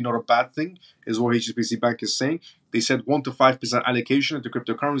 it's maybe not a bad thing, is what HSBC Bank is saying. They said 1 to 5% allocation into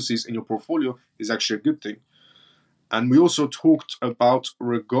cryptocurrencies in your portfolio is actually a good thing. And we also talked about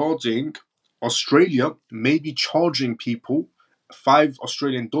regarding Australia maybe charging people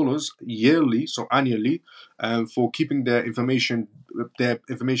 $5 yearly, so annually, for keeping their information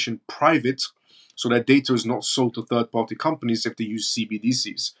private, so that data is not sold to third-party companies if they use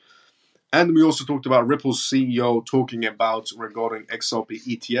CBDCs. And we also talked about Ripple's CEO talking about regarding XRP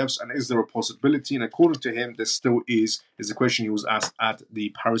ETFs, and is there a possibility? And according to him, there still is a question he was asked at the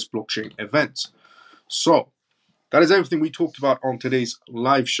Paris blockchain event. So that is everything we talked about on today's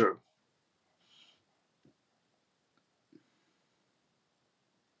live show.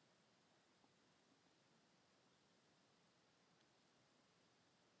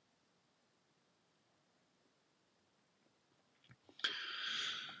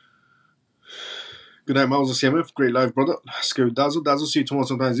 Good night, Miles and CMF. Great live, brother. Let's go, Dazzle. Dazzle, see you tomorrow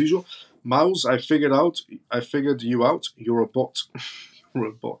sometime as usual. Miles, I figured you out. You're a bot. You're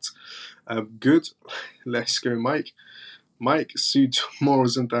a bot. Good. Let's go, Mike. Mike, see you tomorrow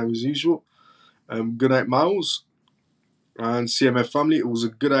sometime as usual. Good night, Miles. And CMF family, it was a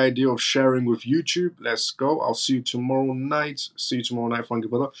good idea of sharing with YouTube. Let's go. I'll see you tomorrow night. See you tomorrow night, Frankie,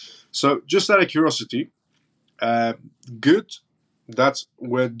 brother. So, just out of curiosity, good that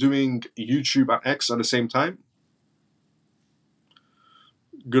we're doing YouTube and X at the same time.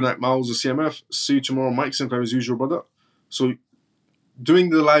 Good night, Miles of CMF. See you tomorrow, Mike. Same time as usual, brother. So, doing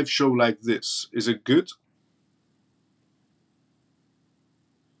the live show like this, is it good?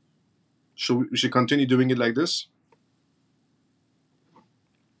 We should continue doing it like this?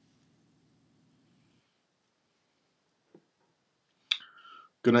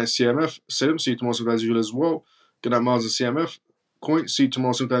 Good night, CMF. Sim, see you tomorrow sometime as usual as well. Good night, Miles of CMF. Coin, see you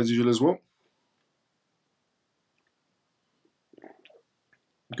tomorrow sometime as usual as well.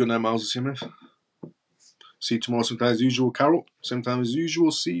 Good night, Miles of CMF. See you tomorrow sometime as usual, Carol. Same time as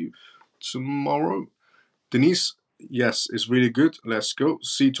usual. See you tomorrow. Denise, yes, it's really good. Let's go.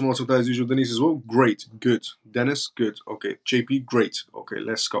 See you tomorrow sometime as usual, Denise, as well. Great. Good. Dennis, good. Okay. JP, great. Okay,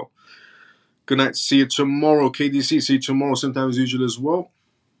 let's go. Good night. See you tomorrow, KDC. See you tomorrow sometime as usual as well.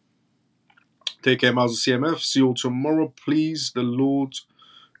 Take care, Miles of CMF. See you all tomorrow. Please, the Lord.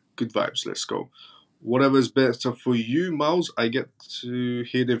 Good vibes. Let's go. Whatever is better for you, Miles. I get to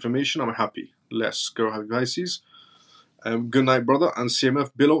hear the information. I'm happy. Let's go. Have Pisces. Good night, brother. And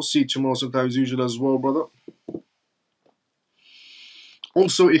CMF Billo. See you tomorrow sometime as usual as well, brother.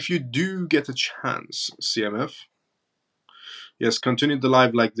 Also, if you do get a chance, CMF, yes, continue the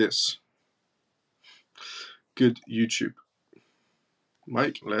live like this. Good YouTube.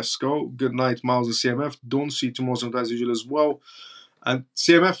 Mike, let's go. Good night, Miles of CMF. Don't see you tomorrow sometime as usual as well. And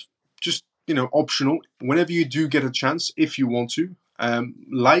CMF, just, optional. Whenever you do get a chance, if you want to,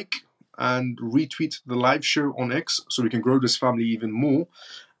 like and retweet the live show on X so we can grow this family even more.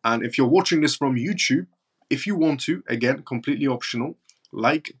 And if you're watching this from YouTube, if you want to, again, completely optional,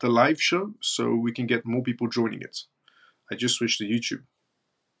 like the live show so we can get more people joining it. I just switched to YouTube.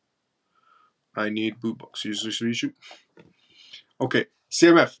 I need Bootbox. You switch to YouTube. Okay,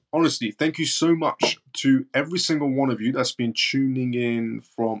 CMF, honestly, thank you so much to every single one of you that's been tuning in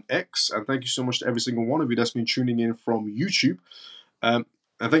from X, and thank you so much to every single one of you that's been tuning in from YouTube. And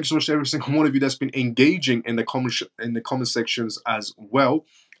thank you so much to every single one of you that's been engaging in the comment sections as well,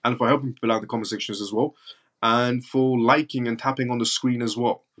 and for helping people out in the comment sections as well, and for liking and tapping on the screen as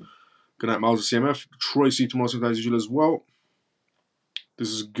well. Good night, Miles of CMF. Troy, see you tomorrow sometimes usual as well. This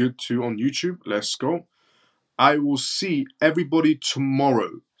is good too on YouTube. Let's go. I will see everybody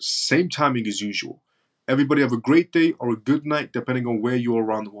tomorrow, same timing as usual. Everybody have a great day or a good night, depending on where you are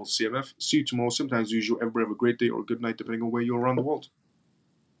around the world. CMF, see you tomorrow, same time as usual. Everybody have a great day or a good night, depending on where you are around the world.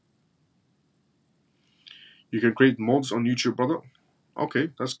 You can create mods on YouTube, brother. Okay,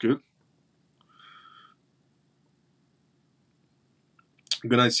 that's good.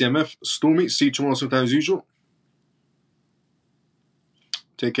 Good night, CMF. Stormy, see you tomorrow, same time as usual.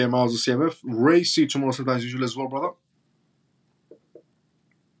 Take care, Miles of CMF. Ray, see you tomorrow, same time as usual as well, brother.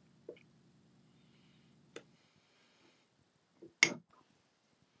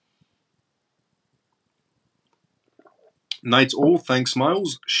 Night all. Thanks,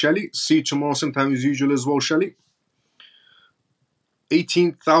 Miles. Shelly, see you tomorrow, same time as usual as well, Shelly.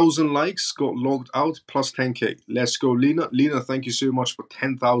 18,000 likes got logged out plus 10k. Let's go, Lena. Lena, thank you so much for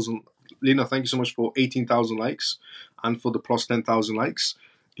 10,000. Lena, thank you so much for 18,000 likes and for the plus 10,000 likes.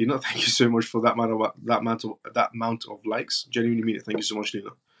 Lena, thank you so much for that amount of likes. Genuinely mean it. Thank you so much, Lena.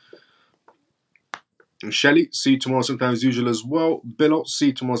 And Shelly, see you tomorrow sometime as usual as well. Billo, see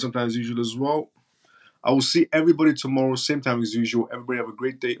you tomorrow sometime as usual as well. I will see everybody tomorrow, same time as usual. Everybody have a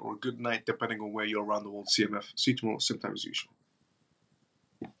great day or a good night, depending on where you're around the world. CMF. See you tomorrow, same time as usual.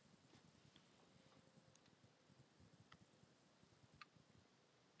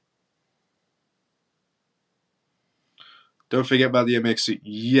 Don't forget about the MEXC.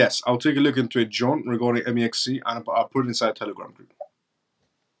 Yes, I'll take a look into it, John, regarding MEXC, and I'll put it inside Telegram group.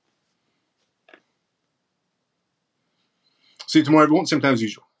 See you tomorrow, everyone. Same time as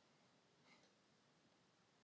usual.